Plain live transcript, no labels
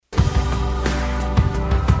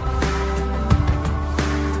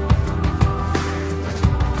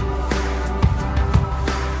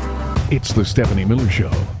It's the Stephanie Miller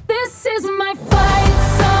Show. This is my fight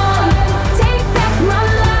song. Take back my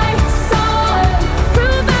life song.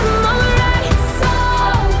 Prove I'm alright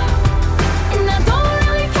song. And I don't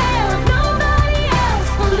really care if nobody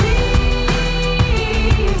else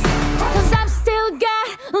believes. 'Cause I've still got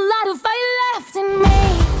a lot of fight left in me.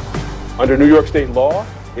 Under New York State law,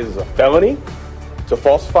 it is a felony to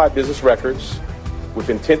falsify business records with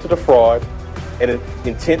intent to defraud and an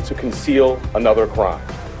intent to conceal another crime.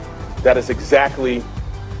 That is exactly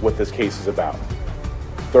what this case is about.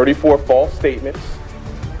 34 false statements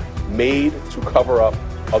made to cover up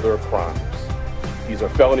other crimes. These are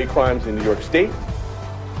felony crimes in New York State,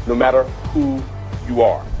 no matter who you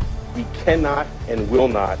are. We cannot and will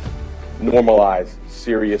not normalize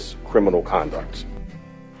serious criminal conduct.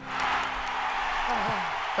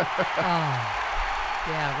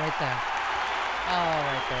 Yeah, right there. Oh,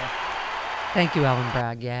 right there. Thank you, Ellen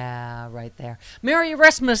Bragg. Yeah, right there. Merry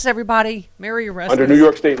Erasmus, everybody. Merry Erasmus. Under New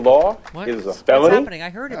York State law, What? it is a felony. What's happening? I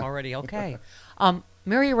heard him already. Okay.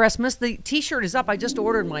 Merry Erasmus. The T-shirt is up. I just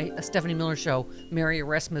ordered my Stephanie Miller Show Merry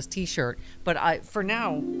Erasmus T-shirt. But for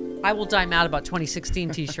now, I Will Die Mad About 2016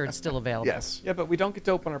 T-shirt still available. Yes. Yeah, but we don't get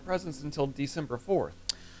to open our presents until December 4th.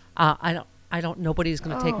 I don't. Nobody's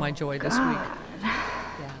going to take my joy this week.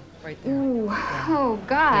 Yeah, right there. Ooh. Yeah. Oh,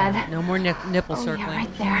 God. Yeah, no more nipple circling.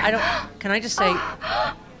 Yeah, right there. Can I just say,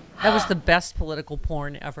 that was the best political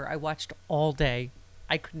porn ever. I watched all day.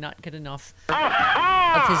 I could not get enough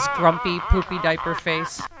of his grumpy, poopy diaper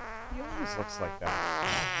face. He always looks like that.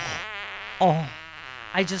 Oh,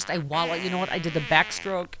 I wallow. You know what? I did the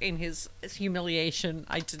backstroke in his humiliation.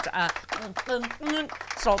 I did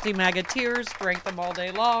salty MAGA tears, drank them all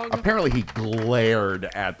day long. Apparently, he glared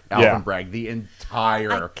at Alvin Bragg the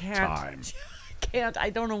entire time. Can't. I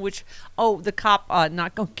don't know which. Oh, the cop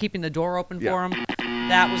keeping the door open for him.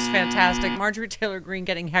 That was fantastic. Marjorie Taylor Greene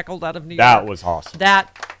getting heckled out of New York. That was awesome.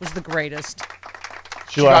 That was the greatest.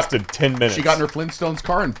 She lasted 10 minutes. She got in her Flintstones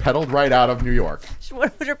car and pedaled right out of New York.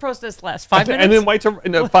 What would her protest last? 5 minutes?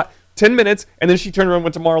 And then 10 minutes, and then she turned around and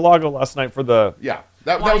went to Mar-a-Lago last night for the... Yeah,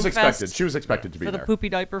 that was expected. Fest. She was expected to be for there. the poopy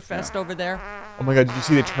diaper fest over there. Oh my God, did you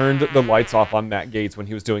see they turned the lights off on Matt Gaetz when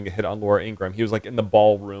he was doing a hit on Laura Ingraham? He was like in the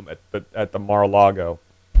ballroom at the Mar-a-Lago,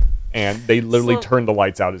 and they literally turned the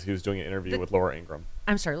lights out as he was doing an interview with Laura Ingraham.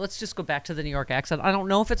 I'm sorry, let's just go back to the New York accent. I don't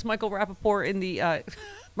know if it's Michael Rappaport in the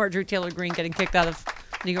Marjorie Taylor Greene getting kicked out of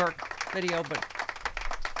New York video, but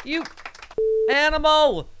you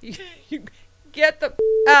animal, you get the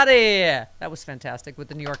out of here. That was fantastic with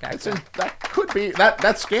the New York accent. That could be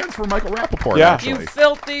that scans for Michael Rappaport. Yeah. Actually. You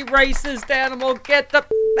filthy racist animal, get the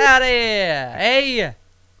out of here. Hey.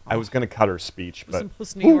 I was going to cut her speech, but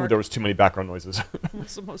there was too many background noises. It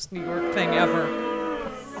was the most New York thing ever.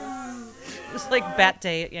 It was like Bat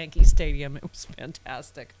Day at Yankee Stadium. It was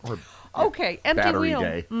fantastic. Okay, Empty Battery Wheel.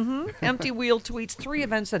 Day. Empty Wheel tweets 3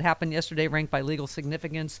 events that happened yesterday ranked by legal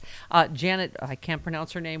significance. Janet, I can't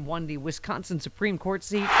pronounce her name, won the Wisconsin Supreme Court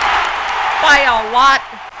seat by a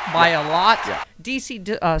lot. Yeah. D.C.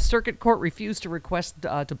 Circuit Court refused to request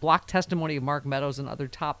to block testimony of Mark Meadows and other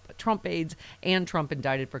top Trump aides, and Trump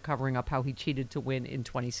indicted for covering up how he cheated to win in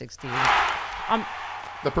 2016.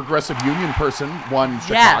 The Progressive Union person won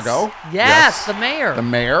Chicago. Yes, the mayor. The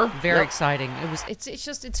mayor. Very exciting.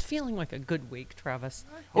 It's feeling like a good week, Travis.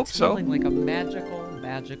 Hope it's so. feeling like a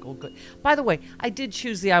magical good. By the way, I did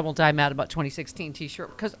choose the I Will Die Mad About 2016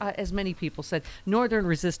 T-shirt because, as many people said, Northern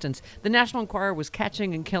Resistance. The National Enquirer was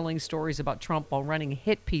catching and killing stories about Trump while running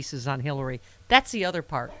hit pieces on Hillary. That's the other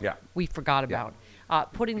part we forgot about.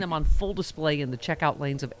 Putting them on full display in the checkout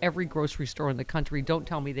lanes of every grocery store in the country. Don't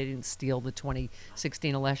tell me they didn't steal the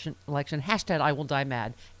 2016 election. Hashtag I Will Die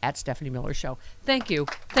Mad at Stephanie Miller Show. Thank you,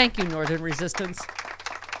 Northern Resistance.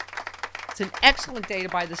 It's an excellent day to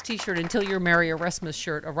buy this T-shirt until your Merry Erasmus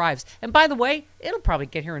shirt arrives. And by the way, it'll probably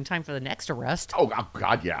get here in time for the next arrest. Oh,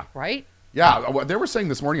 God, yeah. Right? Yeah, they were saying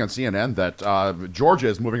this morning on CNN that Georgia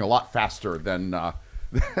is moving a lot faster than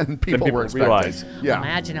people were expecting. Realize. Yeah.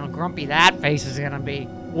 Imagine how grumpy that face is going to be.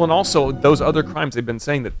 Well, and also, those other crimes, they've been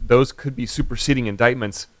saying that those could be superseding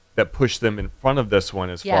indictments that push them in front of this one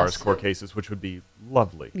as far as court cases, which would be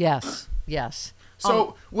lovely. Yes.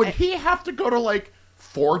 So would he have to go to,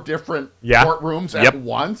 4 different courtrooms at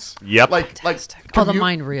once? Yep. The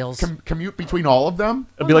mind reels. Commute between all of them?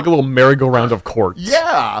 It'd be like a little merry-go-round of courts.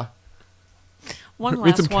 Yeah. One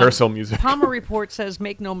Read some last one. carousel music. Palmer report says,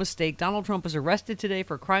 make no mistake, Donald Trump was arrested today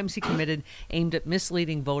for crimes he committed aimed at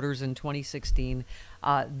misleading voters in 2016.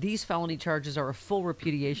 These felony charges are a full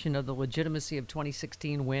repudiation of the legitimacy of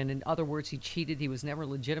 2016 win. In other words, he cheated. He was never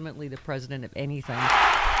legitimately the president of anything.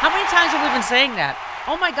 How many times have we been saying that?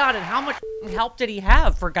 Oh my God, and how much help did he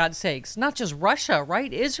have, for God's sakes? Not just Russia,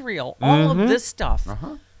 right? Israel, all of this stuff.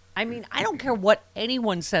 I mean, I don't care what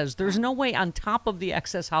anyone says. There's no way on top of the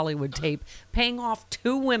Access Hollywood tape, paying off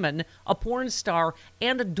 2 women, a porn star,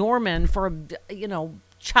 and a doorman for a,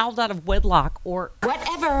 child out of wedlock or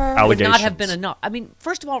whatever would not have been enough. I mean,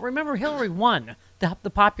 first of all, remember Hillary won the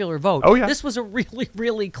popular vote. Oh, yeah. This was a really,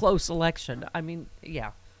 really close election. I mean,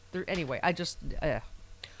 yeah. Anyway, I just...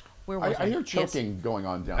 where was I hear choking going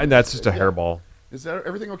on down. And that's just a hairball. Is that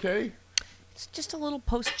everything okay? It's just a little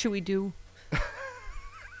post-chewy-do.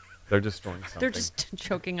 They're destroying something. They're just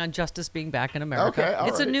choking on justice being back in America. Okay, all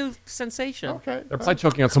it's a right. new sensation. Okay. They're probably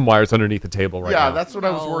choking on some wires underneath the table right now. Yeah, that's what I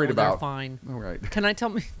was worried they're about. Fine. All right. Can I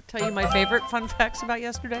tell you my favorite fun facts about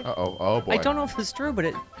yesterday? Oh boy. I don't know if it's true, but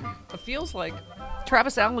it feels like.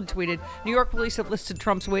 Travis Allen tweeted, New York police have listed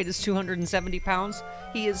Trump's weight as 270 pounds.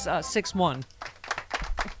 He is 6'1".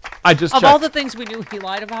 I just Of checked. all the things we knew he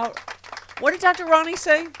lied about, what did Dr. Ronnie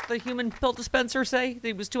say? The human pill dispenser say that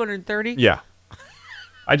he was 230? Yeah.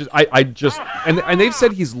 I just and they've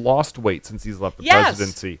said he's lost weight since he's left the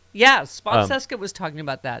presidency. Yes, Bob Seska was talking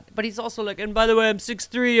about that. But he's also like, and by the way, I'm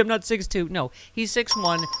 6'3", I'm not 6'2". No, he's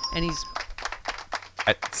 6'1", and he's...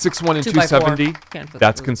 At 6'1" and 2 by 4. 270, Can't fit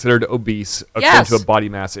that's through. considered obese according Yes. to a body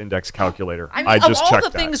mass index calculator. I mean, I just of all checked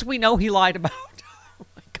the that. things we know he lied about, oh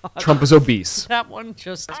my God. Trump is obese. That one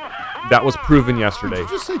just... That was proven yesterday.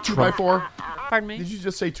 Did you just say 2x4? Pardon me? Did you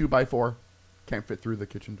just say 2x4? Can't fit through the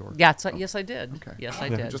kitchen door. Yeah, yes, I did. Okay. Yes, I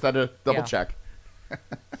did. Just had to double Yeah. check.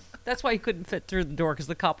 That's why he couldn't fit through the door, because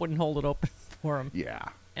the cop wouldn't hold it open for him. Yeah.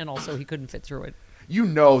 And also, he couldn't fit through it. You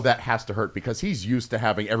know that has to hurt because he's used to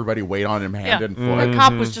having everybody wait on him hand and foot. The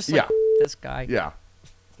cop was just like, Yeah. this guy. Yeah.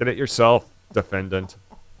 Did it yourself, defendant.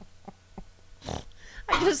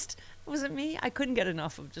 Was it me? I couldn't get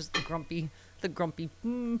enough of just the grumpy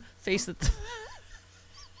face that...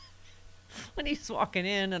 when he's walking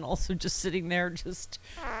in and also just sitting there just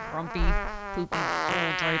grumpy, poopy,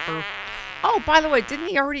 little diaper. Oh, by the way, didn't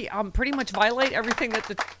he already pretty much violate everything that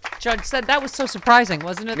the judge said? That was so surprising,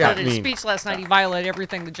 wasn't it? Yeah, that in his I mean- speech last night, he violated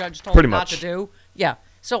everything the judge told Pretty him not much. to do. Yeah.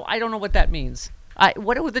 So I don't know what that means.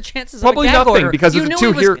 What are the chances Probably of a gag nothing, order? because you of the knew two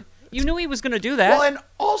he was, here- You knew he was going to do that. Well, and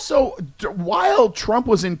also, while Trump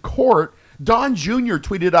was in court, Don Jr.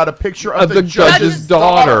 tweeted out a picture of the judge's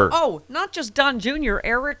daughter. Oh, not just Don Jr.,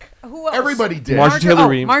 Eric. Who else? Everybody did.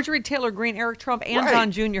 Marjorie Taylor Greene, Eric Trump, and Right.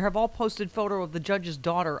 Don Jr. have all posted photo of the judge's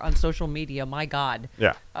daughter on social media. My God.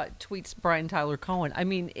 Yeah. Tweets Brian Tyler Cohen. I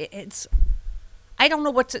mean, it's... I don't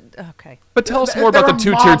know what to... Okay. But tell us They're more about a the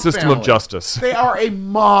two-tiered mob system family. of justice. They are a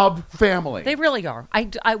mob family. They really are.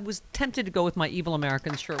 I was tempted to go with my Evil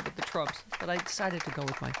Americans shirt with the Trumps, but I decided to go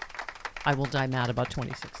with my I Will Die Mad About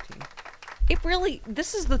 2016. It really,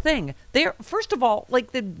 this is the thing. They're, first of all,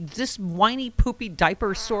 like this whiny, poopy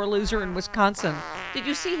diaper sore loser in Wisconsin. Did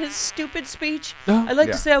you see his stupid speech? I'd like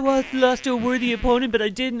Yeah. to say I lost to a worthy opponent, but I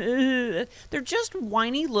didn't. They're just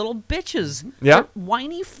whiny little bitches. Yeah. They're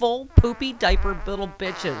whiny, full, poopy diaper little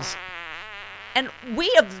bitches. And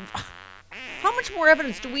we have... How much more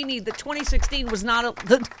evidence do we need that 2016 was not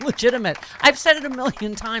legitimate? I've said it a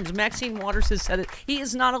million times. Maxine Waters has said it. He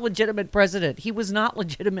is not a legitimate president. He was not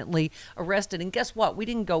legitimately arrested. And guess what? We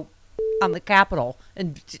didn't go on the Capitol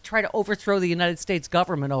and try to overthrow the United States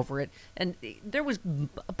government over it. And there was,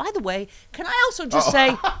 by the way, can I also just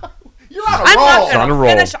say... You're on a I'm roll. not On a going roll.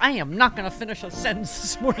 to finish. I am not going to finish a sentence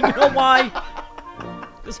this morning. You know why?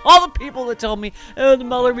 Because all the people that tell me, oh, the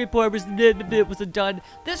Mueller report was a dud.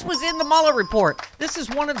 This was in the Mueller report. This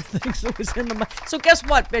is one of the things that was in the... So guess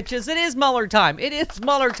what, bitches? It is Mueller time. It is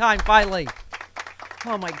Mueller time, finally.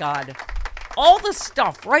 Oh, my God. All the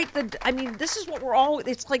stuff, right? I mean, this is what we're all...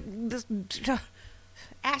 It's like this...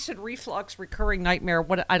 acid reflux recurring nightmare,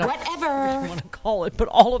 I don't want to call it, but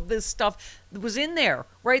all of this stuff was in there,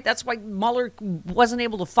 right? That's why Mueller wasn't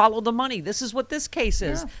able to follow the money. This is what this case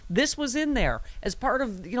is. Yeah. This was in there as part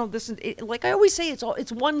of, this, like I always say,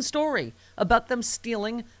 it's one story about them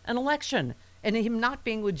stealing an election and him not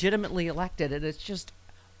being legitimately elected. And it's just,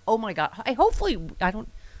 oh my God.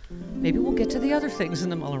 Maybe we'll get to the other things in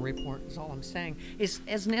the Mueller report, is all I'm saying. Is,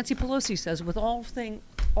 as Nancy Pelosi says, with all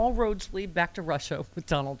roads lead back to Russia with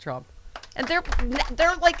Donald Trump. And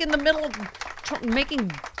they're like in the middle of making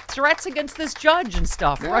threats against this judge and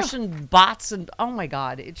stuff. Yeah. Russian bots and, oh my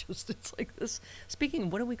God, it's like this. Speaking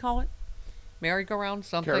of, what do we call it? Merry-go-round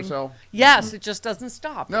something? Carousel. Yes, it just doesn't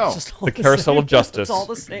stop. No. It's just all The carousel same. of justice. It's all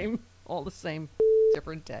the same,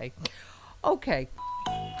 different day. Okay.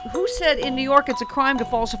 Who said in New York it's a crime to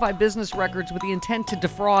falsify business records with the intent to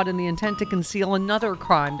defraud and the intent to conceal another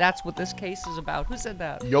crime? That's what this case is about. Who said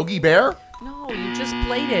that? Yogi Bear? No, you just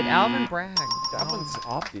played it. Alvin Bragg. That one's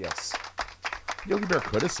obvious. Yogi Bear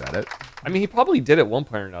could have said it. I mean, he probably did at one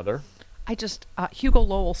point or another. I just Hugo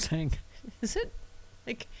Lowell saying, is it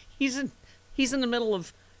like he's in the middle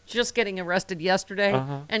of just getting arrested yesterday,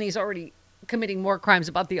 and he's already committing more crimes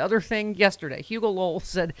about the other thing yesterday. Hugo Lowell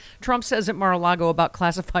said, Trump says at Mar-a-Lago about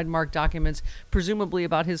classified marked documents, presumably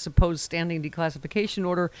about his supposed standing declassification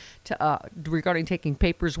order regarding taking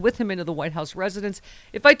papers with him into the White House residence.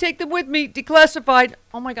 If I take them with me, declassified.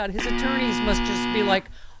 Oh my God, his attorneys must just be like,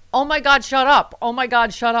 oh my God, shut up. Oh my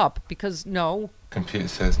God, shut up. Because no. Computer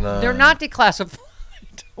says no. They're not declassified.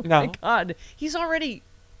 Oh No. my God. He's already...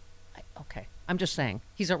 Okay. I'm just saying.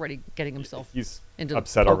 He's already getting himself He's into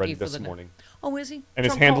upset pokey already for this the morning. Oh, is he? And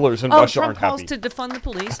his Trump handlers in oh, Russia Trump aren't calls happy. to defund the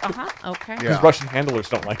police. Okay. Yeah. His Russian handlers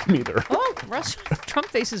don't like him either. Oh, Trump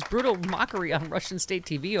faces brutal mockery on Russian state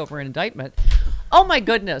TV over an indictment. Oh my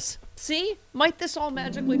goodness. See? Might this all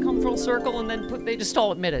magically come full circle and then they just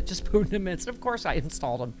all admit it. Just Putin admits it. Of course I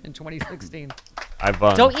installed him in 2016.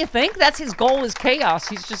 Don't you think? That's his goal is chaos.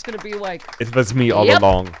 He's just going to be like, It was me all Yep.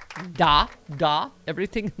 along.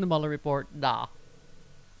 everything in the Mueller report,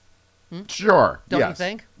 Sure. Don't yes. you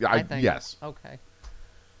think? Yeah, I think. Yes. Okay.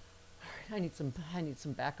 I need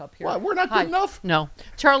some backup here. What? We're not good enough? No.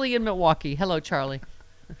 Charlie in Milwaukee. Hello, Charlie.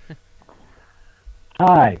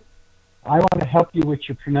 Hi. I want to help you with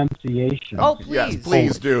your pronunciation. Oh, please. Yes,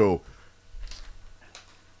 please do.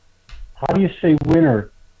 How do you say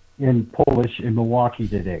winner in Polish in Milwaukee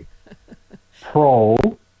today? Pro,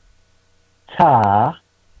 ta,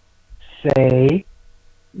 say,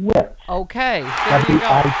 whip. Okay. There you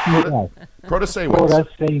go. W-I-T-S. Protasiewicz.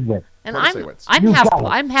 Protasiewicz. And Protasiewicz. I'm You half got it.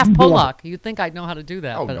 I'm half You got Polak. You'd think I'd know how to do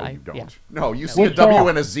that, Oh, but no, I you don't. yeah. No, you see a What's W that?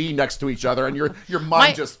 and a Z next to each other, and your mind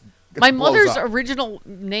My- just My blows mother's up. original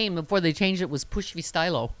name before they changed it was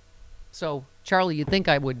Pushvistylo. So, Charlie, you'd think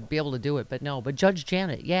I would be able to do it, but no. But Judge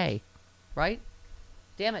Janet, yay. Right?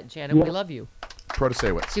 Damn it, Janet, we Yeah. love you.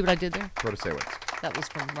 Protasiewicz. See what I did there? Protasiewicz. That was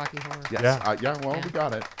from Rocky Horror. Yes. Yeah. Well, Yeah. we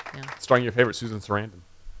got it. Starring your favorite Susan Sarandon.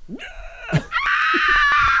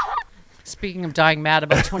 Speaking of dying mad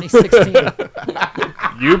about 2016,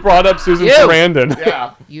 You brought up Susan You. Sarandon.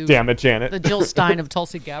 Yeah. you, Damn it, Janet. the Jill Stein of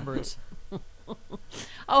Tulsi Gabbards.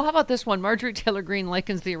 Oh, how about this one? Marjorie Taylor Greene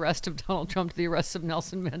likens the arrest of Donald Trump to the arrests of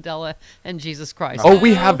Nelson Mandela and Jesus Christ. Oh,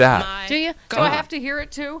 we have that. Do you? Do I have to hear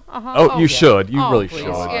it too? Uh-huh. Oh, you yeah. should. You Oh, really please. should.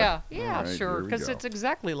 Yeah, All right, sure. here we Because go. it's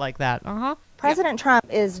exactly like that. Uh-huh. President Trump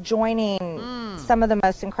is joining some of the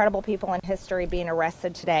most incredible people in history being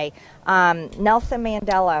arrested today. Nelson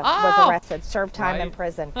Mandela was Oh! arrested, served time in Right.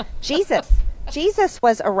 prison. Jesus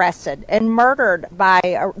was arrested and murdered by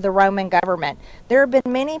the Roman government. There have been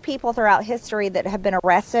many people throughout history that have been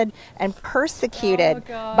arrested and persecuted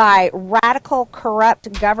by radical,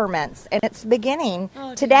 corrupt governments. And it's beginning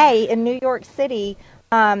today in New York City.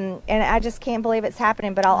 And I just can't believe it's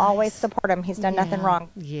happening, but I'll always support him. He's done nothing wrong.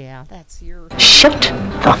 Yeah, that's your... Shut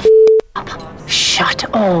the up.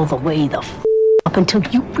 Shut all the way the up until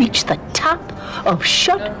you reach the top of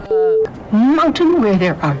Shut Mountain where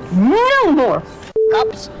there are no more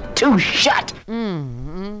ups to shut.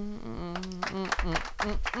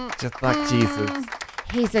 Just like Jesus.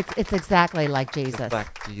 It's exactly like Jesus. Just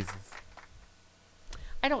like Jesus.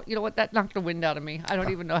 I don't, you know what, that knocked the wind out of me. I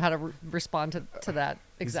don't even know how to respond to that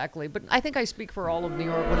exactly. But I think I speak for all of New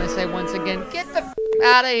York when I say once again, get the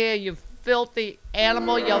out of here, you filthy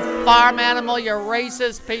animal, you farm animal, you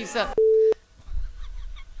racist piece of...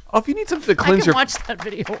 Oh, if you need something to I cleanse can your... watch that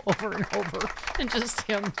video over and over and just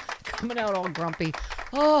him coming out all grumpy.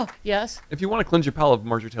 Oh, yes. If you want to cleanse your palate of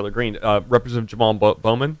Marjorie Taylor Greene, Representative Jamal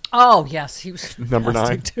Bowman. Oh, yes. He was Number 9.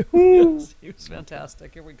 fantastic, too. Yes, he was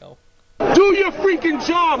fantastic. Here we go. Do your freaking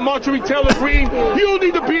job, Marjorie Taylor Greene. You don't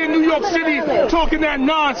need to be in New York City talking that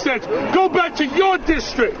nonsense. Go back to your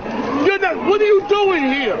district. You're not. What are you doing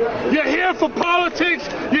here? You're here for politics.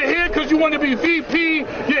 You're here because you want to be VP.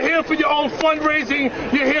 You're here for your own fundraising.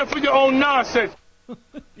 You're here for your own nonsense.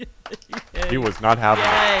 He was not having it.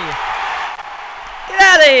 Hey. Get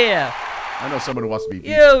out of here. I know someone who wants to be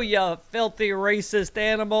VP. You filthy racist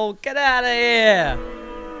animal. Get out of here.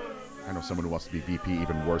 I know someone who wants to be VP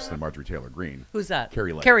even worse than Marjorie Taylor Greene. Who's that?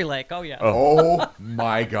 Carrie Lake. Carrie Lake. Oh, yeah. Oh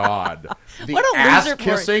my God. The What a ass loser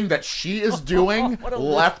kissing that she is doing What a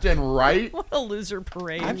left and right. What a loser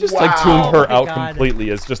parade. I've just Wow. like tuned her Oh, out my God. completely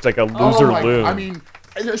as just like a Oh loser my- loon. I mean,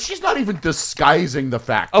 she's not even disguising the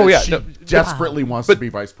fact Oh, that yeah, she no, desperately wants to be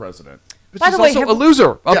vice president. but by she's the way, also have- a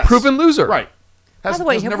loser, a Yes. proven loser. Right. has the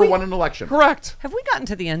way, have never we- won an election. Correct. Have we gotten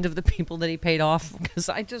to the end of the people that he paid off? Because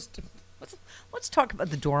let's talk about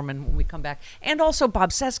the doorman when we come back, and also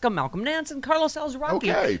Bob Seska, Malcolm Nance, and Carlos Alzaraki.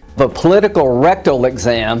 Okay. The political rectal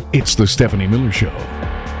exam. It's the Stephanie Miller Show.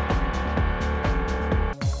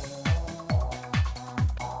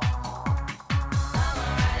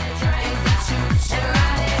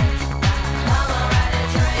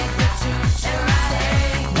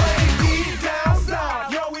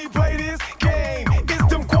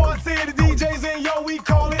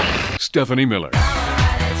 Stephanie Miller.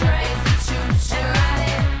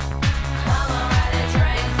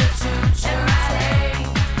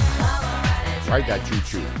 Ride that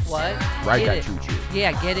choo-choo. What? Ride Get that it. choo-choo.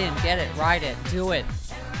 Yeah, get in, get it, ride it, do it.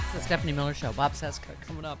 It's the Stephanie Miller Show. Bob Seska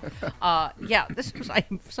coming up. Yeah, this was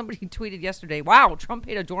somebody tweeted yesterday. Wow, Trump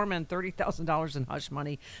paid a doorman $30,000 in hush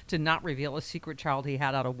money to not reveal a secret child he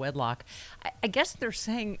had out of wedlock. I guess they're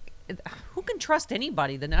saying, who can trust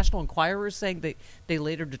anybody? The National Enquirer is saying they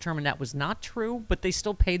later determined that was not true, but they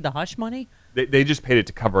still paid the hush money. They just paid it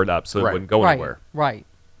to cover it up so it Right. wouldn't go anywhere. Right.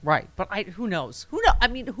 But who knows? Who know? I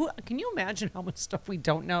mean, can you imagine how much stuff we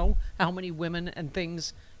don't know? How many women and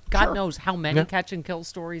things? God Sure. knows how many Yeah. catch and kill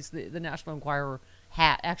stories the National Enquirer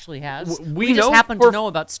actually has. We just know happen for- to know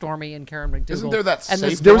about Stormy and Karen McDougal. Isn't there that and safe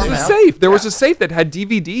this There was a doorman? safe. There was Yeah. a safe that had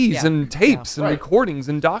DVDs Yeah. and tapes and Right. recordings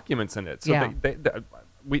and documents in it. So Yeah.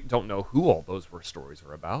 we don't know who all those stories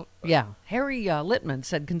were about. but- Yeah. Harry Littman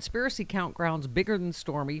said conspiracy count grounds bigger than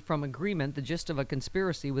Stormy from agreement, the gist of a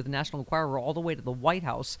conspiracy with the National Enquirer all the way to the White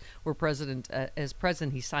House, where as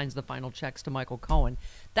president, he signs the final checks to Michael Cohen.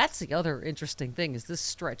 That's the other interesting thing, is this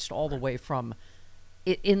stretched all the way from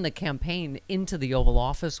in the campaign into the Oval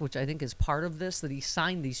Office, which I think is part of this, that he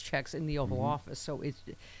signed these checks in the Oval Office. So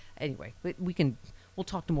anyway, we'll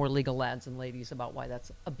talk to more legal lads and ladies about why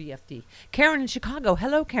that's a BFD. Karen in Chicago.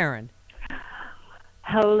 Hello, Karen.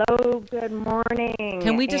 Hello, good morning.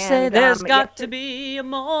 Can we just say there's got to be a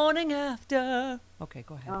morning after? Okay,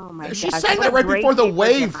 go ahead. Oh my She gosh, sang what that a right great before the day for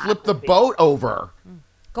wave flipped the democracy. boat over.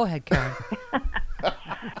 Go ahead, Karen.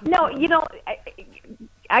 No,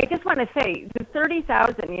 I just want to say the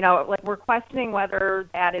 30,000. Like we're questioning whether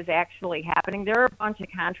that is actually happening. There are a bunch of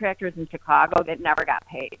contractors in Chicago that never got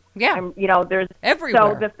paid. Yeah. And, there's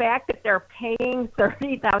Everywhere. So the fact that they're paying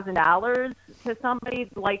 $30,000 to somebody,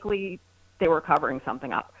 likely they were covering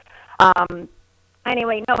something up.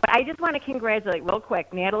 Anyway, no, I just want to congratulate real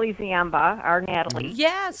quick Natalie Ziamba, our Natalie.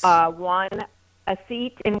 Yes. Won a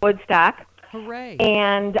seat in Woodstock. Hooray.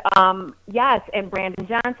 And yes, and Brandon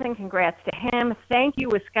Johnson, congrats to him. Thank you,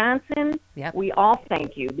 Wisconsin. Yep. We all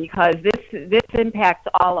thank you because this impacts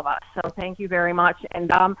all of us. So thank you very much.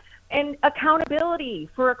 And accountability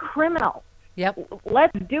for a criminal. Yep.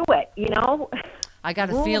 Let's do it. I got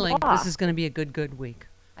a Rule of feeling law. this is going to be a good week.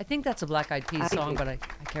 I think that's a Black Eyed Peas song, but I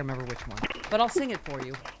can't remember which one. But I'll sing it for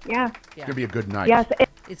you. Yeah. It's going to be a good night. Yes.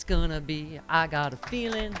 It's going to be, I got a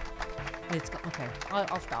feeling. Okay,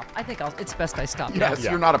 I'll stop. I think it's best I stop now. Yes,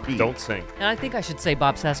 you're not a pea. Don't sing. And I think I should say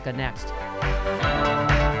Bob Seska next.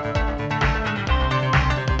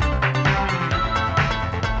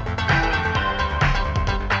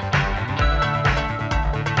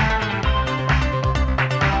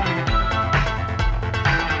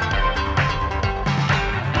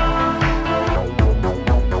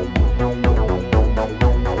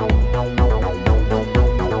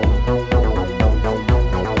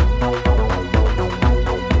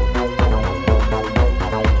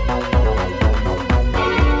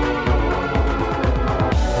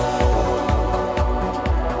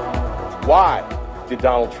 Why did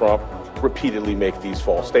Donald Trump repeatedly make these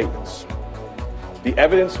false statements? The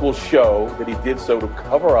evidence will show that he did so to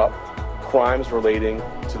cover up crimes relating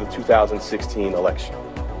to the 2016 election.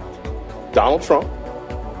 Donald Trump,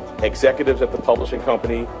 executives at the publishing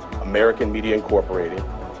company American Media Incorporated,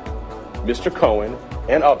 Mr. Cohen,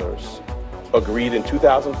 and others agreed in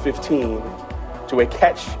 2015 to a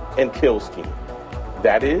catch and kill scheme.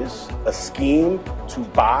 That is, a scheme to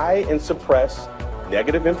buy and suppress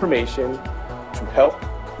negative information to help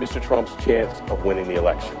Mr. Trump's chance of winning the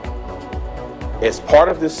election. As part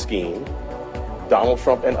of this scheme, Donald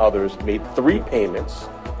Trump and others made 3 payments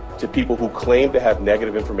to people who claimed to have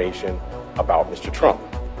negative information about Mr. Trump.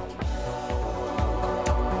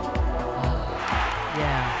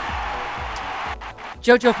 Yeah.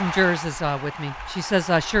 JoJo from Jers is with me. She says,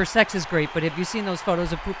 sure, sex is great, but have you seen those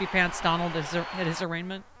photos of Poopy Pants Donald at his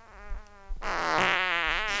arraignment?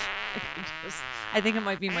 I think it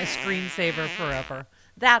might be my screensaver forever.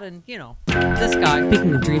 That and, this guy.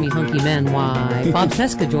 Speaking of dreamy, hunky men, why, Bob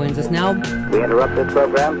Seska joins us now. We interrupt this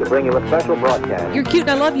program to bring you a special broadcast. You're cute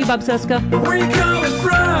and I love you, Bob Seska. Where you coming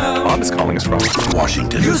from? Bob is calling us from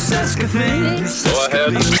Washington. You Seska things. Go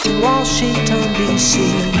ahead. Washington,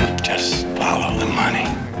 D.C. Just follow the money.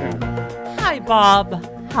 Hi, Bob.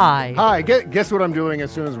 Hi. Hi. Guess what I'm doing as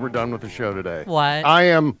soon as we're done with the show today? What? I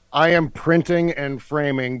am printing and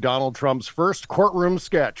framing Donald Trump's first courtroom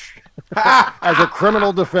sketch as a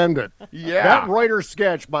criminal defendant. Yeah. That writer's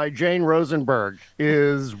sketch by Jane Rosenberg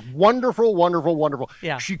is wonderful, wonderful, wonderful.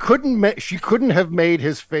 Yeah. She couldn't have made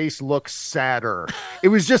his face look sadder. It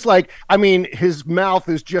was just like, his mouth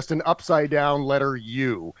is just an upside down letter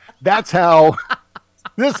U. That's how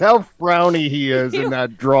this is how frowny he is in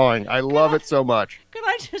that drawing. I love it so much. Can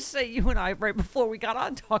I just say, you and I, right before we got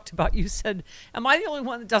on, talked about, you said, am I the only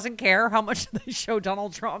one that doesn't care how much they show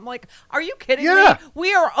Donald Trump? I'm like, are you kidding me?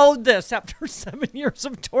 We are owed this after 7 years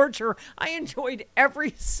of torture. I enjoyed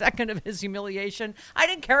every second of his humiliation. I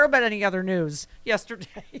didn't care about any other news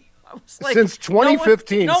yesterday. I was like, since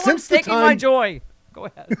 2015. No one's taking my joy. Go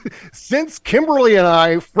ahead. Since Kimberly and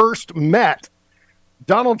I first met,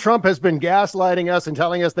 Donald Trump has been gaslighting us and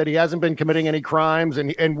telling us that he hasn't been committing any crimes,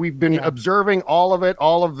 and we've been observing all of it,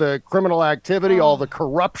 all of the criminal activity, all the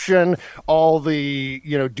corruption, all the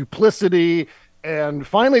duplicity, and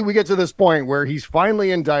finally we get to this point where he's finally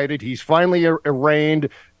indicted, he's finally arraigned,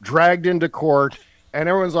 dragged into court, and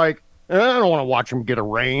everyone's like, I don't want to watch him get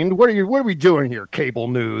arraigned. What are we doing here, cable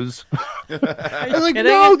news? I'm like,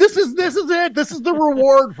 no, this is it. This is the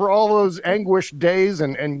reward for all those anguished days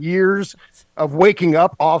and years of waking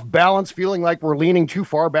up off balance, feeling like we're leaning too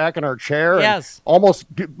far back in our chair, yes, and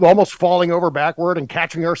almost falling over backward and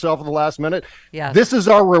catching ourselves at the last minute. Yes. This is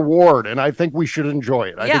our reward, and I think we should enjoy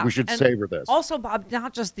it. I think we should savor this. Also, Bob,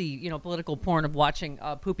 not just the political porn of watching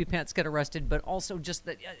Poopy Pants get arrested, but also just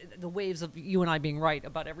the waves of you and I being right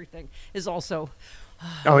about everything is also.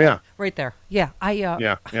 Oh, yeah. Right there. Yeah.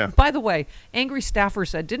 Yeah. By the way, Angry Staffer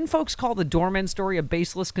said, didn't folks call the doorman story a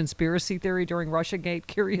baseless conspiracy theory during Russiagate?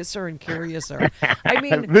 Curiouser and curiouser. I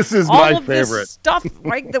mean, this is all my of favorite this stuff,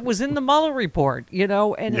 right, that was in the Mueller report,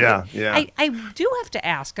 and yeah. I do have to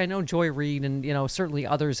ask, I know Joy Reid and, certainly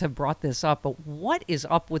others have brought this up, but what is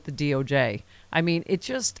up with the DOJ? I mean, it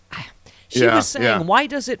just... She was saying, why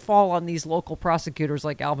does it fall on these local prosecutors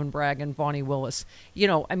like Alvin Bragg and Bonnie Willis?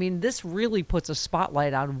 This really puts a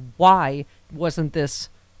spotlight on why wasn't this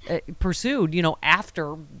pursued,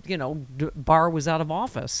 after, Barr was out of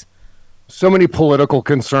office. So many political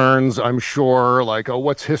concerns, I'm sure, like,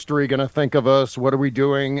 what's history going to think of us? What are we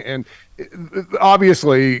doing? And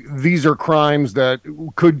obviously, these are crimes that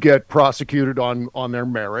could get prosecuted on their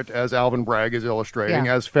merit, as Alvin Bragg is illustrating,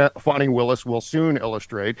 as Bonnie Willis will soon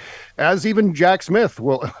illustrate, as even Jack Smith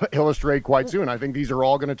will illustrate quite soon. I think these are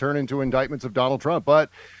all going to turn into indictments of Donald Trump, but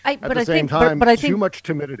at the same time, too much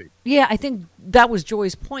timidity. Yeah, I think that was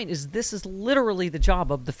Joy's point, is this is literally the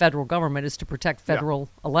job of the federal government, is to protect federal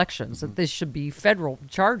elections, that this should be federal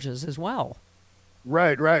charges as well.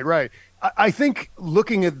 Right. I think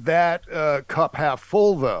looking at that cup half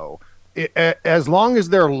full, though, as long as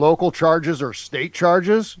they're local charges or state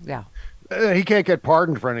charges, he can't get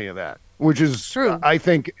pardoned for any of that, which is, true. I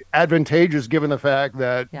think, advantageous given the fact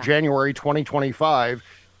that January 2025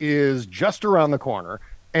 is just around the corner.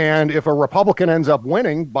 And if a Republican ends up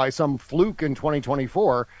winning by some fluke in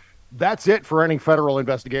 2024, that's it for any federal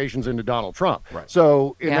investigations into Donald Trump. Right.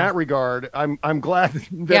 So in that regard, I'm glad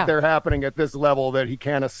that they're happening at this level, that he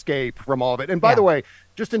can't escape from all of it. And by the way,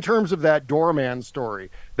 just in terms of that doorman story,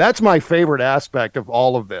 that's my favorite aspect of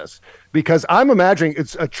all of this, because I'm imagining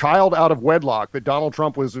it's a child out of wedlock that Donald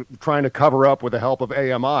Trump was trying to cover up with the help of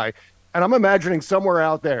AMI. And I'm imagining somewhere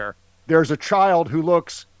out there's a child who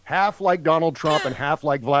looks half like Donald Trump and half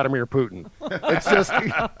like Vladimir Putin. It's just...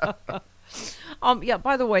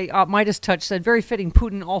 By the way, Midas Touch said, very fitting,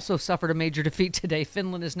 Putin also suffered a major defeat today.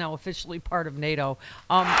 Finland is now officially part of NATO.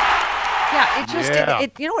 It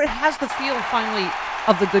has the feel finally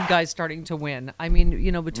of the good guys starting to win. I mean,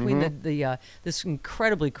 between the this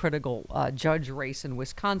incredibly critical judge race in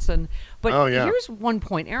Wisconsin. But here's one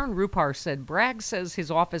point. Aaron Rupar said, Bragg says his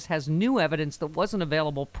office has new evidence that wasn't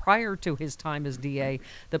available prior to his time as DA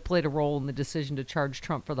that played a role in the decision to charge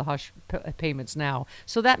Trump for the hush payments now.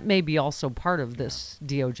 So that may be also part of this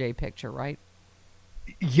DOJ picture, right?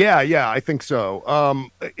 Yeah, I think so.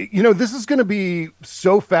 This is going to be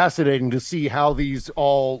so fascinating to see how these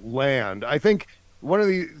all land. I think one of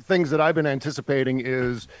the things that I've been anticipating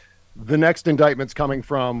is the next indictment's coming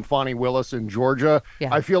from Fani Willis in Georgia.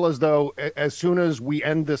 Yeah. I feel as though as soon as we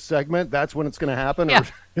end this segment, that's when it's going to happen. Yeah. Or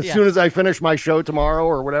as Yeah. soon as I finish my show tomorrow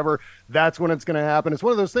or whatever, that's when it's going to happen. It's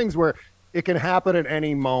one of those things where it can happen at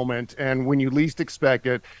any moment. And when you least expect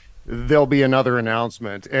it, there'll be another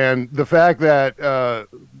announcement. And the fact that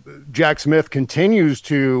Jack Smith continues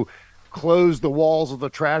to close the walls of the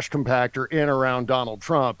trash compactor in around Donald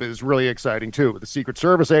Trump is really exciting too. The Secret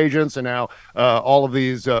Service agents and now all of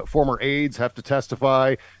these former aides have to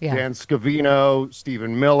testify. Yeah. Dan Scavino,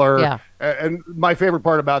 Stephen Miller. Yeah. And my favorite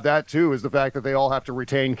part about that too is the fact that they all have to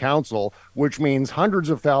retain counsel, which means hundreds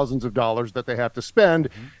of thousands of dollars that they have to spend.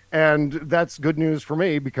 And that's good news for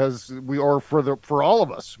me because for all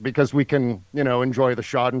of us, because we can, enjoy the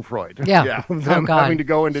Schadenfreude. Yeah. Of them God. having to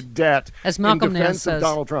go into debt As Malcolm in Nance defense says, of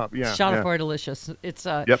Donald Trump. Yeah. Schadenfreude delicious. It's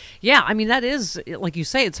Yep. yeah, I mean that is, like you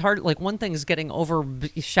say, it's hard, like one thing is getting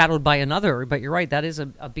overshadowed by another, but you're right, that is a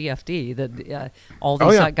BFD that all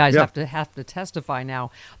these guys have to testify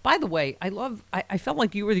now. By the way, I felt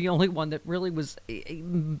like you were the only one that really was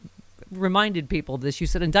reminded people of this. You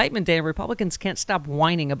said indictment day and Republicans can't stop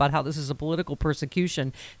whining about how this is a political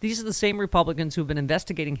persecution. These are the same Republicans who've been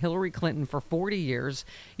investigating Hillary Clinton for 40 years.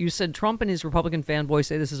 You said Trump and his Republican fanboys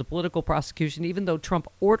say this is a political prosecution, even though Trump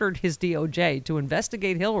ordered his DOJ to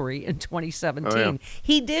investigate Hillary in 2017. Oh, yeah.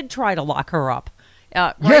 He did try to lock her up.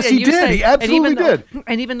 Yes, and he you did. say- He absolutely did.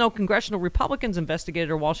 And even though congressional Republicans investigated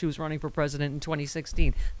her while she was running for president in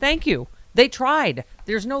 2016. Thank you. They tried.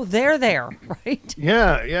 There's no there, right?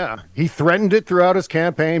 Yeah. He threatened it throughout his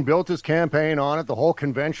campaign, built his campaign on it. The whole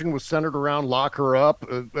convention was centered around lock her up,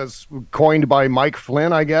 as coined by Mike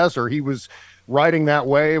Flynn, I guess, or he was riding that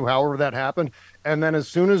wave, however that happened. And then as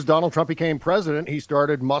soon as Donald Trump became president, he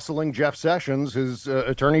started muscling Jeff Sessions, his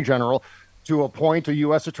attorney general, to appoint a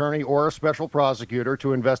U.S. attorney or a special prosecutor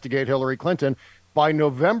to investigate Hillary Clinton. By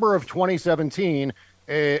November of 2017,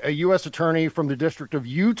 a U.S. attorney from the District of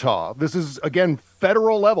Utah, this is, again,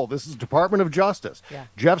 federal level, this is Department of Justice,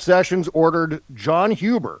 Jeff Sessions ordered John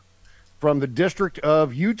Huber from the District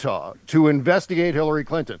of Utah to investigate Hillary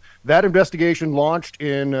Clinton. That investigation launched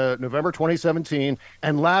in November 2017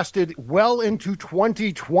 and lasted well into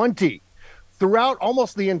 2020. Throughout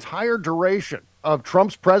almost the entire duration of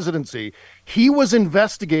Trump's presidency, he was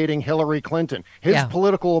investigating Hillary Clinton, his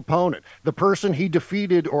political opponent, the person he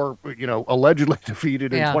defeated or, allegedly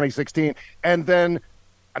defeated in 2016. And then,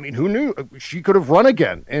 I mean, who knew she could have run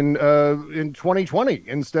again in 2020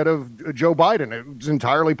 instead of Joe Biden? It was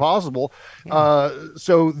entirely possible.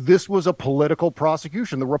 So this was a political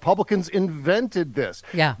prosecution. The Republicans invented this.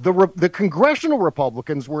 Yeah. The congressional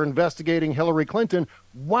Republicans were investigating Hillary Clinton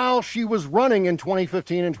while she was running in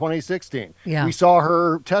 2015 and 2016. Yeah. We saw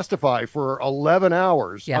her testify for 11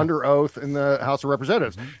 hours under oath in the House of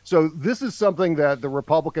Representatives. So this is something that the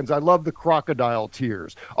Republicans, I love the crocodile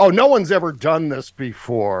tears. Oh, no one's ever done this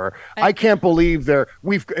before. I can't believe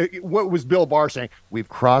what was Bill Barr saying? We've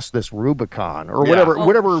crossed this Rubicon or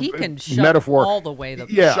whatever he can shove metaphor. all the way.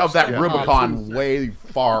 Shove that Rubicon way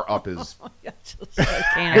far up his I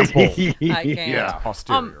can't. I can't. Yeah,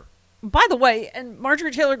 posterior. By the way, and Marjorie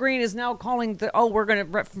Taylor Greene is now calling we're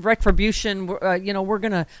going to retribution. We're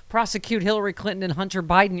going to prosecute Hillary Clinton and Hunter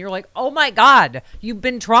Biden. You're like, oh my God, you've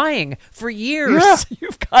been trying for years. Yeah.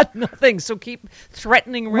 You've got nothing. So keep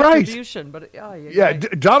threatening retribution. But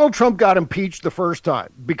Donald Trump got impeached the first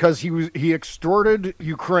time because he extorted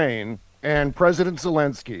Ukraine and President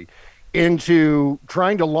Zelensky into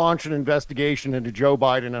trying to launch an investigation into Joe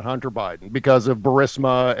Biden and Hunter Biden because of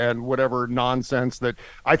Burisma and whatever nonsense that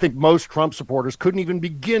I think most Trump supporters couldn't even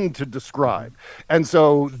begin to describe. And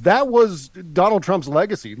so that was Donald Trump's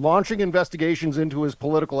legacy, launching investigations into his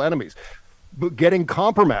political enemies, but getting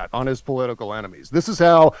compromat on his political enemies. This is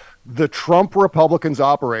how the Trump Republicans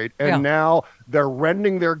operate. And now they're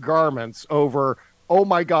rending their garments over, oh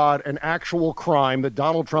my God, an actual crime that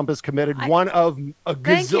Donald Trump has committed, one of a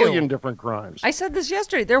gazillion different crimes. I said this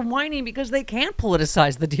yesterday. They're whining because they can't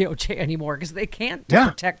politicize the DOJ anymore because they can't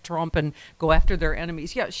protect Trump and go after their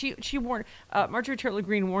enemies. Yeah, she warned, Marjorie Taylor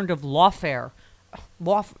Greene warned of lawfare,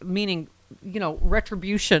 meaning,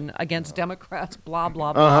 retribution against Democrats, blah,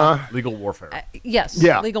 blah, blah. Legal warfare. Yes,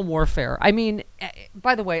 legal warfare. I mean,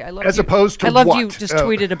 by the way, I love As opposed to I love what? you just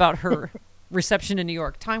tweeted about her reception in New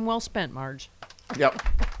York. Time well spent, Marge. Yep.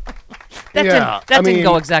 That didn't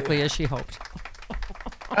go exactly as she hoped.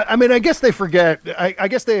 I mean, I guess they forget. I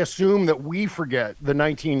guess they assume that we forget the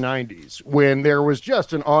 1990s when there was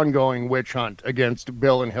just an ongoing witch hunt against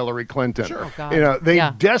Bill and Hillary Clinton. Sure. Oh, God. They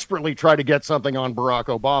desperately tried to get something on Barack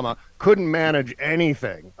Obama, couldn't manage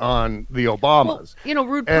anything on the Obamas. Well,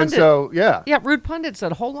 Rude and Pundit. so, yeah. Yeah, Rude Pundit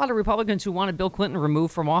said a whole lot of Republicans who wanted Bill Clinton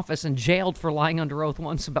removed from office and jailed for lying under oath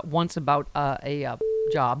once about a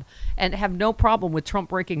job, and have no problem with Trump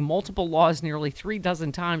breaking multiple laws nearly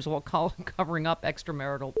 36 times while covering up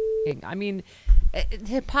extramarital. I mean,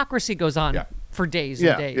 hypocrisy goes on for days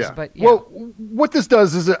and days. Yeah. But well, what this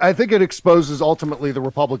does is I think it exposes ultimately the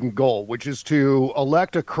Republican goal, which is to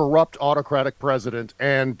elect a corrupt autocratic president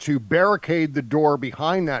and to barricade the door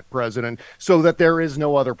behind that president so that there is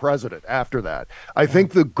no other president after that. I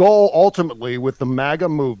think the goal ultimately with the MAGA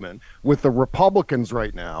movement, with the Republicans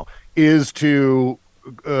right now, is to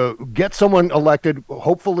get someone elected,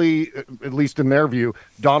 hopefully, at least in their view,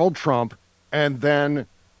 Donald Trump, and then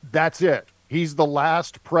that's it. He's the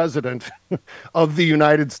last president of the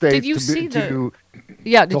United States. Did you see the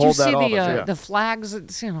flags?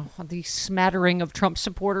 The smattering of Trump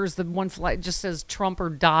supporters. The one flag just says "Trump or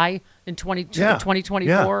die" in 2024.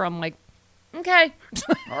 Yeah. I'm like, okay.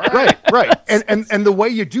 Right. And the way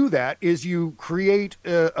you do that is you create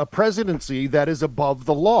a presidency that is above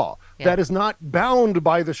the law, that is not bound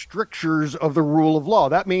by the strictures of the rule of law.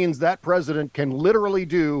 That means that president can literally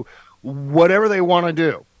do whatever they want to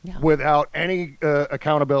do without any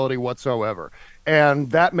accountability whatsoever. And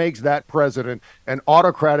that makes that president an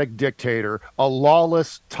autocratic dictator, a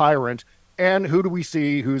lawless tyrant. And who do we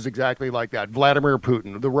see who's exactly like that? Vladimir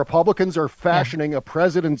Putin. The Republicans are fashioning a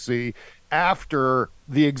presidency after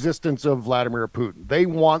the existence of Vladimir Putin. They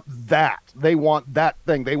want that. They want that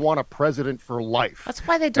thing. They want a president for life. That's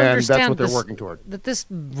why they don't understand that's what they're working toward. That this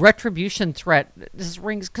retribution threat, this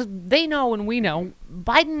rings, because they know and we know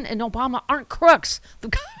Biden and Obama aren't crooks.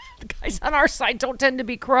 The guys on our side don't tend to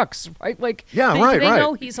be crooks, right? Like, they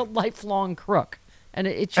know he's a lifelong crook. And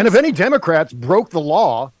and if any Democrats broke the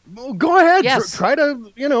law, well, go ahead. Try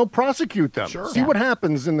to, prosecute them. Sure. See what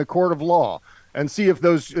happens in the court of law and see if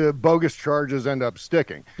those bogus charges end up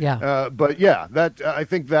sticking. But I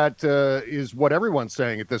think that is what everyone's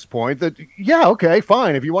saying at this point. That, okay,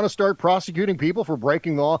 fine. If you want to start prosecuting people for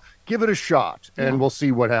breaking the law, give it a shot, and we'll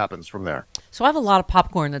see what happens from there. So I have a lot of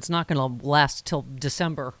popcorn that's not going to last till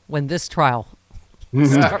December when this trial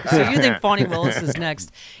starts. So you think Fani Willis is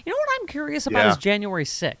next. You know what I'm curious about is January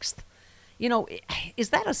 6th.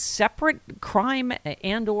 Is that a separate crime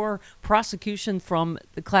and or prosecution from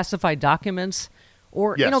the classified documents?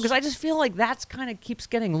 Or, because I just feel like that's kind of keeps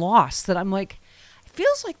getting lost. That I'm like, it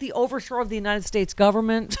feels like the overthrow of the United States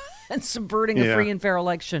government and subverting a free and fair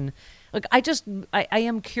election. Like, I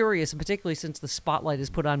am curious, and particularly since the spotlight has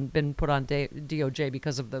been put on DOJ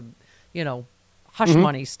because of the, hush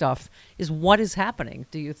money stuff, is what is happening,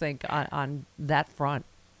 do you think, on that front?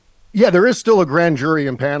 Yeah, there is still a grand jury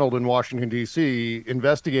impaneled in Washington, D.C.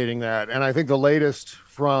 investigating that. And I think the latest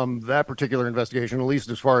from that particular investigation, at least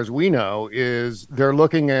as far as we know, is they're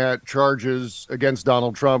looking at charges against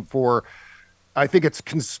Donald Trump for, I think it's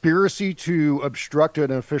conspiracy to obstruct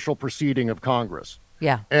an official proceeding of Congress.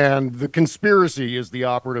 Yeah. And the conspiracy is the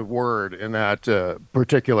operative word in that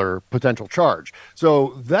particular potential charge.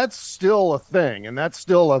 So that's still a thing, and that's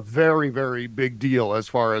still a very, very big deal as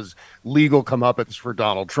far as legal comeuppance for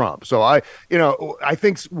Donald Trump. So I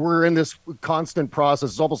think we're in this constant process.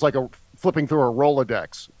 It's almost like flipping through a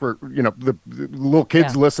Rolodex for, the little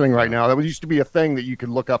kids listening right now. That used to be a thing that you could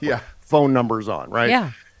look up phone numbers on, right? Yeah.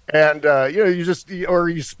 And,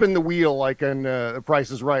 you spin the wheel like in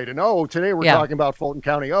Price is Right. And, today we're talking about Fulton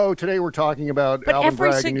County. Today we're talking about Alvin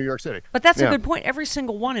Bragg in New York City. But that's a good point. Every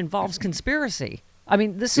single one involves conspiracy. I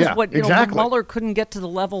mean, this is what, Mueller couldn't get to the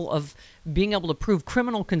level of being able to prove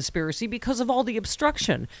criminal conspiracy because of all the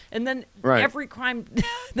obstruction. And then every crime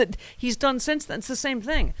that he's done since then, it's the same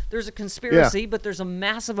thing. There's a conspiracy, but there's a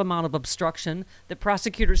massive amount of obstruction that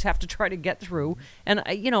prosecutors have to try to get through. And,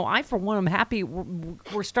 I, for one, am happy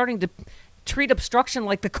we're starting to treat obstruction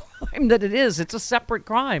like the crime that it is. It's a separate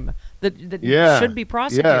crime that should be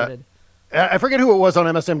prosecuted. Yeah. I forget who it was on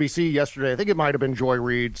MSNBC yesterday. I think it might have been Joy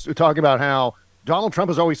Reid talking about how Donald Trump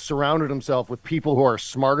has always surrounded himself with people who are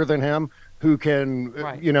smarter than him, who can,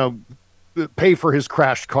 pay for his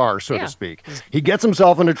crashed car, so to speak. He gets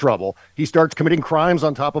himself into trouble. He starts committing crimes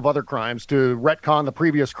on top of other crimes to retcon the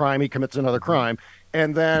previous crime. He commits another crime.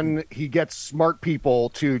 and then he gets smart people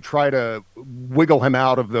to try to wiggle him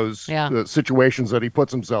out of those situations that he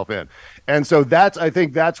puts himself in. And so I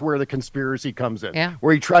think that's where the conspiracy comes in,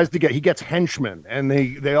 where he gets henchmen, and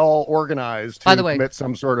they all organize to commit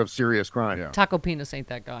some sort of serious crime. Yeah. Taco Penis ain't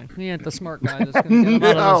that guy. He ain't the smart guy that's going to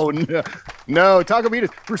get him out of this. No, Taco Penis.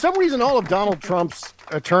 For some reason, all of Donald Trump's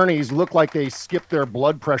attorneys look like they skipped their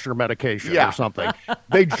blood pressure medication or something.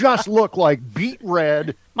 They just look like beet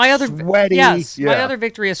red, sweaty. Yes, my other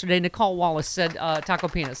victory yesterday, Nicole Wallace said Taco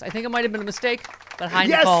Penis. I think it might have been a mistake, but hi,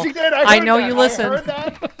 Nicole. Yes, she did. I know you listen.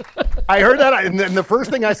 I heard that. And then the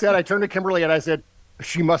first thing I said, I turned to Kimberly and I said,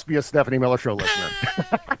 she must be a Stephanie Miller Show listener.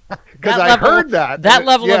 Because I heard that. That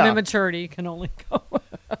level of immaturity can only go.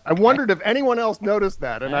 I wondered if anyone else noticed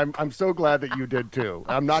that, and I'm so glad that you did too.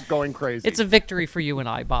 I'm not going crazy. It's a victory for you and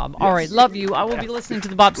I, Bob. Yes. All right, love you. I will be listening to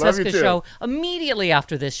the Bob Cesca Show immediately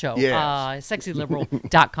after this show. Yes.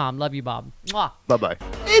 SexyLiberal.com. Love you, Bob. Mwah. Bye-bye.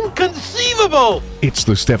 Inconceivable! It's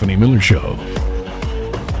the Stephanie Miller Show.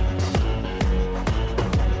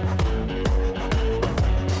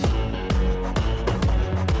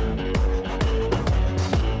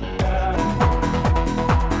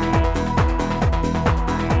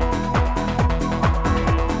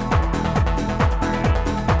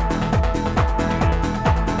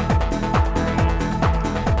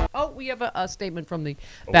 We have a statement from the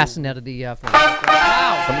bassinet of the...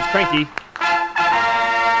 wow. Someone's cranky.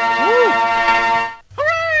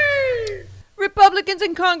 Hooray! Republicans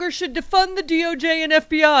in Congress should defund the DOJ and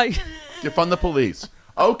FBI. Defund the police.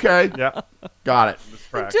 Okay. Yeah. Got it.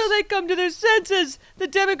 Until they come to their senses. The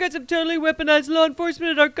Democrats have totally weaponized law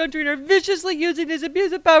enforcement in our country and are viciously using this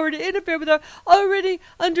abuse of power to interfere with our already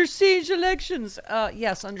under siege elections.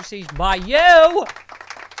 Yes, under siege by you.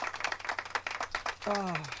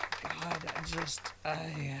 Oh.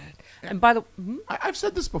 And by the I've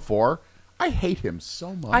said this before. I hate him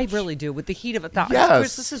so much. I really do. With the heat of 1,000. Yes.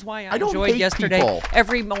 Chris, this is why I don't enjoyed hate yesterday. people.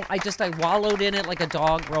 Every moment, I wallowed in it like a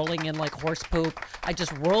dog rolling in like horse poop. I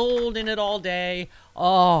just rolled in it all day.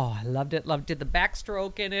 Oh, I loved it. Loved it. The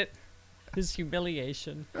backstroke in it. His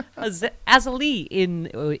humiliation. Azalee in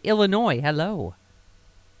Illinois. Hello.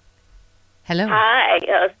 Hello. Hi,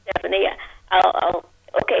 Stephanie.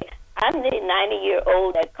 Okay. I'm the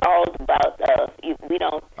 90-year-old that called about we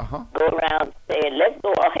don't go around saying, let's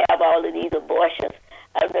go have all of these abortions.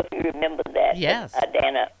 I don't know if you remember that. Yes.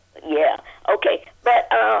 Dana. Yeah. Okay. But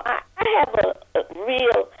I have a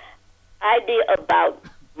real idea about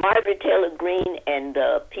Margaret Taylor Greene and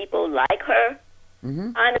people like her.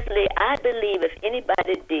 Mm-hmm. Honestly, I believe if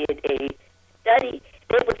anybody did a study,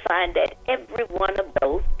 they would find that every one of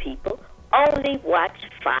those people only watch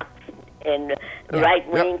Fox and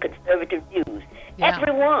right-wing conservative views. Yeah.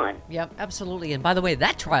 Everyone. Yep, absolutely. And by the way,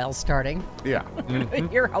 that trial's starting. Yeah.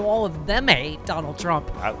 Hear how all of them hate Donald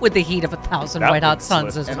Trump with the heat of 1,000 white-hot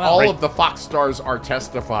suns as and well. And all of the Fox stars are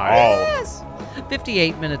testifying. Yes.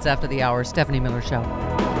 58 minutes after the hour, Stephanie Miller Show.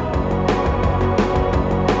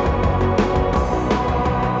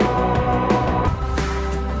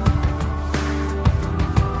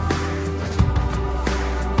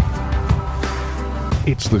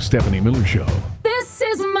 It's the Stephanie Miller Show. This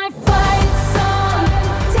is my fight song.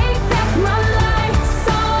 Take back my life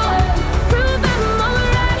song. Prove I'm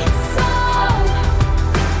alright song.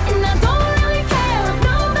 And I don't really care if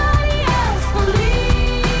nobody else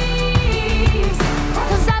believes.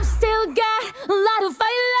 'Cause I've still got a lot of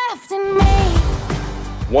fight left in me.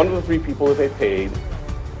 One of the three people that they paid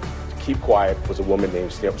to keep quiet was a woman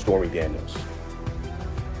named Stormy Daniels.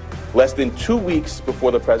 Less than 2 weeks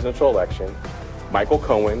before the presidential election, Michael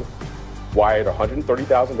Cohen wired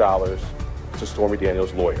 $130,000 to Stormy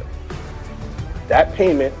Daniels' lawyer. That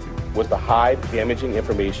payment was to hide damaging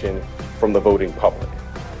information from the voting public.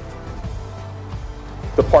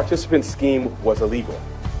 The participant scheme was illegal.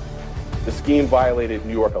 The scheme violated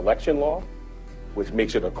New York election law, which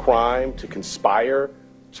makes it a crime to conspire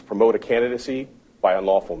to promote a candidacy by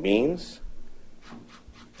unlawful means.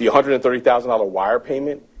 The $130,000 wire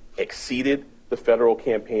payment exceeded the federal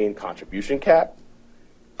campaign contribution cap.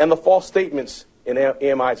 And the false statements in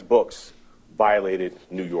AMI's books violated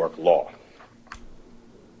New York law.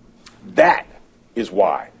 That is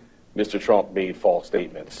why Mr. Trump made false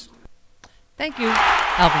statements. Thank you,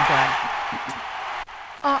 Alvin Bragg.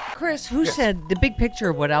 Chris, who said the big picture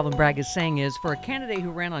of what Alvin Bragg is saying is for a candidate who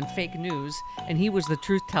ran on fake news and he was the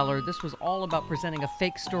truth teller, this was all about presenting a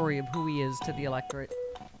fake story of who he is to the electorate?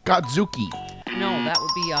 Godzuki. No, that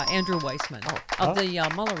would be Andrew Weissman of the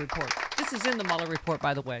Mueller report. This is in the Mueller report,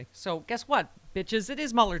 by the way. So guess what, bitches? It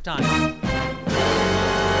is Mueller time.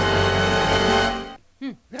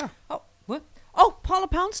 Yeah. Oh, what? Oh, Paula Paula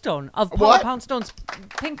Poundstone of Paula What? Poundstone's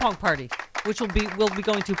ping pong party, which we'll be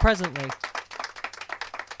going to presently.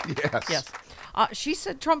 Yes. Yes. She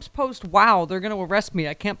said Trump's post, "Wow, they're going to arrest me.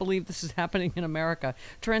 I can't believe this is happening in America."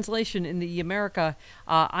 Translation: in the America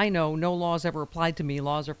I know, no laws ever applied to me.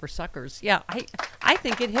 Laws are for suckers. Yeah, I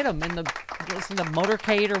think it hit him in the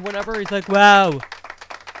motorcade or whatever. He's like, "Wow,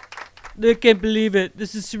 I can't believe it.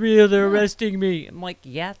 This is surreal. They're arresting me." I'm like,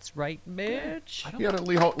 "Yeah, that's right, bitch." He had a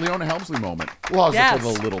Leona Helmsley moment. Laws are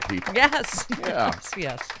for the little people. Yes. Yeah.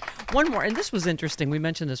 Yes. One more, and this was interesting. We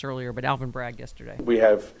mentioned this earlier, but Alvin Bragg yesterday. We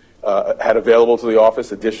have had available to the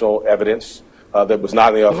office additional evidence that was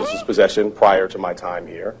not in the office's possession prior to my time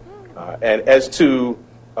here. And as to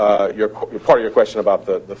your part of your question about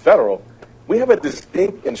the federal, we have a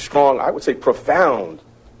distinct and strong, I would say profound,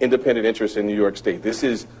 independent interest in New York State. This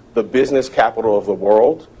is the business capital of the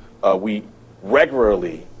world. We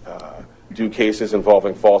regularly do cases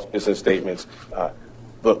involving false business statements.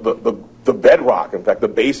 The bedrock, in fact, the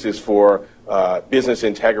basis for business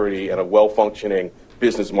integrity and a well-functioning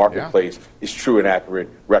business marketplace is true and accurate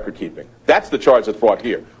record keeping. That's the charge that's brought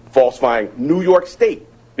here, falsifying New York State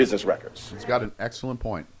business records. He's got an excellent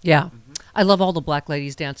point. Yeah. I love all the black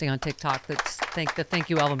ladies dancing on TikTok that thank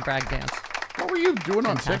you Alvin Bragg dance. What were you doing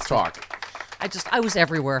on TikTok? I was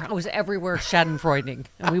everywhere. I was everywhere schadenfreuding.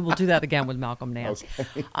 And we will do that again with Malcolm Nance.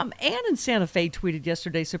 Okay. Ann in Santa Fe tweeted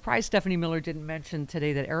yesterday, surprised Stephanie Miller didn't mention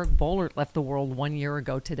today that Eric Boehlert left the world 1 year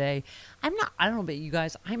ago today. I don't know about you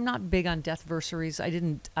guys. I'm not big on deathversaries. I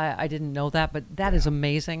didn't know that, but that is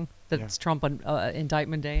amazing that it's Trump on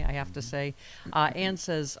indictment day, I have to say. Ann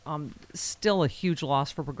says, still a huge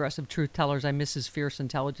loss for progressive truth tellers. I miss his fierce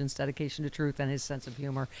intelligence, dedication to truth, and his sense of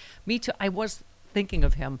humor. Me too. I was thinking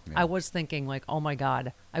of him. I was thinking like, oh my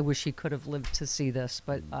God, I wish he could have lived to see this.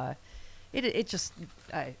 But it just,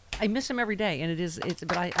 I miss him every day, and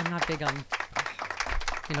but I'm not big on,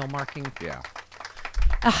 marking. Yeah.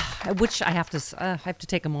 Which I have to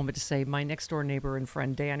take a moment to say, my next door neighbor and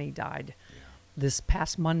friend Danny died this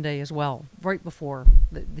past Monday as well, right before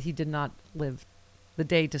he did not live the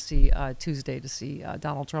day to see Tuesday to see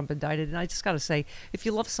Donald Trump indicted. And I just got to say, if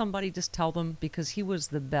you love somebody, just tell them, because he was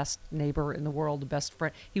the best neighbor in the world, the best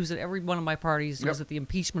friend. He was at every one of my parties. He was at the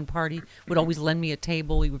impeachment party, would always lend me a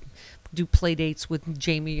table. He would do play dates with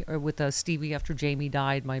Jamie or with Stevie after Jamie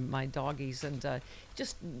died, my doggies, and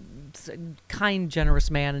just a kind, generous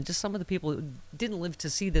man. And just some of the people who didn't live to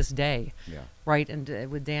see this day, right? And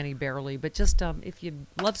with Danny barely. But just if you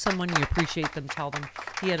love someone, you appreciate them, tell them.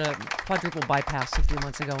 He had a quadruple bypass a few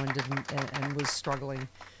months ago and was struggling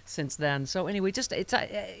since then. So anyway, just it's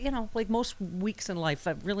like most weeks in life,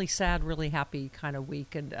 a really sad, really happy kind of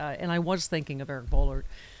week. And I was thinking of Eric Boehlert.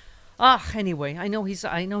 Anyway, I know he's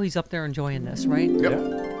up there enjoying this, right?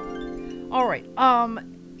 Yep. All right.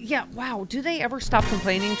 Yeah, wow. Do they ever stop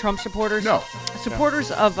complaining, Trump supporters? No. Supporters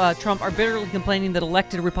of Trump are bitterly complaining that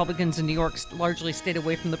elected Republicans in New York largely stayed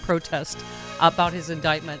away from the protest about his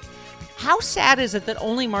indictment. How sad is it that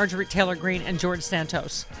only Marjorie Taylor Greene and George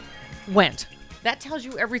Santos went? That tells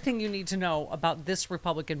you everything you need to know about this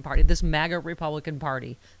Republican Party, this MAGA Republican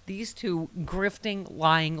Party. These two grifting,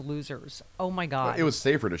 lying losers. Oh, my God. It was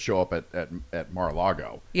safer to show up at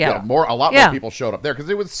Mar-a-Lago. Yeah. A lot more people showed up there because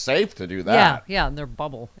it was safe to do that. Yeah, in their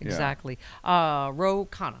bubble. Exactly. Ro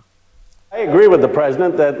Khanna. I agree with the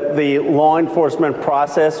president that the law enforcement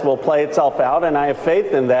process will play itself out, and I have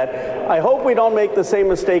faith in that. I hope we don't make the same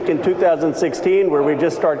mistake in 2016 where we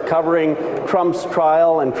just start covering Trump's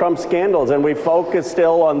trial and Trump's scandals, and we focus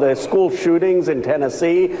still on the school shootings in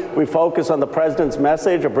Tennessee. We focus on the president's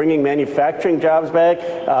message of bringing manufacturing jobs back,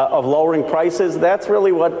 of lowering prices. That's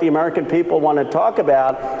really what the American people want to talk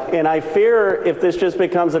about, and I fear if this just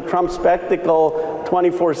becomes a Trump spectacle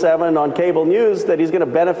 24/7 on cable news, that he's going to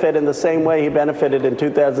benefit in the same way he benefited in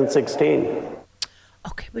 2016.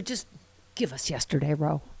 Okay, but just give us yesterday,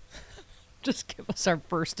 Ro. Just give us our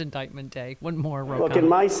first indictment day. One more, Ro. Look, in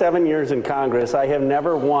my 7 years in Congress, I have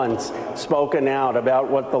never once spoken out about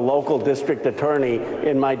what the local district attorney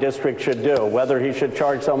in my district should do, whether he should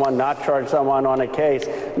charge someone, not charge someone on a case.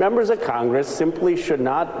 Members of Congress simply should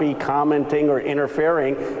not be commenting or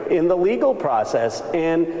interfering in the legal process,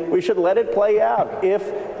 and we should let it play out. If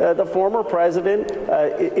the former president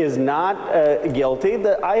is not guilty,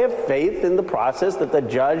 I have faith in the process, that the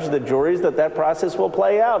judge, the juries, that process will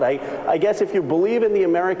play out. I guess if you believe in the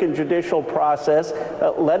American judicial process,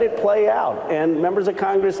 let it play out. And members of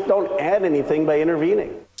Congress don't add anything by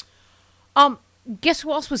intervening. Guess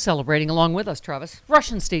who else was celebrating along with us, Travis?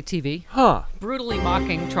 Russian state TV. Brutally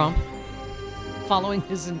mocking Trump following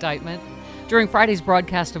his indictment. During Friday's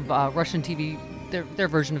broadcast of Russian TV, their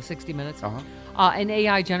version of 60 Minutes, An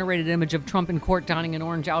AI-generated image of Trump in court donning an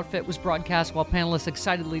orange outfit was broadcast while panelists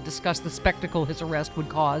excitedly discussed the spectacle his arrest would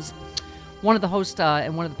cause. One of the hosts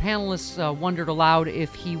and one of the panelists wondered aloud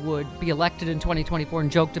if he would be elected in 2024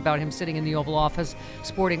 and joked about him sitting in the Oval Office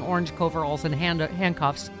sporting orange coveralls and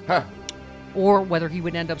handcuffs, or whether he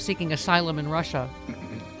would end up seeking asylum in Russia.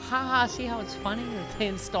 Ha, see how it's funny that they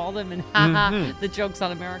installed him and the joke's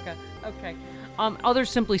on America. Okay. Others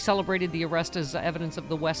simply celebrated the arrest as evidence of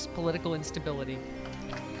the West's political instability.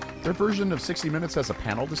 Their version of 60 Minutes has a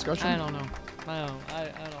panel discussion? I don't know. I don't.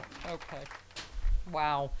 Okay.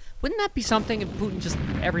 Wow. Wouldn't that be something if Putin just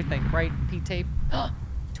everything, right? P-tape.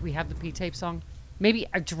 Do we have the P-tape song? Maybe,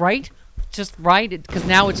 right? Just right? Because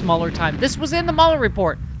now it's Mueller time. This was in the Mueller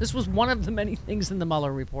report. This was one of the many things in the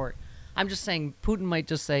Mueller report. I'm just saying Putin might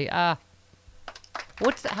just say, how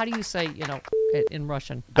do you say, in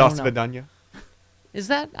Russian? Das Vidanya. Is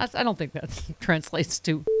that? I don't think that translates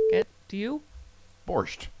to get. Do you?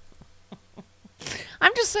 Borscht.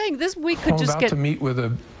 I'm just saying this week could just get. I'm about to meet with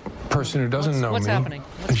a person who doesn't know me. What's happening?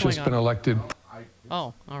 What's She's going just on? been elected.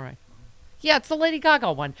 Oh, all right. Yeah, it's the Lady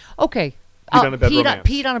Gaga one. Okay. Pete on a bed romance.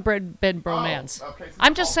 Pete on a bed bromance. Okay.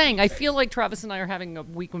 I'm just saying, I feel like Travis and I are having a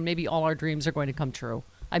week when maybe all our dreams are going to come true.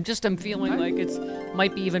 I'm feeling like it's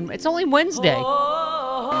only Wednesday.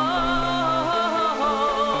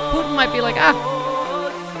 Putin might be like,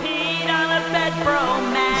 Pete on a bed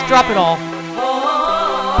bromance. Let's drop it all.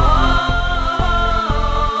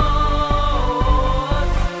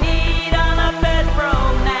 Pete on a bed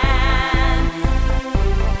bromance.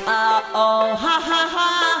 Oh, ha ha ha.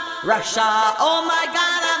 Russia, oh my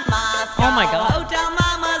God, I'm Moscow. Oh my God. Hotel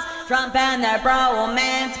mamas, Trump and their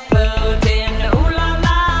bromance. Putin, ooh la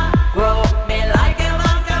la. Grow me like a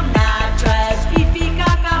welcome mattress. Fifi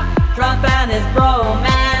caca. Trump and his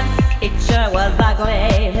bromance. It sure was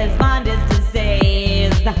ugly. His mind is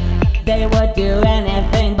diseased. They would do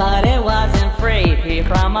anything, but it wasn't free. Pee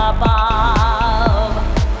from above.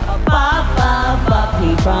 Above,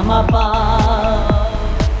 pee from above.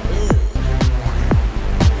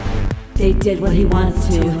 They did what he wants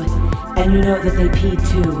to, and you know that they peed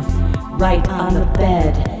too. Right on the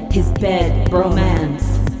bed, his bed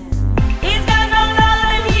bromance. He's got no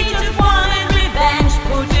love and he just wanted revenge.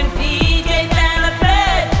 Putin, PJ, and a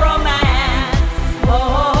bed bromance.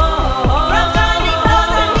 From Sunday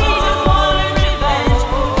clothes and he just wanted revenge.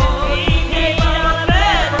 Putin, PJ, and a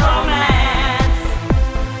bed bromance.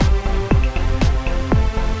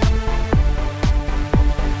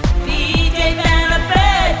 PJ, and a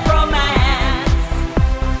bed bromance.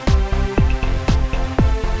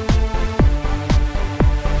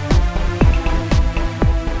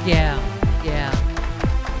 Yeah.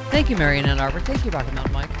 Thank you, Marion Ann Arbor. Thank you, Rocky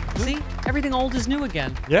Mountain Mike. See, everything old is new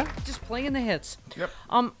again. Yeah. Just playing the hits. Yep.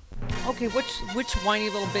 Okay, which whiny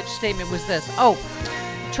little bitch statement was this? Oh,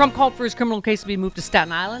 Trump called for his criminal case to be moved to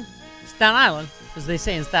Staten Island. Staten Island, as they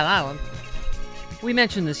say in Staten Island. We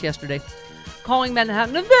mentioned this yesterday. Calling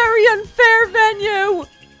Manhattan a very unfair venue.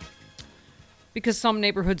 Because some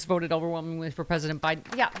neighborhoods voted overwhelmingly for President Biden.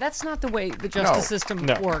 Yeah, that's not the way the justice system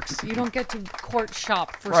works. You don't get to court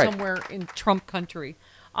shop for somewhere in Trump country.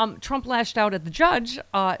 Trump lashed out at the judge,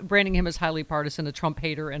 branding him as highly partisan, a Trump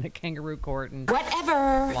hater, and a kangaroo court, and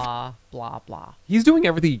whatever. Blah, blah, blah. He's doing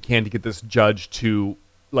everything he can to get this judge to,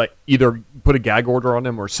 either put a gag order on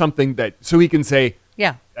him or something so he can say,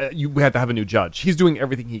 you have to have a new judge. He's doing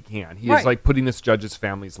everything he can. He is putting this judge's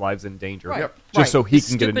family's lives in danger just so he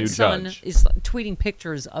can get a new son judge. Is tweeting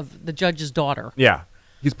pictures of the judge's daughter. Yeah.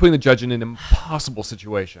 He's putting the judge in an impossible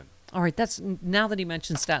situation. All right, that's now that he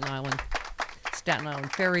mentioned Staten Island. Staten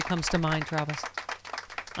Island Ferry comes to mind, Travis.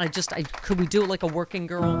 Could we do it like a Working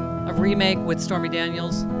Girl, a remake with Stormy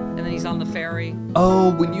Daniels, and then he's on the ferry?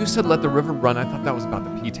 Oh, when you said Let the River Run, I thought that was about the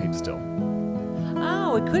P-tape still.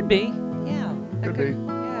 Oh, it could be. Yeah. Could be.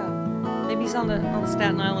 Yeah. Maybe he's on the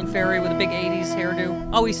Staten Island ferry with a big 80s hairdo.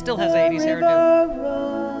 Oh, he still has an 80s hairdo.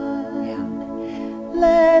 Yeah.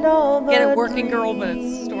 Get it, Working Girl, but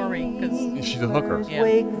it's Stormy. She's a hooker. Yeah.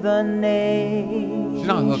 She's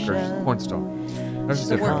not a hooker, she's a porn star.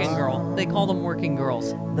 She's a working girl. They call them working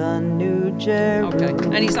girls. Okay.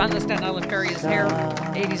 And he's on the Staten Island ferry. His hair,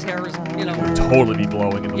 80s hair is, Would totally be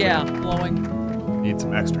blowing in the wind. Blowing. Need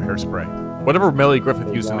some extra hairspray. Whatever Melly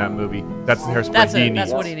Griffith used in that movie, that's the hairspray he needs.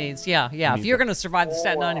 That's what he needs. Yeah. If you're going to survive the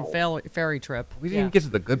Staten Island ferry trip. We didn't even get to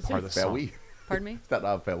the good part of the song. Pardon me? Staten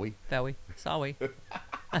Island ferry. Sorry. We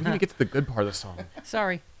didn't get to the good part of the song.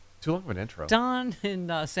 Sorry. Too long of an intro. Don in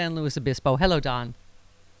San Luis Obispo. Hello, Don.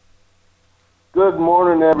 Good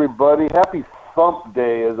morning, everybody. Happy Thump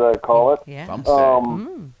Day, as I call it. Yeah. Thump Day.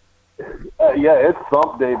 Yeah, it's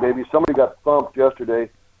Thump Day, baby. Somebody got thumped yesterday.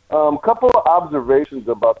 Couple of observations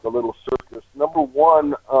about the little circus. Number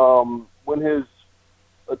one, when his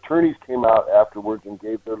attorneys came out afterwards and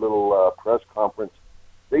gave their little press conference,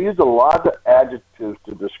 they used a lot of adjectives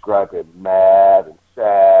to describe him, mad and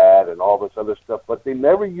sad and all this other stuff, but they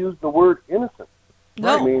never used the word innocent.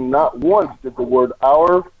 No. I mean, not once did the word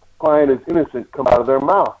 "our client is innocent" come out of their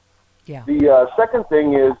mouth. Yeah. The second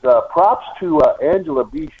thing is props to Angela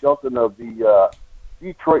B. Shelton of the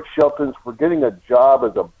Detroit Sheltons for getting a job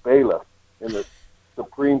as a bailiff in the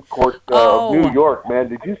Supreme Court of New York, man.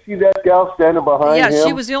 Did you see that gal standing behind him? Yeah,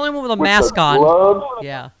 she was the only one with a mask on. Gloves?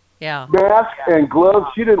 Yeah. Mask and gloves.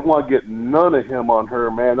 She didn't want to get none of him on her,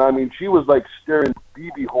 man. I mean, she was like staring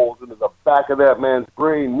BB holes into the back of that man's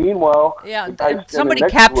brain. Meanwhile, somebody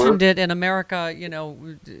captioned it in America,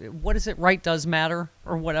 what is it, right does matter,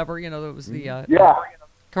 or whatever, it was the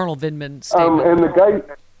Colonel Vindman statement. And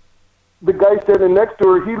the guy standing next to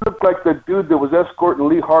her, he looked like the dude that was escorting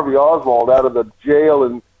Lee Harvey Oswald out of the jail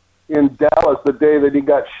in Dallas the day that he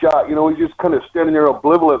got shot. He's just kind of standing there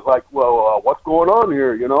oblivious, like, well, what's going on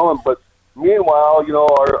here, But meanwhile,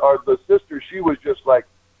 the sister, she was just like,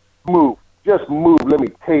 just move, let me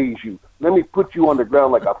tase you. Let me put you on the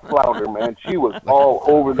ground like a flounder, man. She was all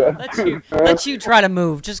over that. Let you try to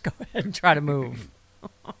move. Just go ahead and try to move.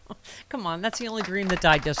 Come on, that's the only dream that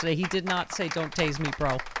died yesterday. He did not say, "Don't tase me,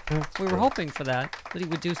 bro." We were hoping for that he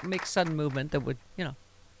would make sudden movement that would,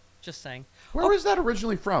 just saying. Where was that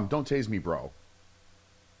originally from? Don't tase me, bro.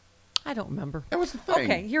 I don't remember. That was the thing.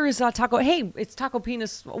 Okay, here is Taco. Hey, it's Taco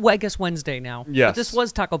Penis. Well, I guess Wednesday now. Yes. But this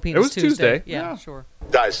was Taco Penis. It was Tuesday. Yeah, sure.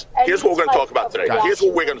 Guys, here's what we're going to talk about today. Here's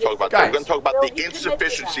what we're going to talk about today. We're going to talk about the Bill,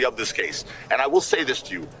 insufficiency of this case. And I will say this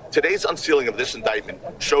to you. Today's unsealing of this indictment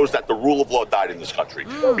shows that the rule of law died in this country.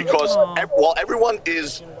 Because while everyone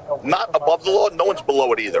is not above the law, no one's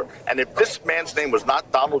below it either. And if this man's name was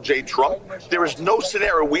not Donald J. Trump, there is no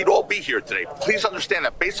scenario we'd all be here today. Please understand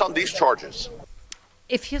that based on these charges.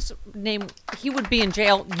 If his name, he would be in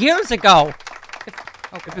jail years ago.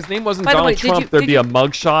 If his name wasn't Donald Trump, there'd be a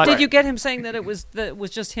mugshot. Did you get him saying that it was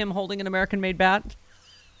just him holding an American-made bat?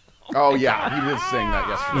 Oh yeah, he did sing that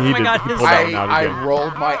yesterday. Oh my God, I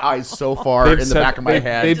rolled my eyes so far in the back of my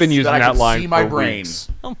head. They've been using that line see my for brain. weeks.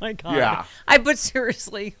 Oh my God. Yeah. But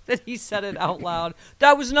seriously, that he said it out loud.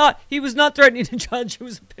 He was not threatening to judge. It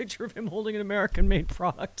was a picture of him holding an American-made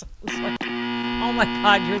product. It's like, oh my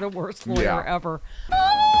God, you're the worst lawyer ever.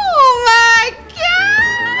 Oh my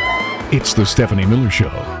God! It's the Stephanie Miller Show.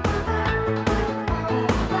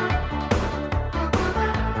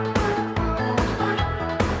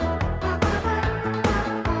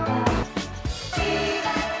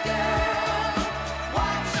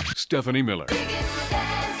 Stephanie Miller.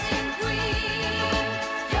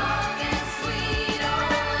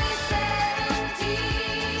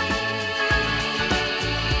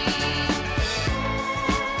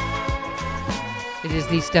 It is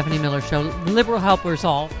the Stephanie Miller Show. Liberal helpers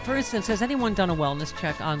all. For instance, has anyone done a wellness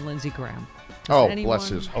check on Lindsey Graham? Bless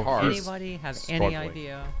his heart. Anybody have any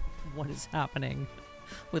idea what is happening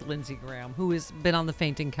with Lindsey Graham, who has been on the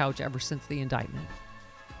fainting couch ever since the indictment?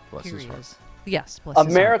 Bless his heart. Yes, bless his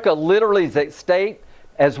heart. America literally is at stake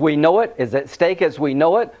as we know it, is at stake as we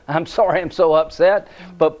know it. I'm sorry I'm so upset,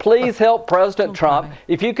 but please help President Trump.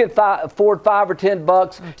 If you can afford $5 or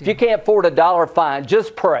 $10, if you can't afford $1, fine,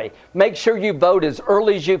 just pray. Make sure you vote as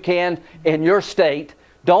early as you can in your state.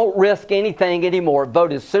 Don't risk anything anymore.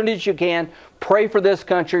 Vote as soon as you can. Pray for this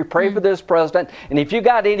country, pray for this president, and if you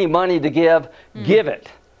got any money to give, give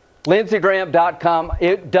it. LindseyGraham.com,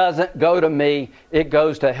 it doesn't go to me. It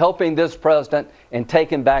goes to helping this president and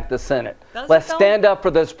taking back the Senate. Let's stand up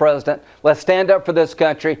for this president. Let's stand up for this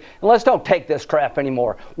country. And let's don't take this crap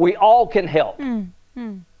anymore. We all can help.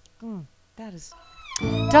 That is...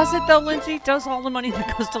 Does it though, Lindsey? Does all the money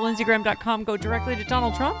that goes to LindseyGraham.com go directly to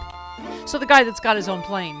Donald Trump? So the guy that's got his own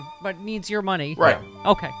plane but needs your money. Right.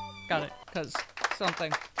 Okay. Got it. Because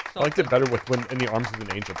something. I liked it better with when In the Arms of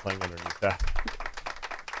an Angel playing underneath that.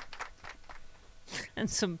 And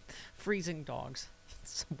some freezing dogs.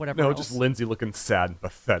 Whatever. No, else. just Lindsey looking sad and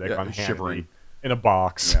pathetic on shivering in a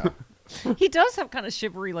box. Yeah. He does have kind of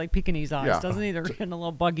shivery, like Pekingese eyes, doesn't he? They're getting a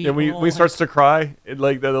little buggy. And when he starts to cry,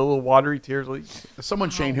 like the little watery tears. Like, someone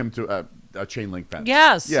chained him to a chain link fence.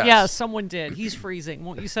 Yes, someone did. He's freezing.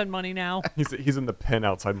 Won't you send money now? He's in the pen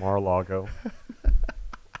outside Mar-a-Lago.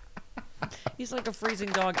 He's like a freezing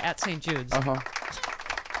dog at St. Jude's.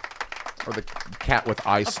 Or the cat with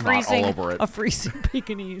eye snot all over it. A freezing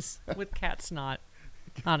Pekingese with cat snot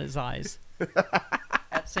on his eyes.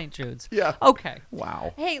 at St. Jude's. Yeah. Okay.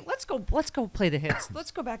 Wow. Hey, let's go play the hits.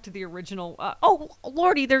 Let's go back to the original. Oh,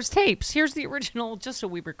 Lordy, there's tapes. Here's the original, just so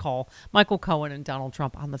we recall. Michael Cohen and Donald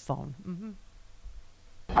Trump on the phone. Mm-hmm.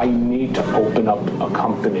 I need to open up a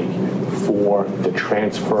company for the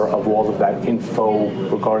transfer of all of that info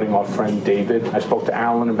regarding our friend David. I spoke to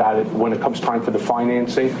Alan about it when it comes time for the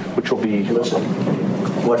financing, which will be... Listen,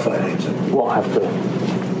 what financing? We'll have to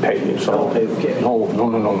pay you. So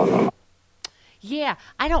no. Yeah,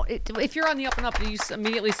 I don't... if you're on the up and up, you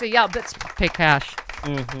immediately say, yeah, let's pay cash.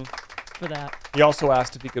 Mm-hmm. For that. He also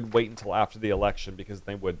asked if he could wait until after the election because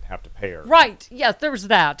they wouldn't have to pay her. Right. Yes, there was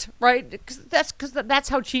that. Right. Because that's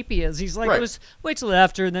how cheap he is. He's like, Right. Just wait till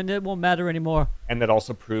after, and then it won't matter anymore. And that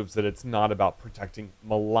also proves that it's not about protecting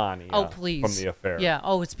Melania from the affair. Yeah.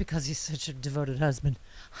 Oh, it's because he's such a devoted husband.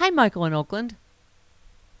 Hi, Michael in Oakland.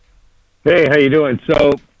 Hey, how you doing?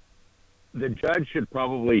 So the judge he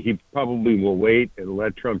probably will wait and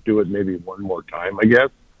let Trump do it maybe one more time, I guess.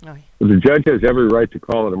 Oh, yeah. But the judge has every right to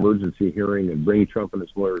call an emergency hearing and bring Trump and his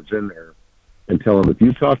lawyers in there and tell him, if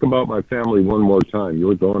you talk about my family one more time,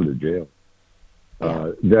 you're going to jail.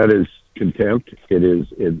 That is contempt. It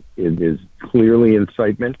is clearly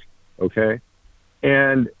incitement. Okay,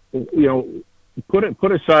 and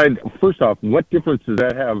put aside. First off, what difference does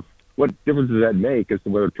that have? What difference does that make as to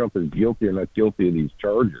whether Trump is guilty or not guilty of these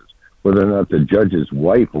charges? Whether or not the judge's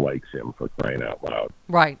wife likes him, for crying out loud.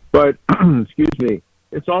 Right. But excuse me.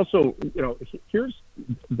 It's also, here's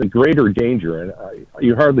the greater danger, and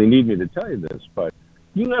you hardly need me to tell you this, but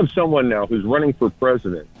you have someone now who's running for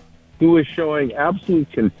president who is showing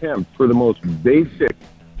absolute contempt for the most basic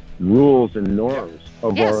rules and norms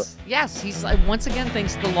of our... Yes, he's once again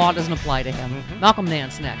thinks the law doesn't apply to him. Mm-hmm. Malcolm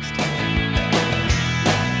Nance next.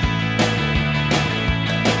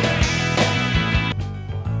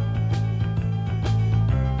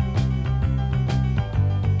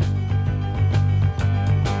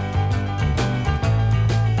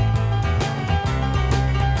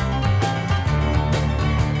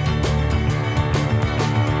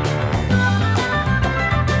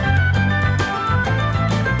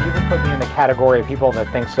 Category of people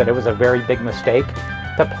that thinks that it was a very big mistake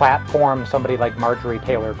to platform somebody like Marjorie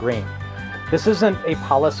Taylor Greene. This isn't a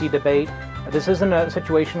policy debate. This isn't a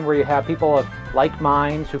situation where you have people of like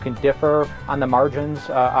minds who can differ on the margins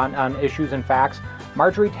on issues and facts.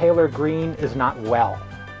 Marjorie Taylor Greene is not well.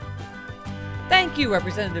 Thank you,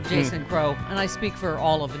 Representative Jason Crow. And I speak for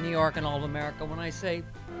all of New York and all of America when I say,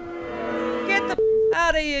 get the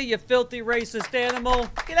out of here, you filthy racist animal.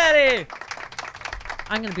 Get out of here.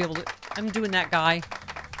 I'm doing that guy.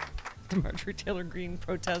 The Marjorie Taylor Greene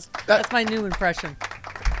protest. That's my new impression.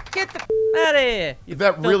 Get the out of here, you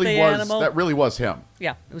filthy animal. That really was him.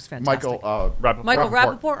 Yeah, it was fantastic. Michael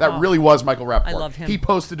Rappaport. That really was Michael Rappaport. I love him. He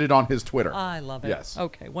posted it on his Twitter. I love it. Yes.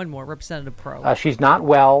 Okay, one more. Representative Pro. She's not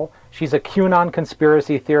well. She's a QAnon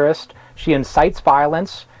conspiracy theorist. She incites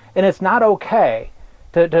violence, and it's not okay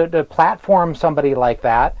to platform somebody like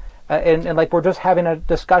that. And like we're just having a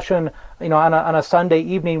discussion, on a Sunday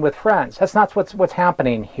evening with friends. That's not what's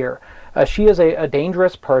happening here. She is a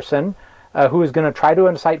dangerous person who is going to try to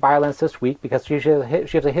incite violence this week because she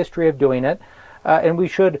has a history of doing it. And we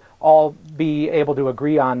should all be able to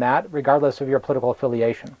agree on that, regardless of your political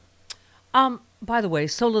affiliation. By the way,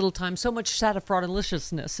 so little time, so much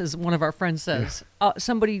fraudulentiousness, as one of our friends says.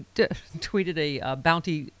 Somebody tweeted a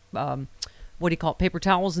bounty. What do you call it? Paper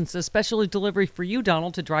towels, and says, special delivery for you,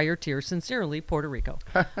 Donald, to dry your tears. Sincerely, Puerto Rico.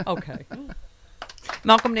 Okay.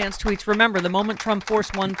 Malcolm Nance tweets, remember, the moment Trump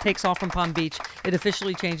Force One takes off from Palm Beach, it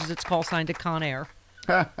officially changes its call sign to Con Air.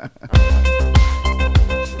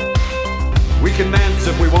 We can dance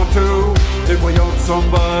if we want to. If we don't,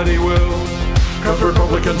 somebody will. Because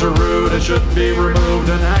Republicans are rude and should be removed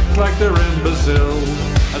and act like they're imbeciles.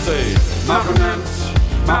 I say, Malcolm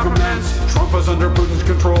Nance, Trump is under Putin's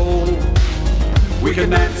control. We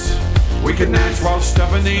can dance while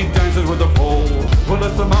Stephanie dances with the pole. Well,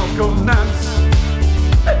 it's the Malcolm Nance.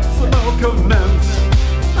 It's the Malcolm Nance.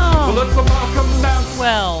 Oh. Well, it's the Malcolm Nance.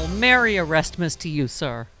 Well, Merry Arrestmas to you,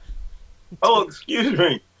 sir. Oh, excuse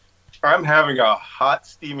me. I'm having a hot,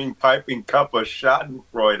 steaming, piping cup of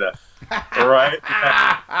Schadenfreude. Right?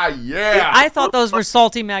 Yeah. I thought those were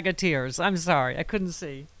salty magateers. I'm sorry. I couldn't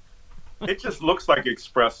see. It just looks like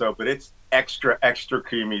espresso, but it's extra, extra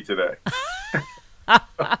creamy today.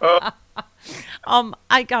 I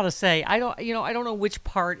gotta say, I don't know which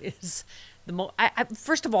part is the most.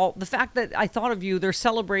 First of all, the fact that I thought of you, they're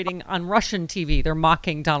celebrating on Russian TV. They're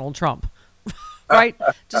mocking Donald Trump, right?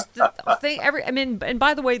 Just the thing. And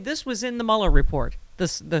by the way, this was in the Mueller report.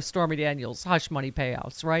 The Stormy Daniels hush money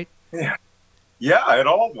payouts, right? Yeah. Yeah, it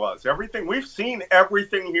all was. Everything. We've seen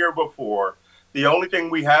everything here before. The only thing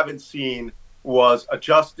we haven't seen was a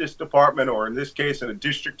Justice Department, or in this case, a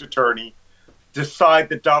district attorney, decide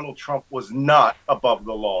that Donald Trump was not above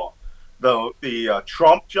the law. The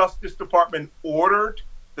Trump Justice Department ordered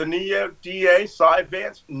the new DA, Cy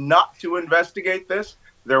Vance, not to investigate this.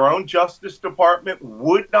 Their own Justice Department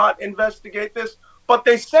would not investigate this, but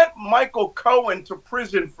they sent Michael Cohen to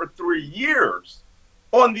prison for 3 years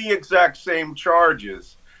on the exact same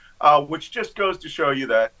charges, which just goes to show you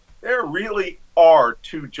that there really are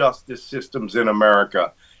two justice systems in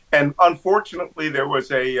America. And unfortunately, there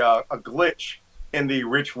was a glitch in the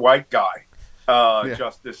rich white guy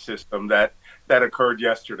justice system that occurred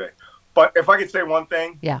yesterday. But if I could say one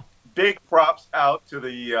thing, big props out to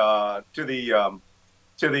the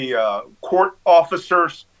court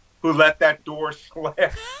officers who let that door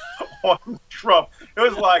slam on Trump. It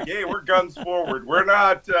was like, hey, we're guns forward. We're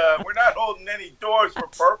not holding any doors for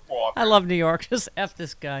perp walkers. I love New York. Just F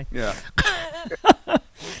this guy. Yeah.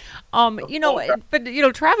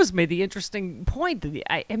 Travis made the interesting point.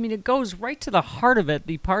 I mean, it goes right to the heart of it.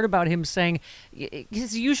 The part about him saying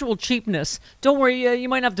his usual cheapness. Don't worry, you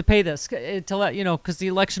might have to pay this to let because the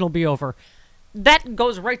election will be over. That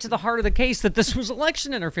goes right to the heart of the case that this was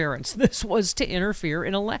election interference. This was to interfere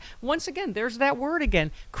in once again, there's that word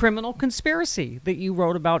again, criminal conspiracy that you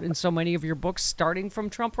wrote about in so many of your books, starting from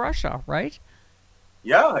Trump Russia, right?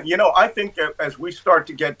 Yeah, I think as we start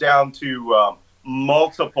to get down to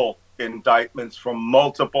multiple indictments from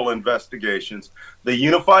multiple investigations, the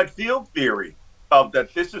unified field theory of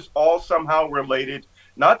that this is all somehow related,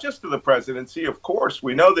 not just to the presidency, of course,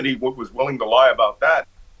 we know that he was willing to lie about that,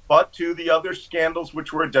 but to the other scandals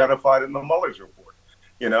which were identified in the Mueller's report.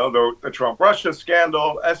 The Trump Russia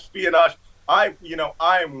scandal, espionage. I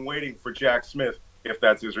am waiting for Jack Smith, if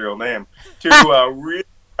that's his real name, to really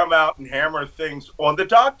come out and hammer things on the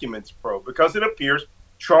documents probe, because it appears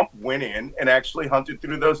Trump went in and actually hunted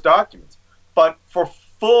through those documents. But for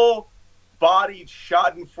full-bodied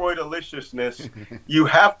schadenfreude-deliciousness, you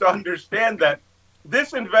have to understand that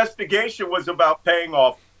this investigation was about paying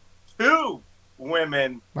off two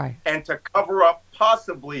women, right, and to cover up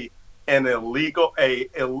possibly an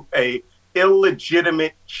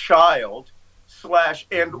illegitimate child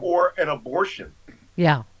 / and or an abortion.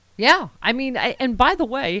 Yeah. I mean, and by the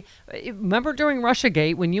way, remember during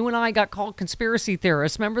Russiagate when you and I got called conspiracy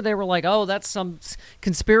theorists? Remember they were like, "Oh, that's some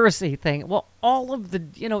conspiracy thing." Well, all of the,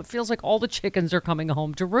 it feels like all the chickens are coming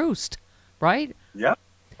home to roost, right? Yeah,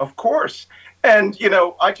 of course. And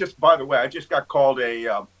I just got called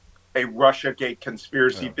a Russiagate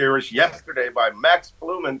conspiracy theorist yesterday by Max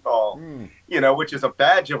Blumenthal, which is a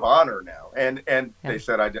badge of honor now. And they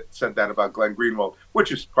said I said that about Glenn Greenwald,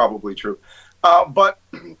 which is probably true. But,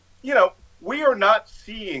 we are not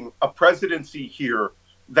seeing a presidency here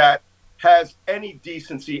that has any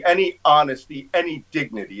decency, any honesty, any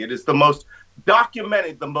dignity. It is the most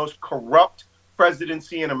documented, the most corrupt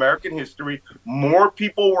presidency in American history. More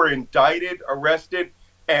people were indicted, arrested,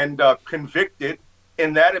 and convicted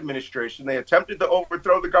in that administration. They attempted to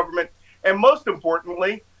overthrow the government. And most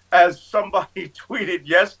importantly, as somebody tweeted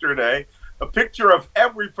yesterday, a picture of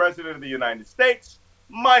every president of the United States,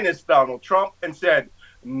 minus Donald Trump, and said,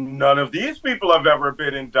 none of these people have ever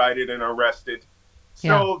been indicted and arrested.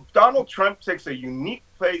 So Donald Trump takes a unique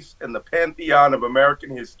place in the pantheon of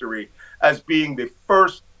American history as being the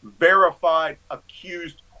first verified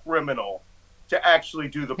accused criminal to actually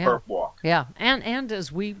do the perp walk. Yeah, and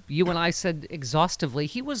as you and I said exhaustively,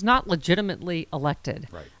 he was not legitimately elected.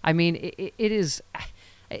 Right. I mean, it is,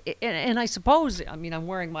 and I suppose, I'm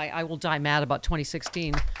wearing my I Will Die Mad About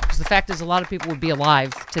 2016, because the fact is a lot of people would be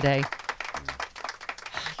alive today.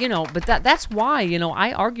 But that's why,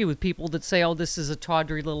 I argue with people that say, oh, this is a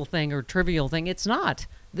tawdry little thing or trivial thing. It's not.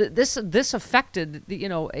 This affected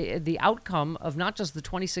the outcome of not just the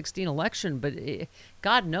 2016 election, but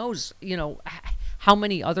God knows how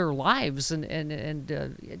many other lives and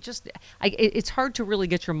it's hard to really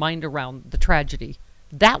get your mind around the tragedy.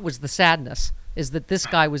 That was the sadness, is that this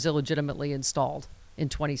guy was illegitimately installed in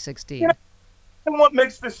 2016. And what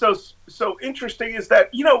makes this so interesting is that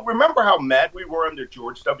remember how mad we were under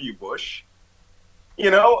George W. Bush.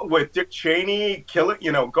 With Dick Cheney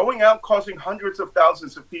going out causing hundreds of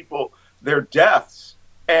thousands of people their deaths,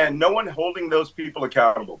 and no one holding those people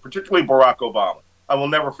accountable, particularly Barack Obama. I will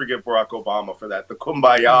never forgive Barack Obama for that, the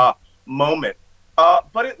kumbaya moment.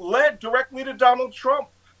 But it led directly to Donald Trump,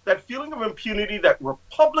 that feeling of impunity that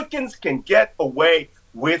Republicans can get away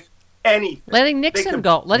with anything. Letting Nixon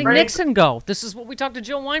go. This is what we talked to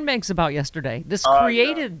Jill Wine-Banks about yesterday. This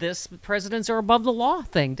created this presidents are above the law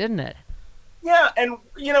thing, didn't it? Yeah, and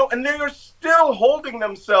and they are still holding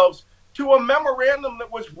themselves to a memorandum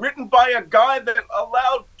that was written by a guy that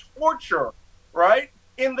allowed torture, right,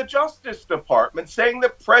 in the Justice Department, saying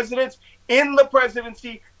that presidents in the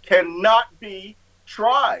presidency cannot be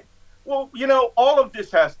tried. Well, all of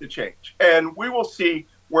this has to change, and we will see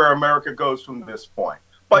where America goes from this point.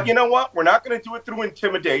 But you know what? We're not going to do it through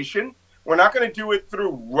intimidation. We're not going to do it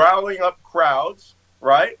through rallying up crowds,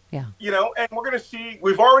 right? Yeah. And we're going to see,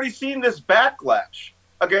 we've already seen this backlash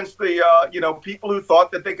against the, people who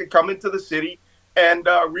thought that they could come into the city and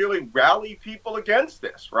really rally people against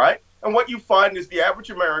this, right? And what you find is the average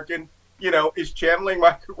American, is channeling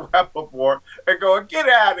Michael Rappaport and going, get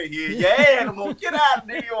out of here, you animal, get out of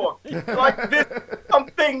New York. Like this is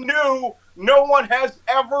something new no one has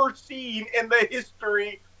ever seen in the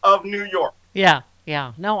history of New York. Yeah.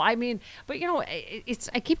 Yeah, no, I mean, but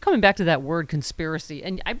I keep coming back to that word conspiracy,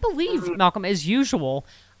 and I believe, Malcolm, as usual,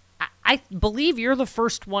 I believe you're the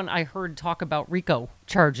first one I heard talk about RICO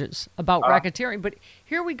charges, about racketeering, but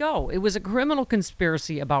here we go. It was a criminal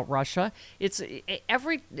conspiracy about Russia. It's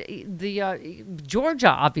Georgia,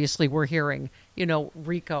 obviously, we're hearing,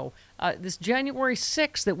 RICO. This January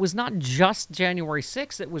 6th, that was not just January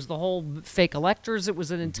 6th, it was the whole fake electors. It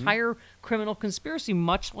was an entire criminal conspiracy,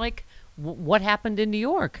 much like what happened in New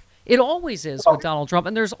York. It always is with Donald Trump,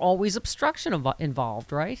 and there's always obstruction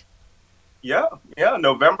involved, right? Yeah,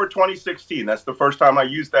 November 2016. That's the first time I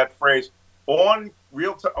used that phrase on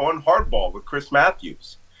Hardball with Chris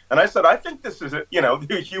Matthews. And I said, I think this is,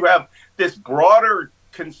 you have this broader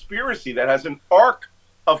conspiracy that has an arc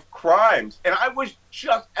of crimes. And I was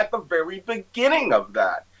just at the very beginning of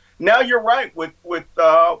that. Now you're right with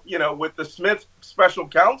the Smith special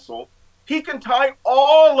counsel. He can tie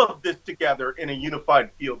all of this together in a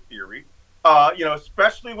unified field theory,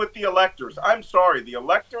 especially with the electors. I'm sorry, the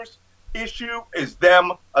electors issue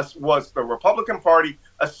was the Republican Party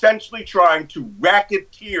essentially trying to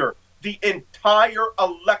racketeer the entire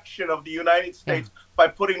election of the United States by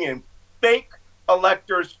putting in fake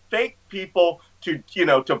electors, fake people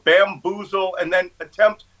to bamboozle and then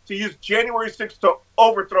attempt to use January 6th to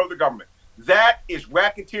overthrow the government. That is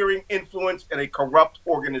racketeering, influence, and a corrupt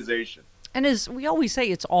organization. And as we always say,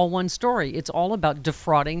 it's all one story. It's all about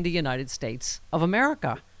defrauding the United States of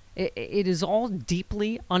America. It is all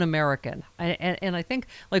deeply un-American. And I think,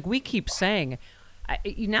 like we keep saying,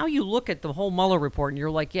 now you look at the whole Mueller report and you're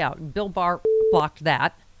like, yeah, Bill Barr blocked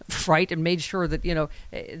that, right, and made sure that,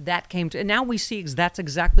 that came to... And now we see that's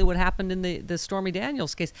exactly what happened in the Stormy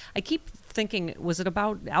Daniels case. I keep thinking, was it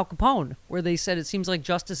about Al Capone, where they said it seems like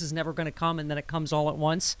justice is never going to come and then it comes all at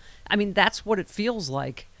once? I mean, that's what it feels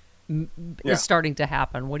like is starting to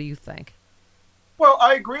happen. What do you think? Well,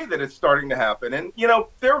 I agree that it's starting to happen. And,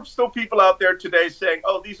 there are still people out there today saying,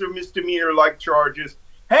 oh, these are misdemeanor-like charges.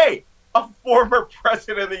 Hey, a former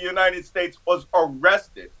president of the United States was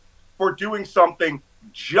arrested for doing something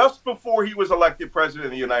just before he was elected president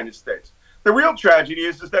of the United States. The real tragedy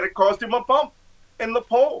is that it caused him a bump in the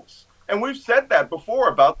polls. And we've said that before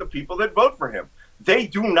about the people that vote for him. They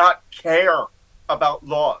do not care about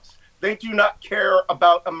laws. They do not care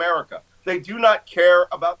about America. They do not care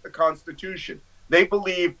about the Constitution. They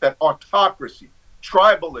believe that autocracy,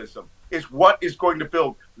 tribalism, is what is going to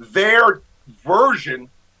build their version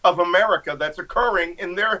of America that's occurring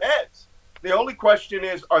in their heads. The only question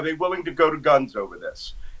is, are they willing to go to guns over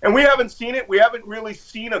this? And we haven't seen it. We haven't really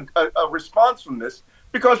seen a response from this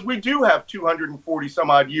because we do have 240 some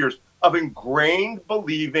odd years of ingrained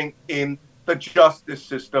believing in the justice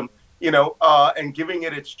system, and giving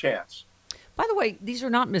it its chance. By the way, these are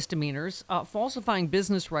not misdemeanors. Falsifying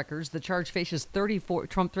business records, the charge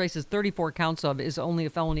Trump faces 34 counts of, is only a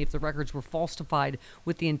felony if the records were falsified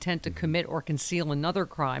with the intent to commit or conceal another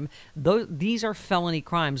crime. These are felony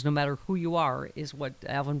crimes, no matter who you are, is what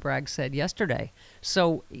Alvin Bragg said yesterday.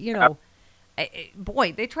 So,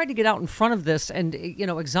 boy, they tried to get out in front of this and,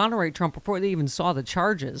 exonerate Trump before they even saw the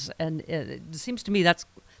charges. And it seems to me that's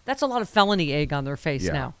a lot of felony egg on their face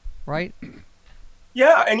now, right?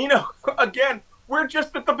 Yeah, and again, we're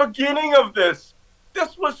just at the beginning of this.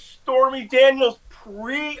 This was Stormy Daniels'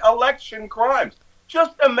 pre-election crimes.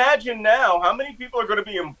 Just imagine now how many people are going to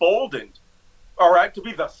be emboldened, all right, to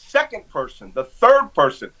be the second person, the third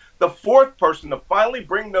person, the fourth person to finally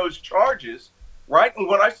bring those charges, right? And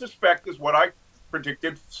what I suspect is what I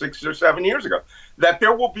predicted 6 or 7 years ago, that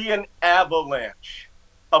there will be an avalanche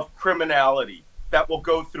of criminality that will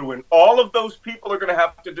go through, and all of those people are going to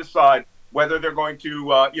have to decide whether they're going to,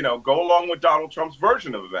 go along with Donald Trump's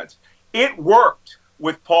version of events. It worked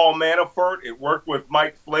with Paul Manafort. It worked with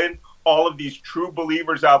Mike Flynn, all of these true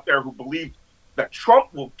believers out there who believed that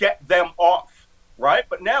Trump will get them off. right?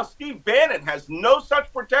 But now Steve Bannon has no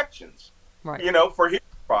such protections, right. For his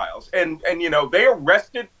trials. And they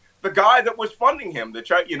arrested the guy that was funding him, the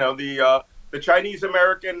Chinese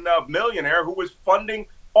American millionaire who was funding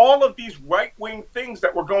all of these right-wing things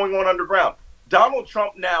that were going on underground. Donald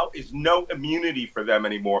Trump now is no immunity for them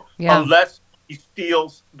anymore unless he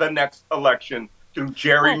steals the next election through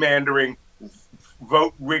gerrymandering,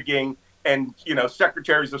 vote rigging, and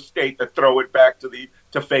secretaries of state that throw it back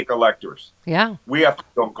to fake electors. Yeah, we have to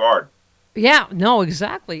go guard. Yeah, no,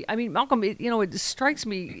 exactly. I mean, Malcolm, it strikes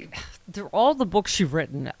me through all the books you've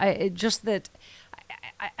written.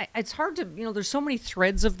 It's hard to, there's so many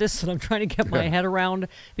threads of this that I'm trying to get my head around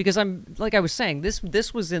because like I was saying,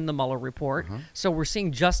 this was in the Mueller report. So we're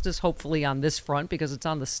seeing justice hopefully on this front because it's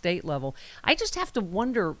on the state level. I just have to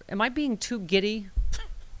wonder, am I being too giddy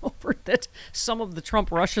over that some of the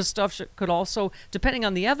Trump-Russia stuff could also, depending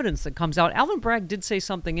on the evidence that comes out. Alvin Bragg did say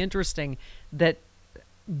something interesting that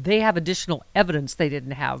they have additional evidence they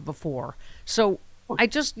didn't have before. So I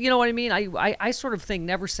just, you know what I mean? I sort of think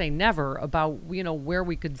never say never about, where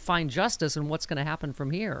we could find justice and what's going to happen from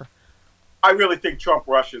here. I really think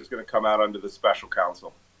Trump-Russia is going to come out under the special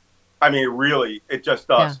counsel. I mean, really, it just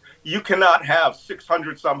does. Yeah. You cannot have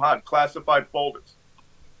 600 some odd classified folders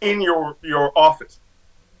in your office.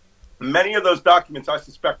 Many of those documents, I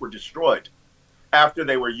suspect, were destroyed after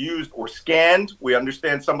they were used or scanned. We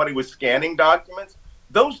understand somebody was scanning documents.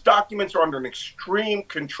 Those documents are under an extreme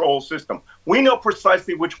control system. We know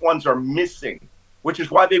precisely which ones are missing, which is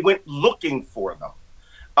why they went looking for them,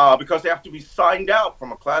 because they have to be signed out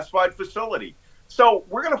from a classified facility. So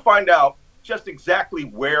we're going to find out just exactly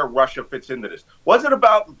where Russia fits into this. Was it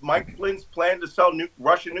about Mike Flynn's plan to sell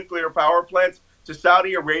Russian nuclear power plants to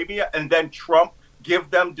Saudi Arabia and then Trump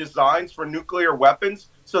give them designs for nuclear weapons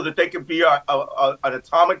so that they could be an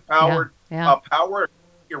atomic-powered power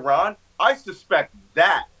in Iran? I suspect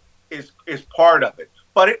that is part of it.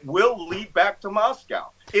 But it will lead back to Moscow.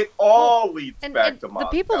 It all leads back to Moscow.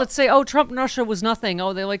 The people that say, Trump and Russia was nothing.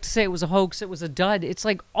 They like to say it was a hoax, it was a dud. It's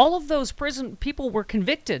like all of those prison people were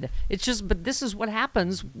convicted. It's just, but this is what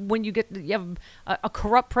happens when you have a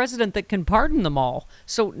corrupt president that can pardon them all.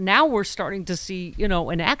 So now we're starting to see,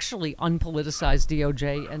 an actually unpoliticized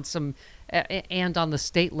DOJ and on the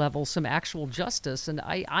state level, some actual justice. And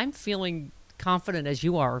I'm feeling confident as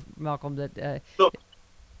you are, Malcolm, that look,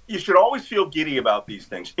 you should always feel giddy about these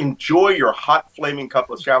things. Enjoy your hot flaming cup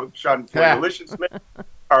of Schadenfreude delicious mix.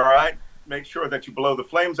 All right, make sure that you blow the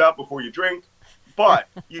flames out before you drink, but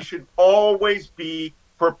you should always be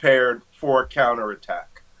prepared for a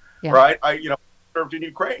counterattack. Right? I served in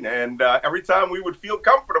Ukraine, and every time we would feel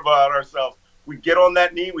comfortable about ourselves, we'd get on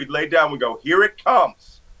that knee, we'd lay down, we'd go, here it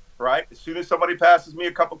comes. Right? As soon as somebody passes me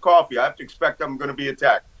a cup of coffee, I have to expect I'm going to be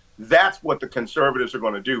attacked. That's what the conservatives are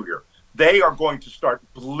going to do here. They are going to start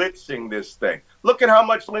blitzing this thing. Look at how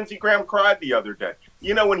much Lindsey Graham cried the other day.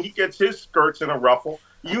 When he gets his skirts in a ruffle,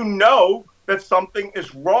 that something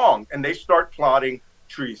is wrong, and they start plotting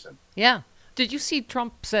treason. Yeah. Did you see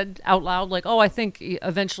Trump said out loud, I think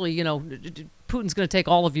eventually, Putin's going to take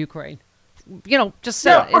all of Ukraine? Just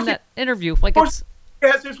said in that interview. He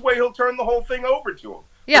has his way, he'll turn the whole thing over to him.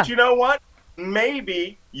 Yeah. But you know what?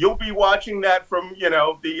 Maybe you'll be watching that from,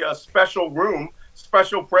 the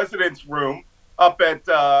special president's room up at,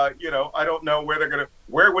 I don't know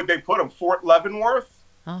where would they put him? Fort Leavenworth?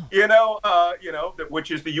 Oh.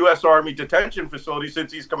 Which is the U.S. Army detention facility.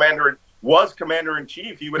 Since he's was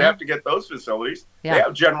commander-in-chief, he would have to get those facilities. Yeah. They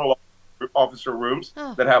have general officer rooms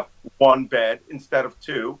that have one bed instead of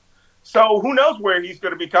two. So who knows where he's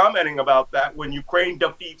going to be commenting about that when Ukraine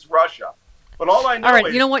defeats Russia. But all I know all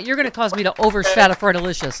right, you know what? You're going to cause me to overshadow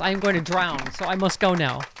Delicious. I am going to drown, so I must go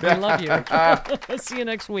now. I love you. See you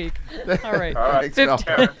next week. All right. All right.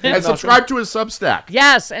 And subscribe to his Substack.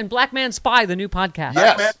 Yes, and Black Man Spy, the new podcast.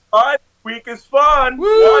 Black Man Spy this week is fun.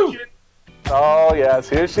 Woo! Watch it. Oh, yes.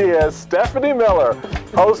 Here she is, Stephanie Miller,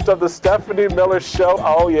 host of the Stephanie Miller Show.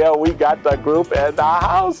 Oh, yeah, we got the group in the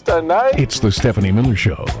house tonight. It's the Stephanie Miller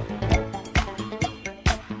Show.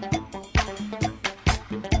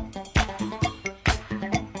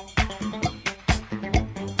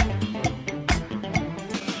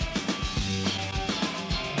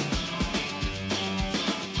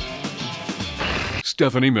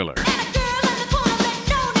 Stephanie Miller.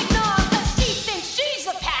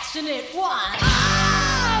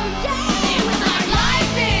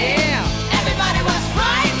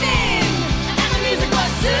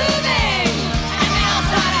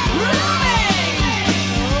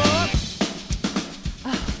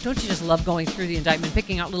 Don't you just love going through the indictment,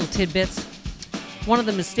 picking out little tidbits? One of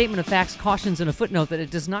them is Statement of Facts cautions in a footnote that it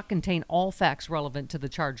does not contain all facts relevant to the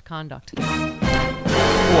charged conduct.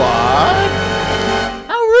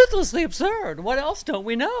 How ruthlessly absurd. What else don't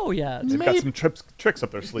we know yet? They've got some tricks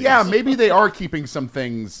up their sleeves. Yeah, maybe they are keeping some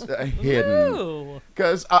things hidden. No.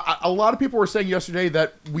 Because a lot of people were saying yesterday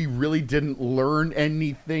that we really didn't learn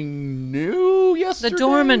anything new yesterday. The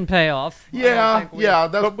Dorman payoff.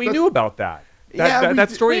 But we knew about that.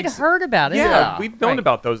 That story. We'd heard about it. Yeah, we've known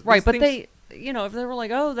about those. Right, but things. if they were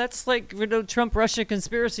like, oh, that's like Trump-Russia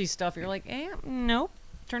conspiracy stuff, you're like, no.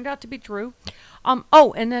 Turned out to be true.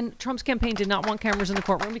 And then Trump's campaign did not want cameras in the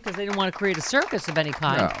courtroom because they didn't want to create a circus of any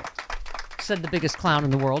kind. No. Said the biggest clown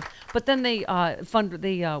in the world. But then they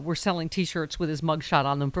were selling T-shirts with his mugshot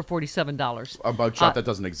on them for $47. A mugshot that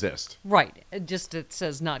doesn't exist. Right. It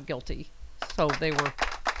says not guilty. So they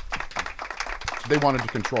wanted to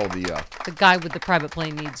control the guy with the private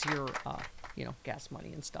plane needs your gas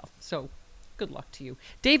money and stuff. So good luck to you.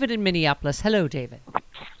 David in Minneapolis. Hello, David.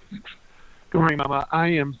 Good morning, Mama. I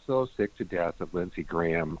am so sick to death of Lindsey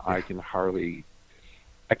Graham. I can hardly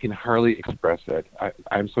express it.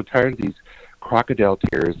 I'm so tired of these crocodile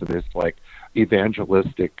tears and this far-right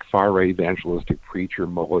evangelistic preacher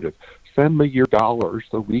mode of send me your dollars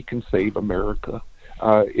so we can save America.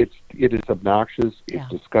 It is obnoxious. It's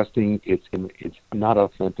disgusting. It's not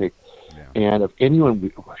authentic. Yeah. And if anyone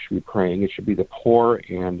should be praying, it should be the poor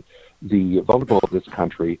and the vulnerable of this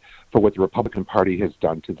country for what the Republican Party has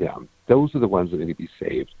done to them. Those are the ones that need to be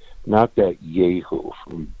saved, not that yahoo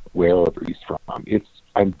from wherever he's from.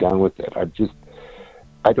 I'm done with it.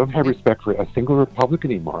 I don't have respect for a single Republican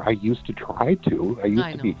anymore. I used to try to. I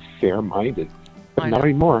used to be fair-minded, but not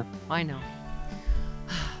anymore. I know.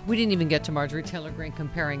 We didn't even get to Marjorie Taylor Greene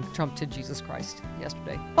comparing Trump to Jesus Christ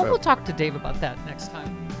yesterday. But we'll talk to Dave about that next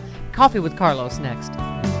time. Coffee with Carlos next.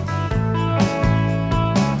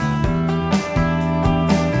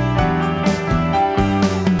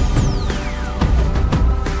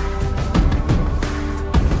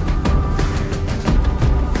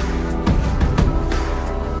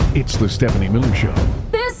 It's the Stephanie Miller Show.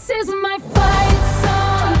 This is my fight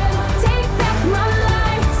song. Take back my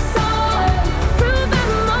life song. Prove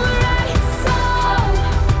I'm alright song.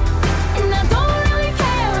 And I don't really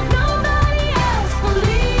care if nobody else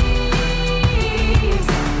believes.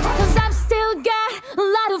 'Cause I've still got a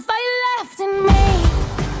lot of fight left in me.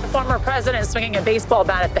 The former president swinging a baseball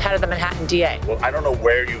bat at the head of the Manhattan DA. Well, I don't know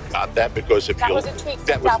where you got that because if That you was a tweet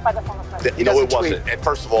sent out by the former president. no, it wasn't. And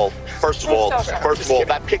first of all,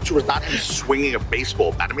 that picture was not him swinging a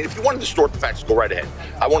baseball bat. I mean, if you want to distort the facts, go right ahead.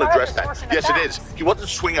 I won't address that. Yes, it is. He wasn't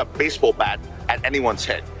swinging a baseball bat at anyone's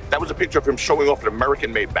head. That was a picture of him showing off an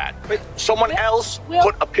American-made bat. Someone else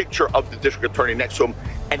put a picture of the district attorney next to him,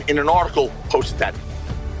 and in an article posted that.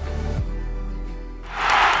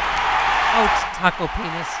 Oh, taco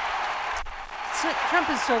penis. Trump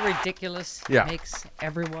is so ridiculous. Yeah. It makes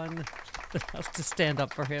everyone that has to stand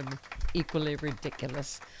up for him equally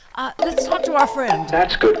ridiculous. Let's talk to our friend.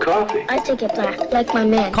 That's good coffee. I take it black, like my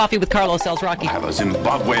man. Coffee with Carlos sells Rocky. I have a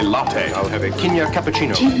Zimbabwe latte. I'll have a Kenya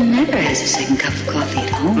cappuccino. Jim never has a second cup of coffee at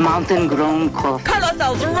home. Mountain grown coffee. Carlos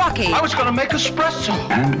sells Rocky. I was going to make espresso.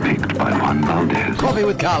 Handpicked by Juan Valdez. Coffee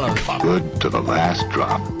with Carlos. Good to the last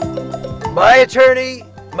drop. My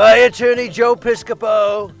attorney, Joe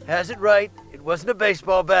Piscopo, has it right. It wasn't a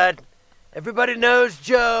baseball bat. Everybody knows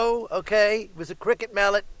Joe, okay? It was a cricket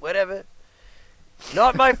mallet, whatever.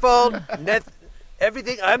 Not my fault.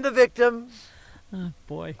 Everything. I'm the victim. Oh,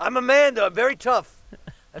 boy. I'm a man, though. I'm very tough.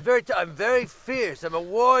 I'm very fierce. I'm a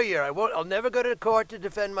warrior. I'll never go to court to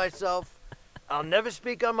defend myself. I'll never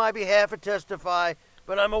speak on my behalf or testify.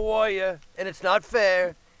 But I'm a warrior, and it's not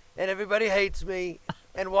fair. And everybody hates me.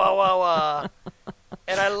 And wah wah wah.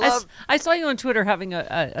 And I saw you on Twitter having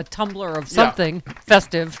a tumbler of something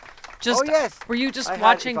festive. Oh yes. Were you just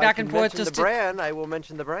watching back and forth? Just the brand. I will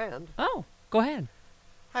mention the brand. Oh, go ahead.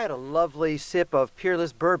 I had a lovely sip of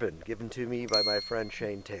Peerless Bourbon given to me by my friend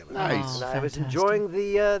Shane Taylor. Nice. And I was enjoying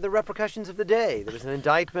the repercussions of the day. There was an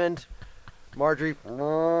indictment. Marjorie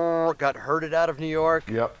got herded out of New York.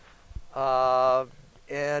 Yep.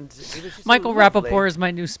 And it was just Michael so lovely. Rappaport is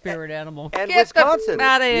my new spirit animal. And Get Wisconsin.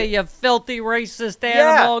 out of here, you filthy racist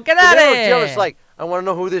animal. Yeah. Get out of They were here. jealous, like, I want to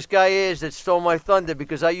know who this guy is that stole my thunder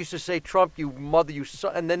because I used to say Trump, you mother, you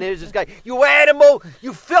son. And then here's this guy, you animal,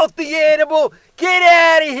 you filthy animal, get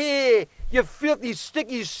out of here, you filthy,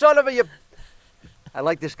 sticky son of a, you. I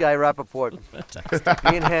like this guy, Rappaport. Fantastic.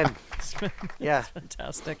 Me and him. Yeah. It's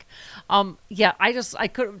fantastic. Yeah, I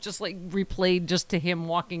could have just like replayed just to him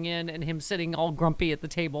walking in and him sitting all grumpy at the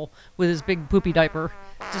table with his big poopy diaper,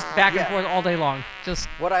 just back and forth all day long. Just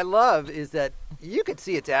what I love is that you can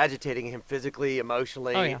see it's agitating him physically,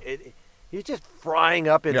 emotionally. Oh, yeah. He's just frying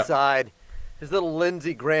up inside. His little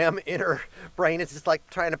Lindsey Graham inner brain is just like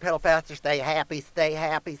trying to pedal faster. Stay happy, stay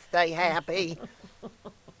happy, stay happy.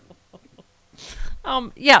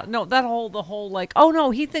 The whole like, oh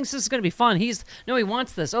no, he thinks this is going to be fun. He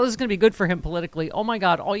wants this. Oh, this is going to be good for him politically. Oh my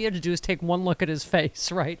God, all you had to do is take one look at his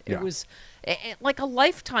face, right? Yeah. It was like a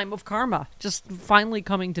lifetime of karma just finally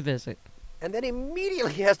coming to visit. And then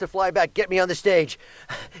immediately he has to fly back, get me on the stage,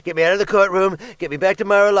 get me out of the courtroom, get me back to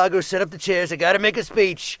Mar-a-Lago, set up the chairs. I got to make a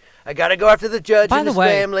speech. I got to go after the judge and his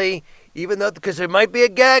family, even though, because there might be a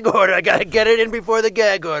gag order. I got to get it in before the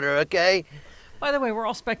gag order, okay? By the way, we're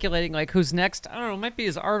all speculating like who's next. I don't know. It might be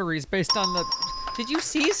his arteries based on the. Did you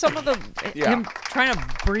see some of the him trying to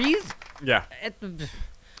breathe? Yeah.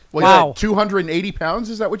 Wow. 280 pounds?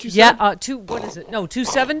 Is that what you said? Yeah. What is it? No,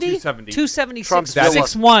 270. 270. 276.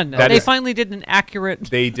 6'1". They finally did an accurate.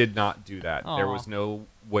 They did not do that. There was no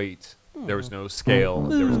weight. There was no scale.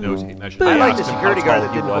 There was no tape measure. I like the security guard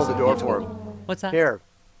that didn't hold the door for him. What's that? Here.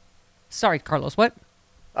 Sorry, Carlos. What?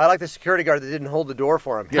 I like the security guard that didn't hold the door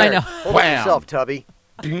for him. I know. Hold it yourself, Tubby.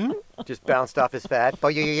 Just bounced off his fat.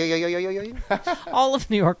 All of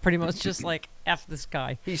New York pretty much just like F this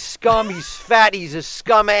guy. He's scum. He's fat. He's a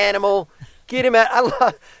scum animal. Get him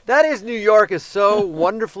out. That is New York is so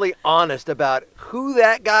wonderfully honest about who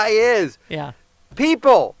that guy is. Yeah.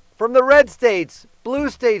 People from the red states, blue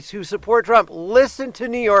states who support Trump, listen to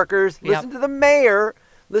New Yorkers, listen to the mayor,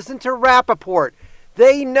 listen to Rappaport.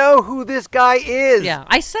 They know who this guy is. Yeah,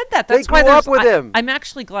 I said that. That's they grew up with him. I'm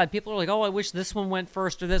actually glad. People are like, oh, I wish this one went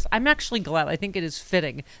first or this. I'm actually glad. I think it is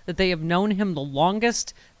fitting that they have known him the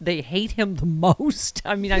longest. They hate him the most.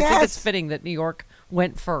 I mean, I think it's fitting that New York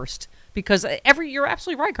went first because you're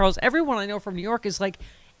absolutely right, Carlos. Everyone I know from New York is like,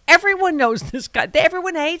 everyone knows this guy.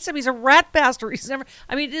 Everyone hates him. He's a rat bastard. He's never.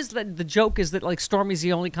 I mean, it is that the joke is that like Stormy's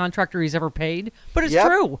the only contractor he's ever paid, but it's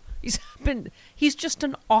true. He's just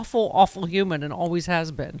an awful, awful human and always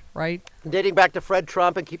has been, right? Dating back to Fred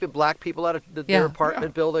Trump and keeping black people out of their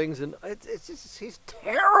apartment buildings, and it's just he's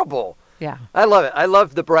terrible. Yeah, I love it. I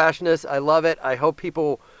love the brashness. I love it. I hope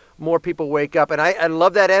more people wake up, and I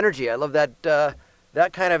love that energy. I love that.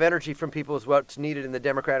 That kind of energy from people is what's needed in the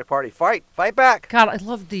Democratic Party. Fight back. God, I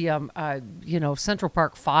love the, Central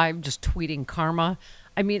Park 5 just tweeting karma.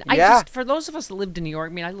 I mean, I just, for those of us that lived in New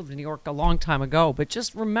York, I mean, I lived in New York a long time ago, but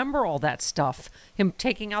just remember all that stuff. Him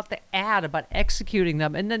taking out the ad about executing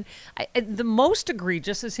them. And then the most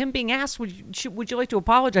egregious is him being asked, would you like to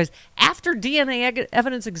apologize? After DNA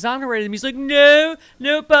evidence exonerated him, he's like, no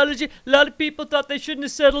apology. A lot of people thought they shouldn't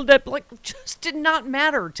have settled that. But, like, just did not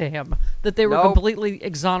matter to him that they were completely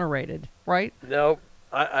exonerated, right? No,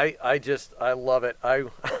 I love it. I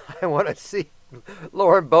want to see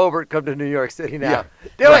Lauren Boebert come to New York City now.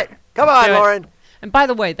 Do it. Come on, Lauren. And by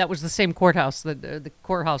the way, that was the same courthouse that the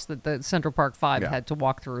the Central Park 5 had to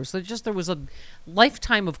walk through. So there was a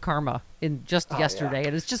lifetime of karma in just yesterday,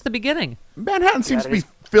 and it's just the beginning. Manhattan seems to be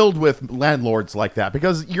filled with landlords like that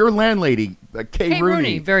because your landlady, Kay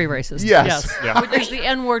Rooney, very racist. Yes. Would use the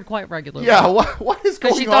N-word quite regularly. Yeah, what is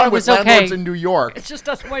going on with landlords in New York? It's just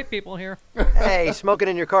us white people here. Hey, smoking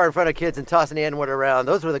in your car in front of kids and tossing the N-word around.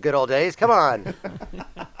 Those were the good old days. Come on.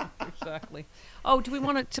 Exactly. Oh, do we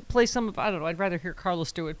want to play some of, I don't know, I'd rather hear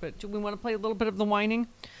Carlos do it, but do we want to play a little bit of the whining?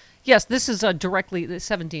 Yes, this is directly,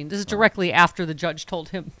 17, this is directly after the judge told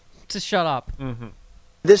him to shut up. Mm-hmm.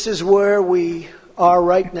 This is where we are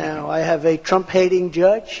right now. I have a Trump-hating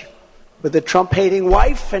judge with a Trump-hating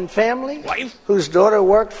wife and family whose daughter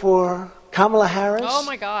worked for Kamala Harris. Oh,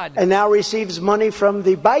 my God. And now receives money from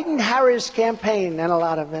the Biden-Harris campaign, and a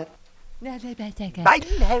lot of it.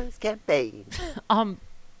 Biden-Harris campaign.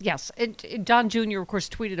 Yes, and Don Jr., of course,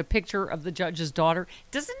 tweeted a picture of the judge's daughter.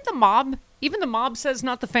 Doesn't even the mob says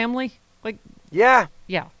not the family? Like, yeah.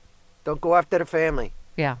 Don't go after the family.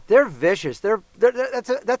 Yeah. They're vicious. That's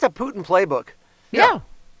a Putin playbook. Yeah.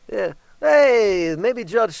 Hey, maybe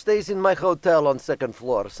judge stays in my hotel on second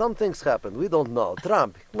floor. Some things happen. We don't know.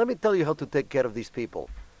 Trump, let me tell you how to take care of these people.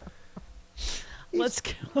 Let's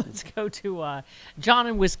go to John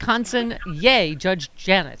in Wisconsin. Yay, Judge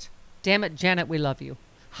Janet. Damn it, Janet, we love you.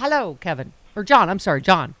 Hello, Kevin. Or John, I'm sorry,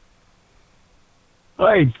 John.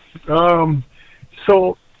 Hi.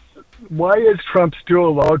 So why is Trump still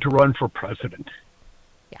allowed to run for president?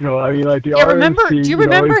 Yeah. You know, I mean, like the RNC, do you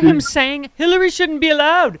remember him saying Hillary shouldn't be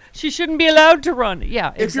allowed? She shouldn't be allowed to run.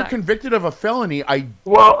 Yeah, If you're convicted of a felony,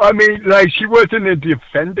 Well, I mean, like, she wasn't a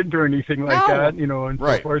defendant or anything like that, you know, and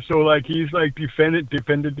so forth. So, like, he's like defendant,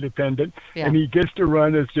 and he gets to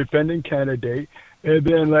run as defendant candidate. And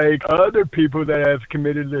then, like, other people that have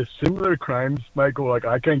committed similar crimes might go, like,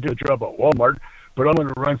 I can't get a job at Walmart. but I'm going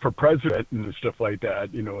to run for president and stuff like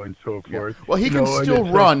that, and so forth. Well, he can still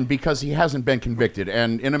run because he hasn't been convicted,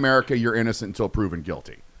 and in America, you're innocent until proven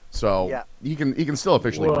guilty. So he can still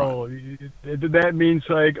officially run. That means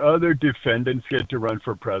like other defendants get to run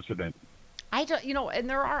for president. I don't, and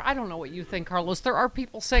there are. I don't know what you think, Carlos. There are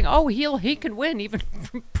people saying, "Oh, he can win even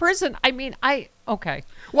from prison." I mean, okay.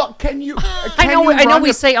 Well, can you? I know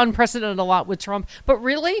we say unprecedented a lot with Trump, but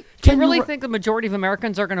really, do you really think the majority of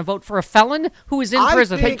Americans are going to vote for a felon who is in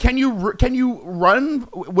prison? Can you run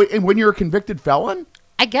when you're a convicted felon?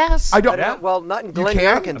 I guess. I don't. Well, not in Glenn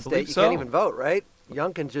Youngkin's state. You can't even vote, right?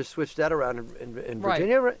 Youngkin just switched that around in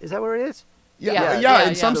Virginia. Right. Is that where it is? Yeah.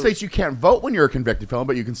 In some states, you can't vote when you're a convicted felon,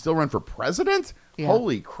 but you can still run for president. Yeah.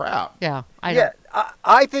 Holy crap! Yeah,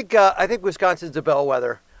 I think Wisconsin's a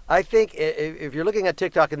bellwether. I think if you're looking at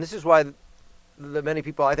TikTok, and this is why the many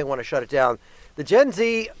people I think want to shut it down, the Gen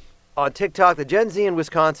Z on TikTok, the Gen Z in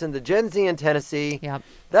Wisconsin, the Gen Z in Tennessee. Yep.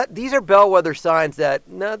 These are bellwether signs that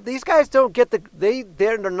these guys don't get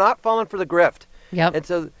they're not falling for the grift. Yep. And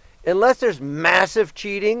so unless there's massive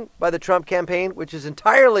cheating by the Trump campaign, which is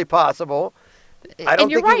entirely possible, I don't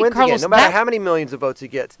think he wins Carlos, again, no matter how many millions of votes he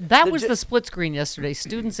gets. That was the split screen yesterday.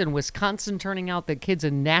 Students in Wisconsin turning out, the kids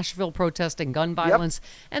in Nashville protesting gun violence,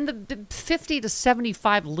 and the 50 to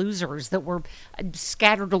 75 losers that were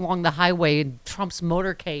scattered along the highway in Trump's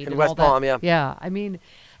motorcade. In West Palm, yeah. Yeah, I mean,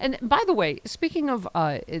 and by the way, speaking of...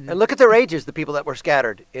 and look at their ages, the people that were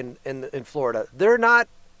scattered in Florida. They're not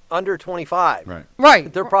under 25.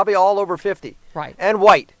 Right. They're probably all over 50. Right. And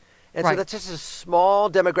white. And so that's just a small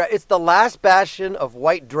demographic. It's the last bastion of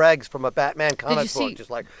white dregs from a Batman comic book. Just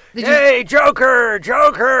like, hey, Joker!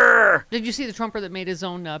 Did you see the Trumper that made his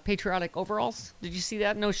own patriotic overalls? Did you see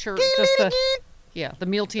that? No shirt, just the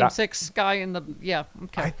Meal Team 6 guy in the,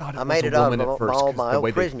 okay. I thought I made it up all my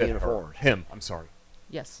old prison uniforms. Him, I'm sorry.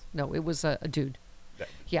 Yes. No, it was a dude.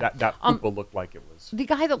 That people looked like it was. The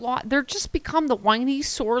guy that lost, they're just become the whiny,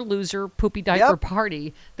 sore loser, poopy diaper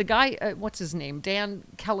party. The guy, what's his name? Dan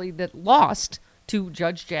Kelly, that lost to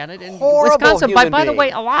Judge Janet in Wisconsin by the way,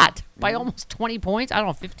 a lot. By almost 20 points. I don't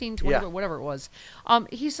know, 15, 20, whatever it was.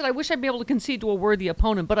 He said, I wish I'd be able to concede to a worthy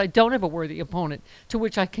opponent, but I don't have a worthy opponent to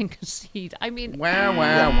which I can concede. I mean... Wow.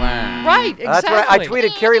 Right, exactly. That's right. I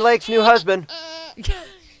tweeted Carrie Lake's new husband.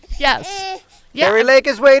 Yes. Yeah. Carrie Lake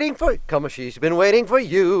is waiting for you. Come on, she's been waiting for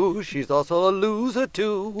you. She's also a loser,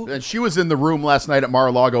 too. And she was in the room last night at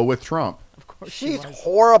Mar-a-Lago with Trump. Of course she's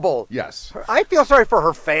horrible. Yes. I feel sorry for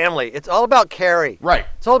her family. It's all about Carrie. Right.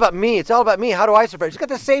 It's all about me. How do I survive? She's got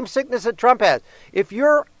the same sickness that Trump has. If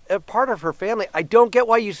you're a part of her family, I don't get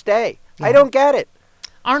why you stay. Yeah. I don't get it.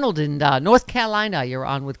 Arnold in North Carolina, you're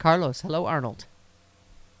on with Carlos. Hello, Arnold.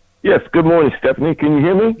 Yes, good morning, Stephanie. Can you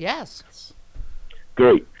hear me? Yes.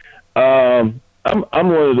 Great. I'm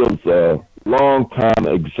one of those long-time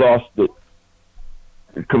exhausted,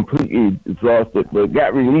 completely exhausted, but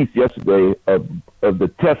got released yesterday of the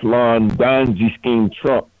Teflon Donji scheme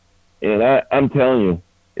Trump, and I'm telling you,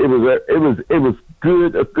 it was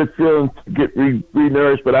good, a good feeling to get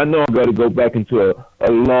re-nourished, but I know I got to go back into a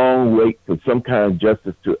long wait for some kind of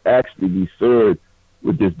justice to actually be served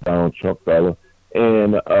with this Donald Trump fellow.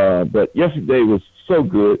 And but yesterday was so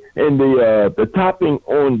good, and the topping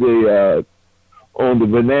on the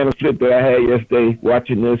banana split that I had yesterday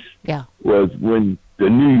watching this was when the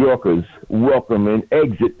New Yorkers welcome and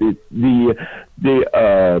exited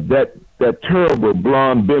that terrible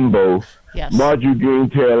blonde bimbo, Marjorie Greene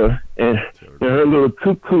Taylor, and her little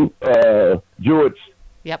cuckoo George.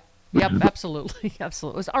 Yep, absolutely. It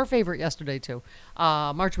was our favorite yesterday, too.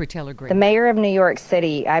 Marjorie Taylor Greene. The mayor of New York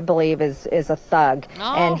City, I believe, is a thug.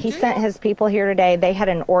 And he sent his people here today. They had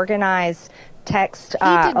an organized text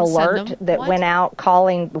alert that went out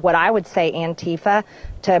calling what I would say Antifa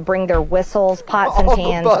to bring their whistles, pots and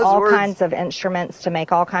pans, all kinds of instruments to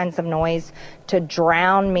make all kinds of noise to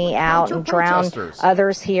drown me out and drown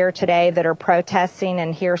others here today that are protesting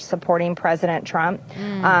and here supporting President Trump.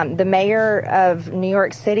 The mayor of New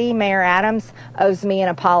York City, Mayor Adams, owes me an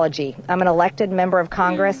apology. I'm an elected member of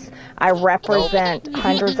Congress. I represent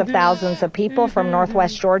hundreds of thousands of people from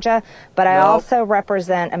Northwest Georgia, but I also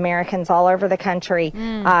represent Americans all over the country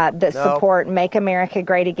that support Make America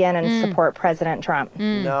Great Again and support President Trump.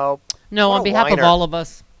 No, on behalf of all of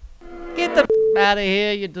us. Get the out of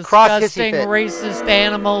here, you disgusting racist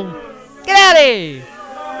animal. Get out of here.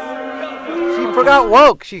 She forgot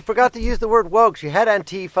woke. She forgot to use the word woke. She had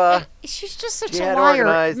Antifa. She's just such a liar.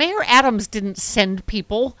 Organized. Mayor Adams didn't send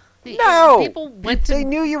people. No. People went to... They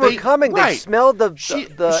knew you were coming. Right. They smelled the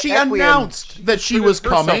She announced that she was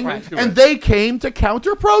coming, and they came to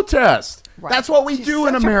counter-protest. Right. That's what we do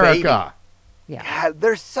in America. Yeah,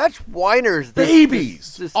 they're such whiners.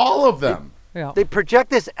 Babies, all of them. Yeah. They project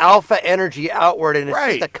this alpha energy outward, and it's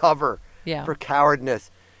just a cover Yeah. for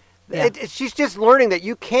cowardness. Yeah. She's just learning that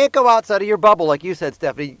you can't go outside of your bubble, like you said,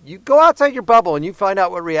 Stephanie. You go outside your bubble, and you find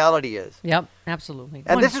out what reality is. Yep, absolutely.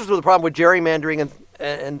 And this is the problem with gerrymandering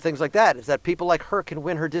and things like that, is that people like her can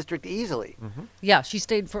win her district easily. Mm-hmm. Yeah, she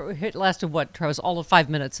stayed for, it lasted what, Travis, all of 5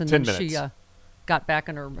 minutes, and 10 then she minutes. got back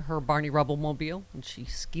in her Barney Rubble mobile, and she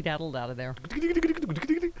skedaddled out of there.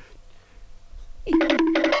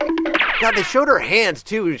 God, they showed her hands,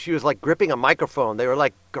 too, and she was like gripping a microphone. They were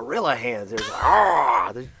like gorilla hands. They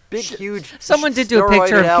were there's big, huge... Someone did do a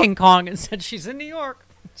picture of King Kong and said she's in New York.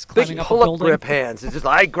 She's climbing Big up a pull-up building. grip hands. It's just,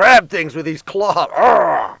 I grab things with these claws.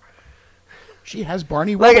 Arrgh. She has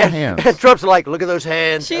Barney Rubble hands. And Trump's like, look at those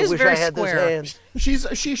hands. She I is wish very I had square. those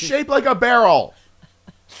hands. She's shaped like a barrel.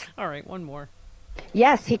 All right, one more.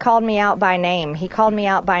 Yes, he called me out by name. He called me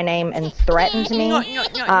out by name and threatened me.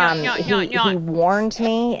 He warned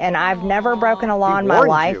me, and I've never broken a law in my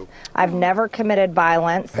life. I've never committed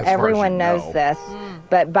violence. Everyone knows this.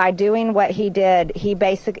 But by doing what he did,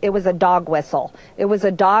 it was a dog whistle. It was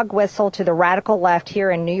a dog whistle to the radical left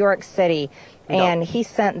here in New York City, and he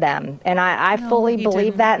sent them. And I fully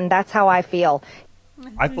believe that, and that's how I feel.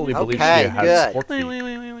 I fully believe she has spork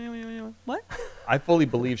feet. What? I fully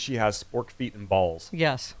believe she has spork feet and balls.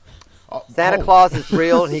 Yes. Santa Claus is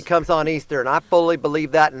real, and he comes on Easter, and I fully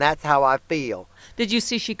believe that, and that's how I feel. Did you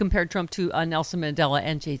see she compared Trump to Nelson Mandela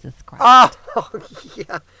and Jesus Christ? Oh,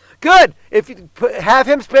 yeah. Good. If you have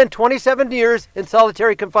him spend 27 years in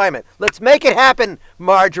solitary confinement. Let's make it happen,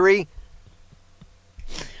 Marjorie.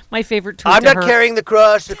 My favorite tweet I'm to not her. carrying the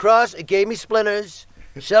cross. The cross, it gave me splinters.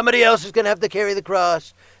 Somebody else is going to have to carry the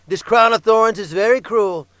cross. This crown of thorns is very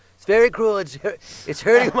cruel. It's very cruel. It's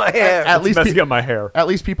hurting my hair. At least messing up my hair. At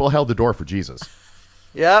least people held the door for Jesus.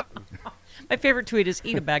 Yep. My favorite tweet is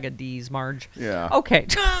eat a bag of D's, Marge. Yeah. Okay.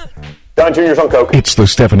 Don Jr.'s on coke. It's the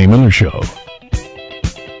Stephanie Miller Show.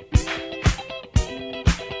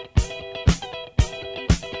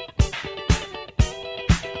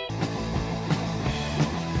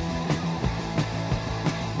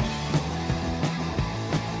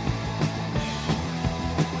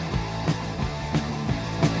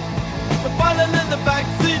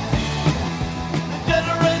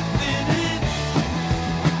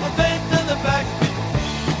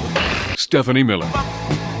 Stephanie Miller.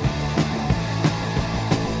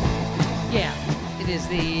 Yeah, it is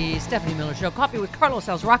the Stephanie Miller Show. Coffee with Carlos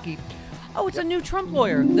Alzraki. Oh, it's a new Trump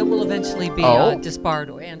lawyer that will eventually be disbarred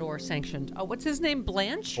and or sanctioned. Oh, what's his name?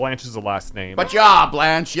 Blanche? Blanche is the last name. But yeah,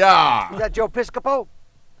 Blanche, yeah. Is that Joe Piscopo?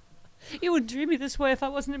 You wouldn't treat me this way if I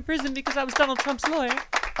wasn't in prison because I was Donald Trump's lawyer.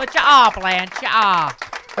 But yeah, Blanche, yeah.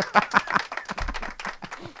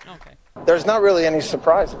 Okay. There's not really any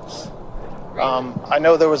surprises. I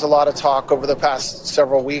know there was a lot of talk over the past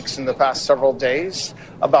several weeks and the past several days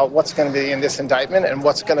about what's going to be in this indictment and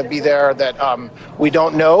what's going to be there that we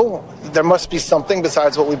don't know. There must be something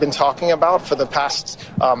besides what we've been talking about for the past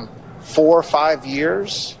 4 or 5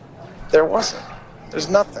 years. There wasn't. There's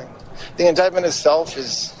nothing. The indictment itself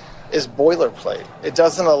is boilerplate. It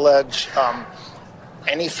doesn't allege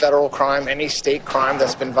any federal crime, any state crime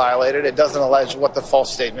that's been violated. It doesn't allege what the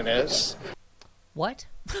false statement is. What?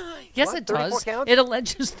 Yes, What? it does. 34 counts? It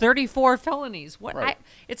alleges 34 felonies. What? Right.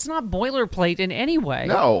 It's not boilerplate in any way.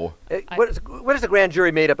 No. What is the grand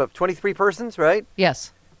jury made up of? 23 persons, right?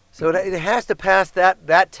 Yes. So it has to pass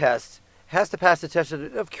that test. It has to pass the test.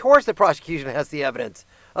 Of course the prosecution has the evidence.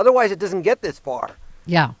 Otherwise, it doesn't get this far.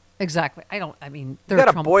 Yeah, exactly. I mean, You got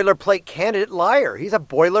a boilerplate candidate liar. He's a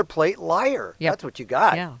boilerplate liar. Yep. That's what you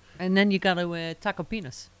got. Yeah. And then you got to taco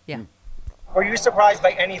penis. Yeah. Were you surprised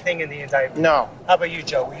by anything in the indictment? No. How about you,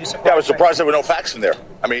 Joe? Were you surprised? Yeah, I was surprised there were no facts in there.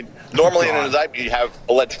 I mean, normally in an indictment you have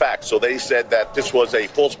alleged facts. So they said that this was a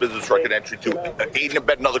false business record entry to aid and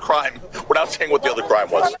abet another crime without saying what the other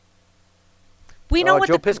crime was. We know what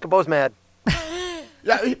Joe Piscopo's mad.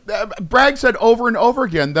 Yeah, Bragg said over and over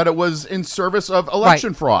again that it was in service of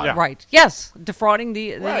election fraud. Yeah. Right. Yes. Defrauding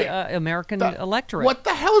the Right. American electorate. What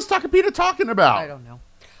the hell is Takapita talking about? I don't know.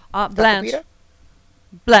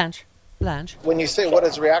 Blanche. When you say what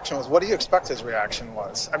his reaction was, what do you expect his reaction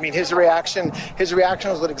was? I mean, his reaction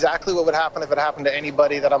was exactly what would happen if it happened to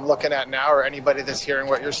anybody that I'm looking at now or anybody that's hearing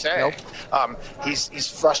what you're saying. Nope. He's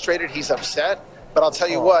frustrated, he's upset, but I'll tell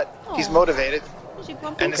you what, he's motivated,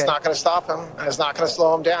 and it's not going to stop him, and it's not going to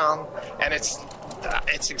slow him down, and it's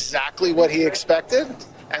exactly what he expected,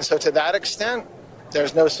 and so to that extent,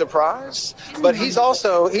 there's no surprise. But he's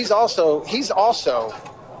also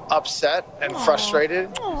upset and frustrated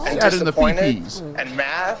and disappointed and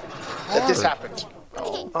mad that this happened.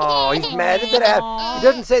 Oh, he's mad at that. He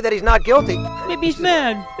doesn't say that he's not guilty. Maybe he's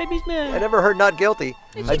mad. Maybe he's mad. I never heard not guilty.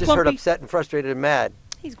 Is I he just heard grumpy? upset and frustrated and mad.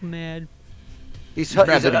 He's mad. He's mad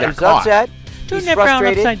that he got caught. upset. Turn He's that brown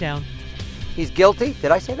frustrated. upside down. He's guilty.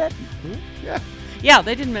 Did I say that? Yeah. Yeah,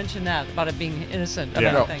 they didn't mention that about it being innocent of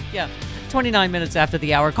Yeah. anything. Yeah. 29 minutes after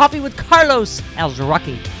the hour. Coffee with Carlos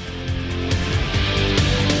Alzaraki.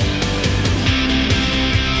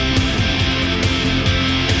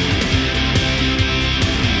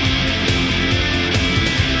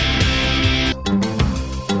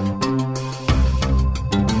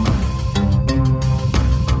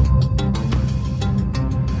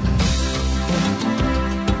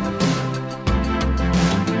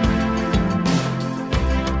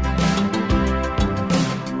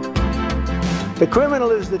 The criminal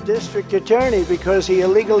is the district attorney because he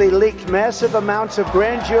illegally leaked massive amounts of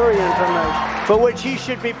grand jury information for which he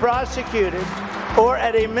should be prosecuted, or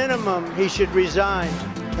at a minimum, he should resign.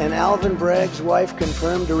 And Alvin Bragg's wife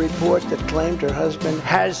confirmed a report that claimed her husband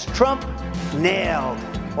has Trump nailed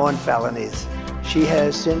on felonies. She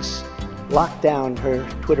has since locked down her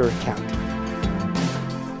Twitter account.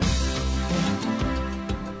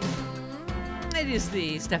 It is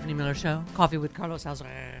the Stephanie Miller Show. Coffee with Carlos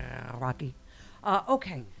Alzaraki.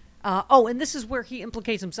 Okay. And this is where he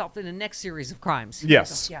implicates himself in the next series of crimes.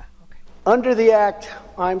 Yes. Yeah. Under the Act,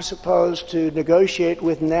 I'm supposed to negotiate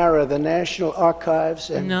with NARA, the National Archives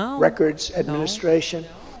and Records Administration,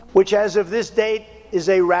 which as of this date is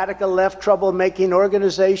a radical left troublemaking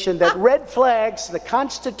organization that red flags the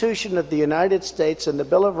Constitution of the United States and the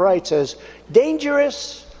Bill of Rights as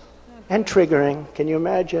dangerous and triggering. Can you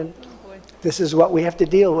imagine? This is what we have to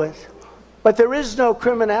deal with. But there is no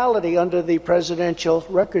criminality under the Presidential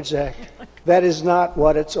Records Act. That is not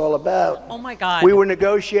what it's all about. Oh, my God. We were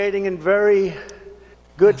negotiating in very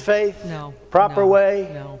good faith, proper way,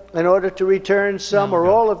 in order to return some or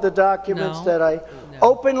all of the documents that I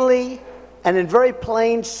openly and in very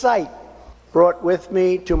plain sight brought with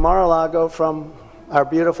me to Mar-a-Lago from our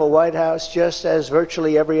beautiful White House, just as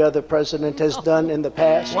virtually every other president has done in the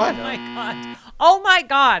past. What? Oh, my God. Oh, my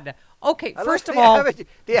God. Okay, I first like of all...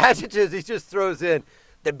 the adjectives he just throws in.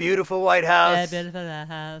 The beautiful White House.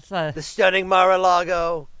 The stunning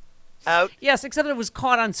Mar-a-Lago. Out. Yes, except it was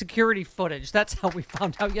caught on security footage. That's how we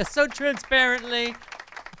found out. Yes, so transparently.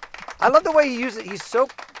 I love the way he uses it. He's so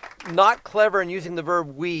not clever in using the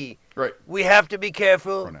verb we. Right. We have to be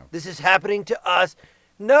careful. This is happening to us.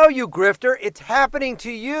 No, you grifter, it's happening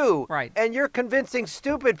to you. Right. And you're convincing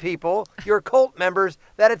stupid people, your cult members,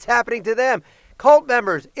 that it's happening to them. Cult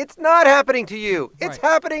members, it's not happening to you. It's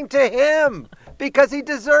happening to him because he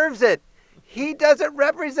deserves it. He doesn't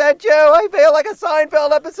represent you. I feel like a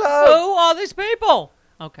Seinfeld episode. Who are these people?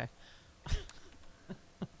 Okay.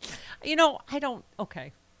 I don't.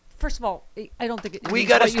 Okay. First of all, I don't think it means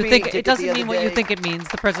what you think. It doesn't mean what you think it means.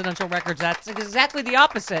 The Presidential Records Act. It's exactly the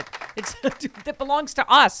opposite. It belongs to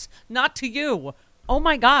us, not to you. Oh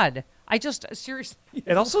my God. I just seriously.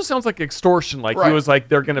 It also sounds like extortion. Like he was like,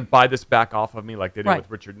 they're going to buy this back off of me, like they did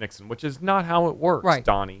with Richard Nixon, which is not how it works,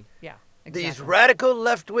 Donnie. Yeah. Exactly. These radical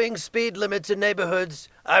left-wing speed limits in neighborhoods.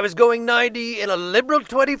 I was going 90 in a liberal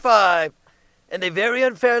 25, and they very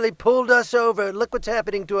unfairly pulled us over. Look what's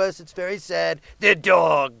happening to us. It's very sad. They're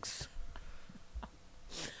dogs.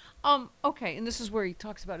 Okay, and this is where he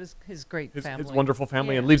talks about his great family. His wonderful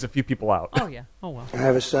family, and leaves a few people out. Oh, yeah. Oh, well. I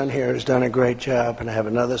have a son here who's done a great job, and I have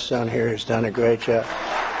another son here who's done a great job.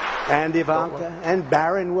 And Ivanka and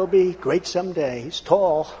Barron will be great someday. He's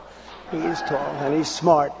tall. He is tall, and he's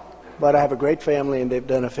smart. But I have a great family, and they've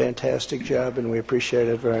done a fantastic job, and we appreciate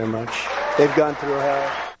it very much. They've gone through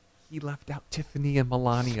hell. He left out Tiffany and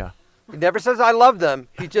Melania. He never says I love them.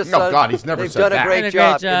 He just says he's never they've said done that. a great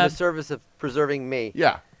job in the service of preserving me.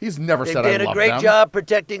 Yeah, he's never said I love them. They've done a great job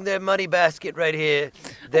protecting their money basket right here.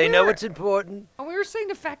 They know it's important. And we were saying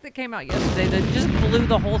the fact that came out yesterday that just blew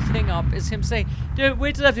the whole thing up is him saying, "Dude,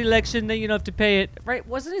 wait till after the election, then you don't have to pay it." Right?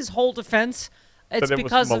 Wasn't his whole defense? It's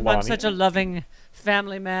because I'm such a loving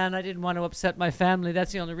family man. I didn't want to upset my family.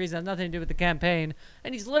 That's the only reason. It has nothing to do with the campaign.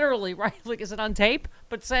 And he's literally, right, like, is it on tape?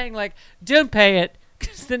 But saying, like, don't pay it,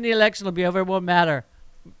 because then the election will be over. It won't matter.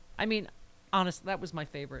 I mean, honestly, that was my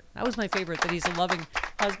favorite. That was my favorite, that he's a loving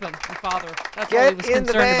husband and father. That's all he was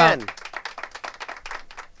concerned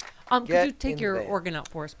about. Could you take your organ out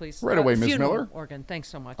for us, please? Right away, Ms. Miller. Organ. Thanks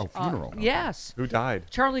so much. Oh, funeral. Okay. Yes. Who died?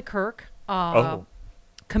 Charlie Kirk.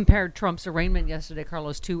 Compared Trump's arraignment yesterday,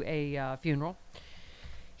 Carlos, to a funeral.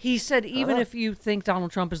 He said, even if you think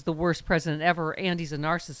Donald Trump is the worst president ever and he's a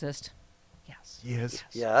narcissist, yes,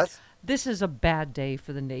 yes, this is a bad day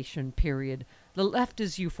for the nation, period. The left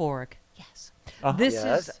is euphoric. Yes. This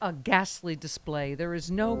is a ghastly display. There is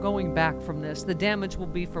no going back from this. The damage will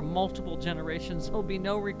be for multiple generations. There'll be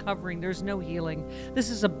no recovering. There's no healing. This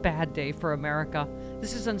is a bad day for America.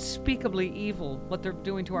 This is unspeakably evil, what they're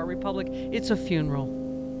doing to our republic. It's a funeral.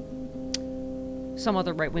 Some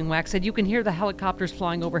other right-wing whack said, you can hear the helicopters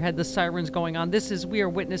flying overhead, the sirens going on. We are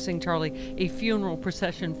witnessing, Charlie, a funeral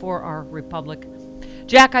procession for our republic.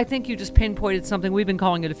 Jack, I think you just pinpointed something. We've been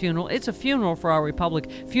calling it a funeral. It's a funeral for our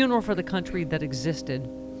republic, funeral for the country that existed.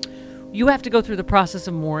 You have to go through the process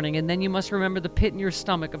of mourning, and then you must remember the pit in your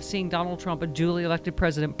stomach of seeing Donald Trump, a duly elected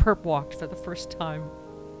president, perp-walked for the first time.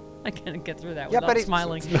 I can't get through that without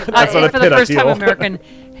smiling. For the first time in American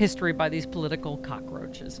history by these political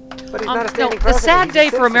cockroaches. But he's not a standing the sad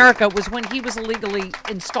day for America was when he was illegally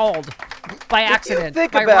installed by accident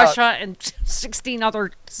by Russia and 16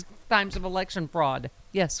 other times of election fraud.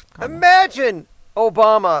 Yes. Carmen. Imagine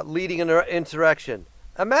Obama leading an insurrection.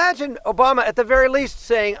 Imagine Obama at the very least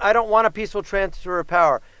saying, I don't want a peaceful transfer of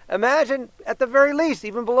power. Imagine at the very least,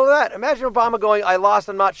 even below that, imagine Obama going, I lost,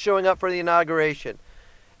 I'm not showing up for the inauguration.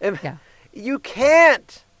 You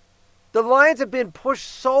can't. The lines have been pushed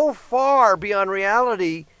so far beyond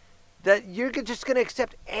reality that you're just going to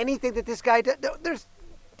accept anything that this guy does.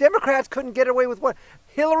 Democrats couldn't get away with what?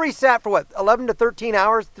 Hillary sat for 11 to 13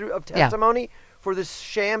 hours of testimony for this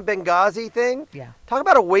sham Benghazi thing? Yeah. Talk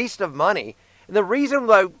about a waste of money. And the reason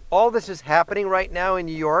why all this is happening right now in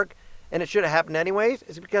New York, and it should have happened anyways,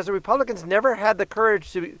 is because the Republicans never had the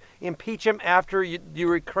courage to impeach him after the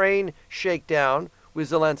Ukraine shakedown with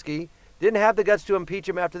Zelensky, didn't have the guts to impeach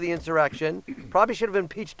him after the insurrection, probably should have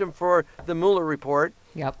impeached him for the Mueller report.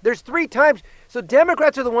 Yep. There's 3 times. So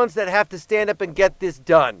Democrats are the ones that have to stand up and get this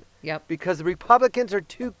done. Yep. Because the Republicans are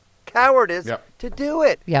too cowardice to do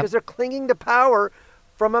it. Yep. Because they're clinging to power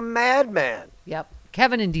from a madman. Yep.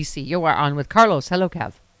 Kevin in D.C., you are on with Carlos. Hello,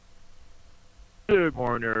 Kev. Good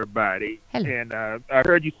morning, everybody. Hello. And I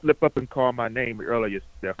heard you slip up and call my name earlier,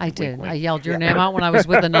 Steph. I did. I yelled your name out when I was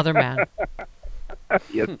with another man.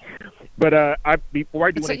 Yes. But before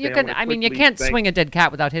I do so anything, you can't swing a dead cat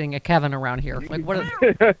without hitting a Kevin around here. Like what?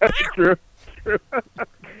 True.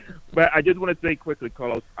 But I just want to say quickly,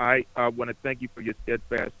 Carlos, I want to thank you for your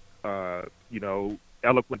steadfast,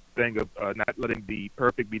 eloquent thing of not letting the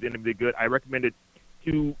perfect be the enemy of the good. I recommended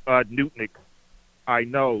 2 Newtoniks I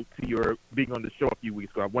know to your being on the show a few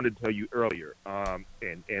weeks ago. I wanted to tell you earlier, and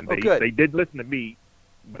they did listen to me.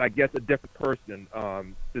 But I guess a different person.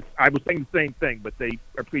 I was saying the same thing, but they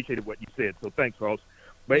appreciated what you said. So thanks, Carlos.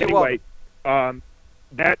 But anyway,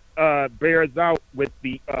 that bears out with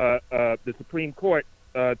the Supreme Court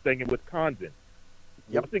thing in Wisconsin.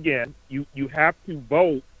 Yep. Once again, you have to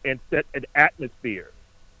vote and set an atmosphere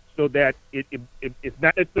so that it's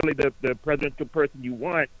not necessarily the presidential person you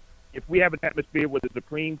want. If we have an atmosphere where the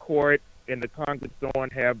Supreme Court and the Congress and so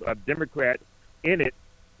on have Democrats in it,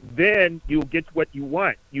 then you'll get what you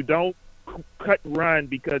want. You don't cut and run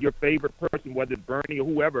because your favorite person, whether it's Bernie or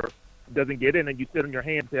whoever, doesn't get in, and you sit on your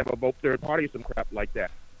hands to have a vote third party or some crap like that.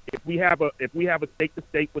 If we have a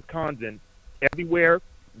state-to-state Wisconsin everywhere,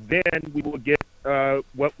 then we will get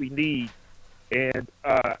what we need. And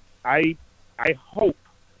I hope,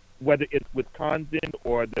 whether it's Wisconsin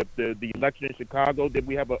or the election in Chicago, that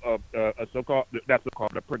we have a so-called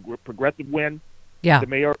progressive win. Yeah. The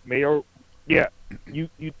mayor. Yeah, you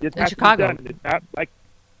it has Chicago. To be done. It's not like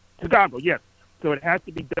Chicago, yes. So it has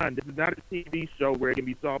to be done. This is not a TV show where it can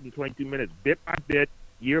be solved in 22 minutes. Bit by bit,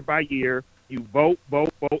 year by year, you vote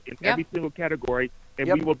in every single category,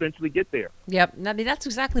 and we will eventually get there. Yep. I mean, that's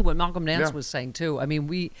exactly what Malcolm Nance was saying, too. I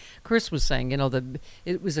mean, Chris was saying,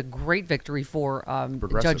 it was a great victory for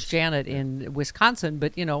Judge Janet in Wisconsin,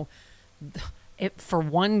 but, for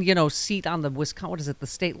one, seat on the Wisconsin, the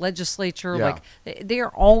state legislature, like they are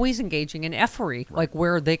always engaging in effery, like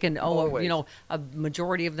where they can, a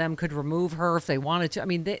majority of them could remove her if they wanted to. I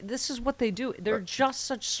mean, this is what they do. They're just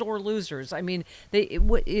such sore losers. I mean, it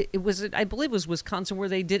was, I believe it was Wisconsin where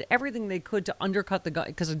they did everything they could to undercut the guy,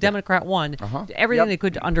 because a Democrat won, everything they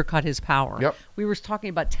could to undercut his power. Yep. We were talking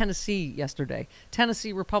about Tennessee yesterday.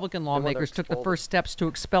 Tennessee Republican lawmakers took the first steps to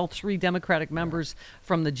expel 3 Democratic members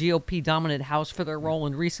from the GOP-dominant House for their role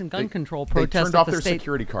in recent gun control protests. They turned off their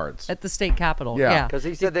security cards at the state capitol. Yeah, because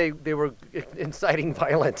he said they were inciting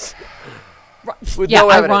violence. With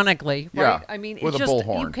no ironically, right? Yeah, I mean, with it's a just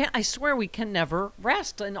bullhorn. you can't. I swear we can never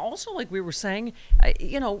rest. And also, like we were saying,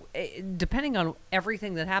 depending on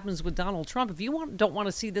everything that happens with Donald Trump, if you don't want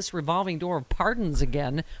to see this revolving door of pardons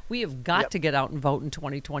again, we have got to get out and vote in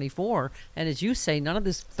 2024. And as you say, none of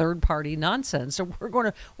this third-party nonsense. So we're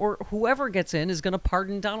going to, or whoever gets in is going to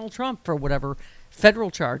pardon Donald Trump for whatever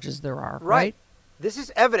federal charges there are. Right. this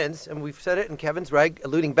is evidence, and we've said it in Kevin's reg,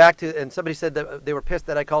 alluding back to, and somebody said that they were pissed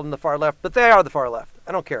that I called them the far left, but they are the far left.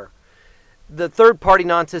 I don't care. The third-party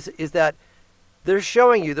nonsense is that they're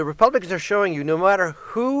showing you, the Republicans are showing you, no matter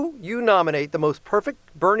who you nominate, the most perfect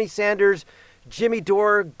Bernie Sanders, Jimmy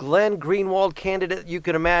Dore, Glenn Greenwald candidate you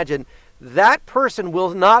can imagine, that person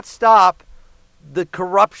will not stop the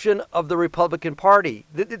corruption of the Republican Party.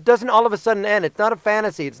 It doesn't all of a sudden end. It's not a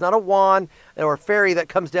fantasy. It's not a wand or a fairy that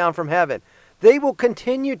comes down from heaven. They will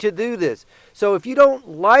continue to do this. So if you don't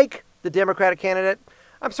like the Democratic candidate,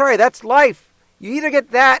 I'm sorry, that's life. You either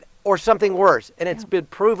get that or something worse. And it's been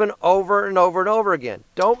proven over and over and over again.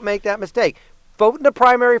 Don't make that mistake. Vote in the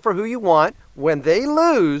primary for who you want. When they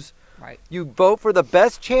lose, you vote for the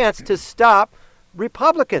best chance to stop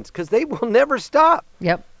Republicans, because they will never stop.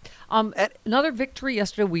 Yep. Another victory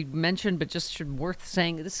yesterday we mentioned, but just worth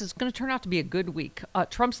saying, this is going to turn out to be a good week.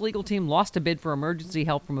 Trump's legal team lost a bid for emergency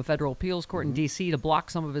help from a federal appeals court in D.C. to block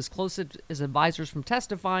some of his closest advisors from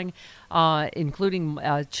testifying, including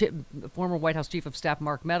former White House Chief of Staff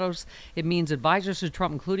Mark Meadows. It means advisors to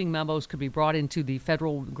Trump, including memos, could be brought into the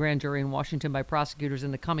federal grand jury in Washington by prosecutors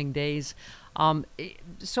in the coming days.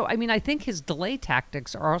 So, I mean, I think his delay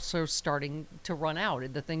tactics are also starting to run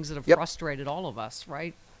out, the things that have frustrated all of us,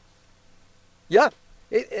 right? Yeah.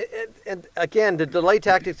 And again, the delay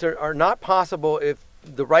tactics are not possible if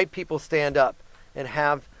the right people stand up and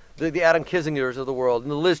have the Adam Kissingers of the world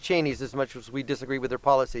and the Liz Cheneys, as much as we disagree with their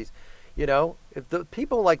policies. You know, if the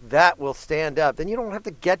people like that will stand up, then you don't have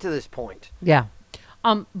to get to this point. Yeah.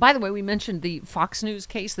 By the way, we mentioned the Fox News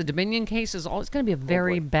case, the Dominion case it's going to be a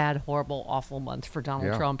very bad, horrible, awful month for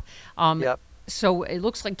Donald Trump. So it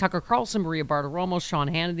looks like Tucker Carlson, Maria Bartiromo, Sean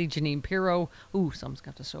Hannity, Jeanine Pirro. Ooh, someone's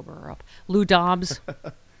got to sober her up. Lou Dobbs.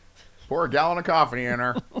 Pour a gallon of coffee in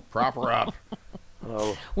her. Prop her up.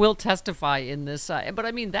 Will testify in this. But,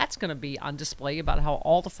 I mean, that's going to be on display about how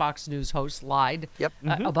all the Fox News hosts lied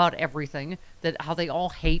about everything, how they all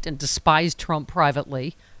hate and despise Trump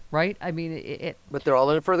privately, right? I mean, But they're all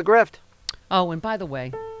in it for the grift. Oh, and by the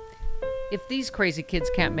way, if these crazy kids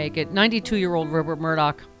can't make it, 92-year-old Rupert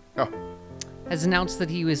Murdoch has announced that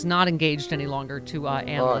he is not engaged any longer to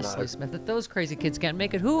Anne Leslie Smith. If those crazy kids can't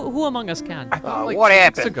make it, who among us can? What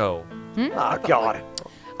happened? Ago. Oh, God.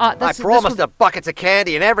 I promised her buckets of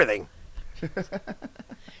candy and everything.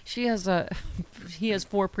 He has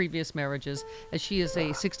 4 previous marriages, as she is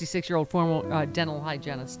a 66-year-old former dental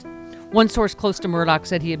hygienist. One source close to Murdoch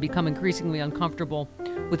said he had become increasingly uncomfortable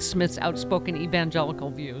with Smith's outspoken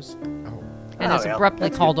evangelical views. And has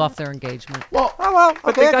abruptly called off their engagement. Well,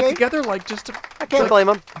 but they got together just to... I can't blame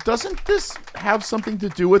them. Doesn't this have something to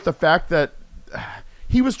do with the fact that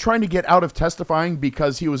he was trying to get out of testifying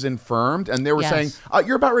because he was infirmed, and they were saying,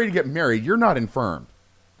 you're about ready to get married, you're not infirmed.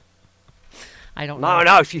 I don't know.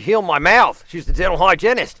 No, she healed my mouth. She's the dental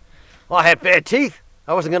hygienist. I had bad teeth.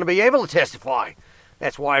 I wasn't going to be able to testify.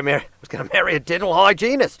 That's why I was going to marry a dental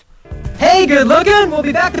hygienist. Hey, good looking. We'll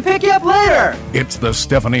be back to pick you up later. It's the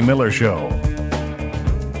Stephanie Miller Show.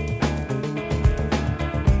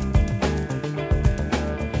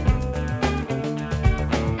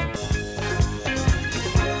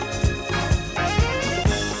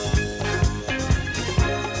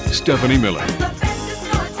 Stephanie Miller.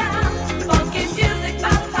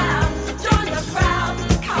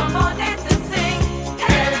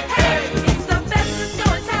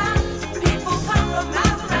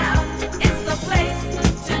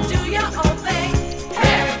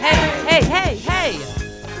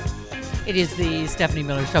 It is the Stephanie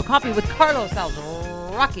Miller Show. Coffee with Carlos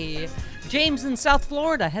Alzaraki. James in South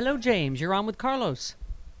Florida. Hello, James. You're on with Carlos.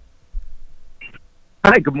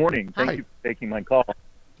 Hi, good morning. Hi. Thank you for taking my call.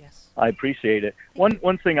 Yes. I appreciate it.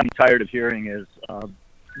 One thing I'm tired of hearing is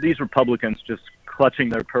these Republicans just clutching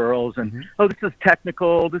their pearls and, this is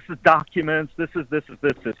technical, this is documents, this is this.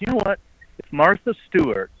 You know what? If Martha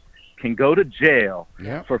Stewart can go to jail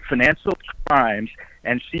for financial crimes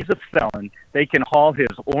and she's a felon, they can haul his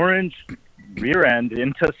orange rear end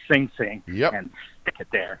into Sing Sing and stick it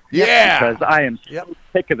there. Yeah. Because I am so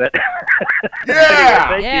sick of it.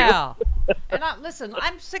 Yeah. And listen,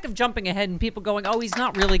 I'm sick of jumping ahead and people going, oh, he's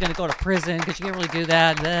not really going to go to prison because you can't really do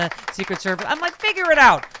that. The Secret Service. I'm like, figure it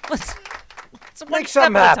out. Let's one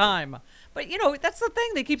step at a time. But, that's the thing.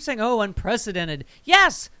 They keep saying, oh, unprecedented.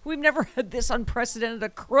 Yes, we've never had this unprecedented a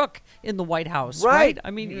crook in the White House, right?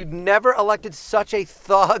 I mean, you've never elected such a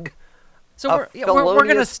thug. So we're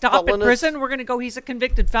going to stop at prison. We're going to go, he's a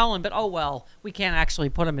convicted felon, but, oh, well, we can't actually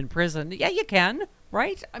put him in prison. Yeah, you can,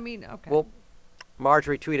 right? I mean, okay. Well,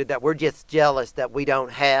 Marjorie tweeted that we're just jealous that we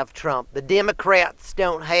don't have Trump. The Democrats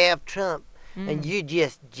don't have Trump, and you're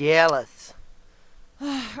just jealous.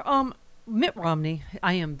 Mitt Romney,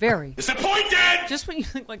 I am very disappointed. Just when you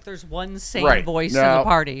think like there's one sane voice in the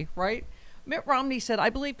party, right? Mitt Romney said, I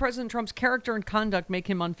believe President Trump's character and conduct make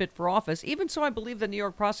him unfit for office. Even so, I believe the New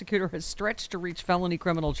York prosecutor has stretched to reach felony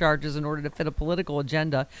criminal charges in order to fit a political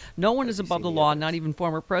agenda. No one is above the law, not even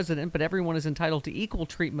former president, but everyone is entitled to equal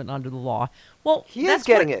treatment under the law. Well, he is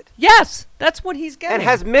getting it. Yes, that's what he's getting. And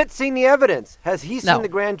has Mitt seen the evidence? Has he seen the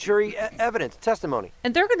grand jury evidence, testimony?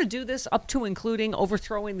 And they're going to do this up to including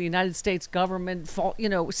overthrowing the United States government,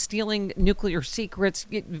 stealing nuclear secrets,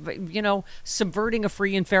 subverting a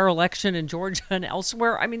free and fair election in Georgia and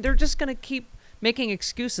elsewhere. I mean, they're just going to keep making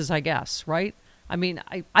excuses, I guess, right? I mean,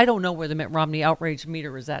 I don't know where the Mitt Romney outrage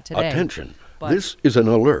meter is at today. Attention. This is an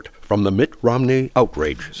alert from the Mitt Romney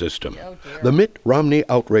outrage system. The Mitt Romney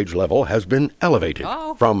outrage level has been elevated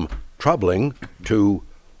from troubling to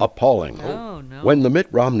appalling. When the Mitt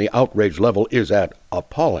Romney outrage level is at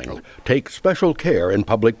appalling, take special care in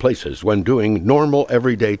public places when doing normal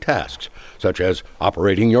everyday tasks, such as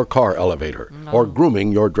operating your car elevator or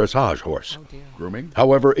grooming your dressage horse. Grooming?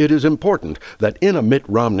 However, it is important that in a Mitt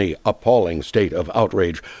Romney appalling state of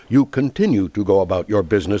outrage, you continue to go about your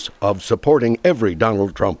business of supporting every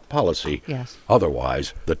Donald Trump policy. Yes.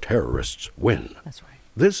 Otherwise, the terrorists win. That's right.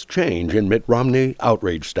 This change in Mitt Romney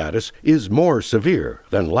outrage status is more severe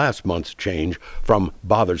than last month's change from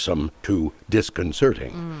bothersome to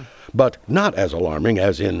disconcerting, but not as alarming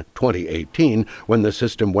as in 2018 when the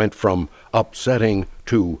system went from upsetting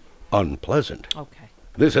to unpleasant. Okay.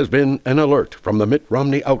 This has been an alert from the Mitt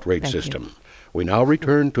Romney outrage system. We now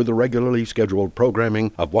return to the regularly scheduled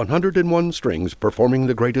programming of 101 Strings performing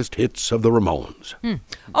the greatest hits of the Ramones.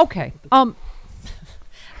 Okay.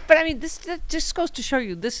 But I mean, that just goes to show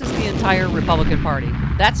you this is the entire Republican Party.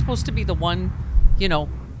 That's supposed to be the one,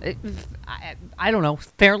 I don't know,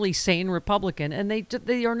 fairly sane Republican, and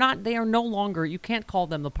they are not. They are no longer. You can't call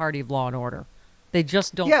them the party of law and order. They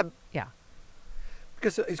just don't. Yeah.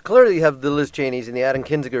 Because it's clearly you have the Liz Cheneys and the Adam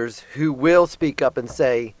Kinzingers who will speak up and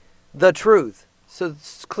say the truth. So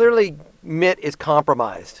it's clearly Mitt is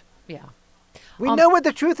compromised. Yeah. We know what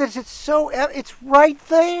the truth is. It's right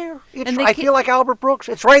there. I feel like Albert Brooks.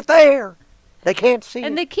 It's right there. They can't see it.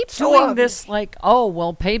 And they keep doing this like, oh,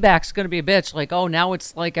 well, payback's going to be a bitch. Like, oh, now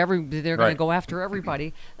it's like they're going to go after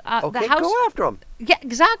everybody. Okay, go after them. Yeah,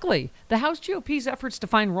 exactly. The House GOP's efforts to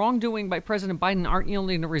find wrongdoing by President Biden aren't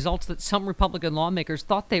yielding the results that some Republican lawmakers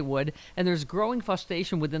thought they would, and there's growing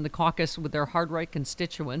frustration within the caucus with their hard-right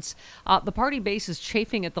constituents. The party base is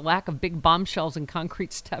chafing at the lack of big bombshells and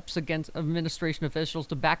concrete steps against administration officials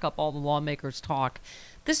to back up all the lawmakers' talk.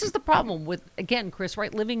 This is the problem with, again, Chris,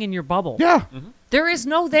 right, living in your bubble. Yeah. There is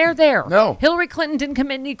no there. No. Hillary Clinton didn't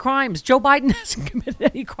commit any crimes. Joe Biden hasn't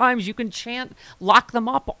committed any crimes. You can chant, lock them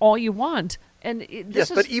up all you want. And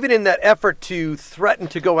but even in that effort to threaten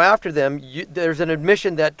to go after them, there's an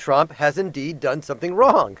admission that Trump has indeed done something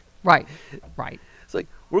wrong. Right. It's like,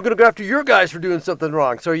 we're going to go after your guys for doing something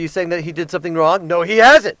wrong. So are you saying that he did something wrong? No, he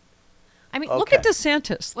hasn't. I mean, look at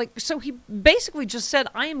DeSantis. So he basically just said,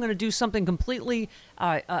 I am going to do something completely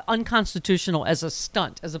unconstitutional as a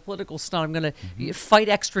stunt, as a political stunt. I'm going to fight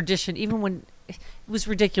extradition, even when it was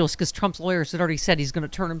ridiculous because Trump's lawyers had already said he's going to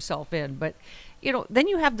turn himself in. But, then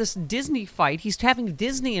you have this Disney fight. He's having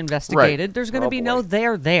Disney investigated. Right. There's going to be no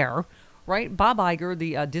there. Right? Bob Iger,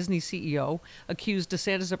 the Disney CEO, accused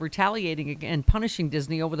DeSantis of retaliating and punishing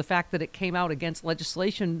Disney over the fact that it came out against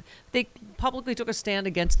legislation. They publicly took a stand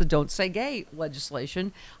against the Don't Say Gay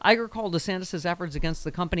legislation. Iger called DeSantis' efforts against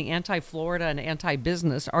the company anti-Florida and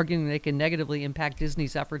anti-business, arguing they can negatively impact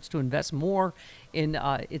Disney's efforts to invest more in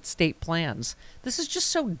its state plans. This is just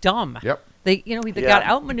so dumb. Yep. They got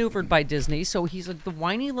outmaneuvered by Disney, so he's the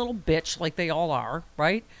whiny little bitch like they all are,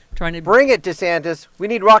 right? Trying to bring it, DeSantis. We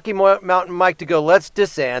need Rocky Mountain Mike to go. Let's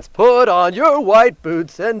DeSantis. Put on your white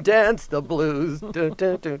boots and dance the blues. Dun,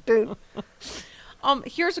 dun, dun, dun.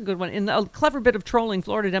 Here's a good one. In a clever bit of trolling,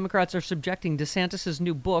 Florida Democrats are subjecting DeSantis'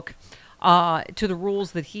 new book to the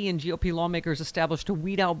rules that he and GOP lawmakers established to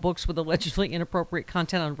weed out books with allegedly inappropriate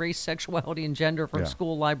content on race, sexuality, and gender from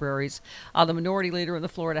school libraries. The minority leader in the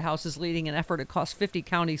Florida House is leading an effort across 50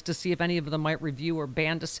 counties to see if any of them might review or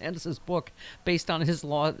ban DeSantis' book based on his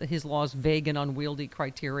law's vague and unwieldy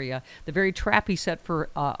criteria. The very trap he set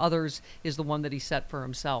for others is the one that he set for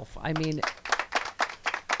himself. I mean,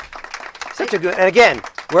 such a good. And again,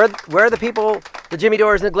 where are the people, the Jimmy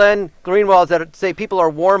Dores and the Glenn Greenwalds that say people are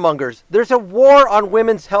warmongers? There's a war on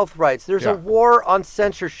women's health rights. There's a war on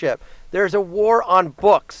censorship. There's a war on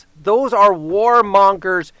books. Those are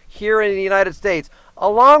warmongers here in the United States,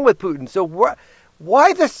 along with Putin. So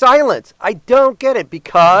why the silence? I don't get it.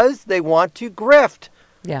 Because they want to grift.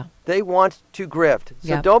 Yeah. They want to grift.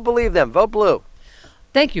 So don't believe them. Vote blue.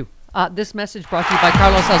 Thank you. This message brought to you by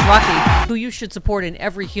Carlos Alzraqui, who you should support in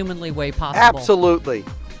every humanly way possible. Absolutely.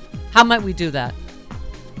 How might we do that?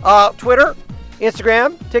 Twitter,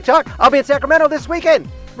 Instagram, TikTok. I'll be in Sacramento this weekend.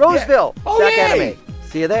 Roseville. Yeah. Sac Anime.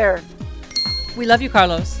 See you there. We love you,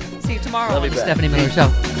 Carlos. See you tomorrow on the Stephanie Miller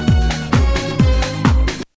Show.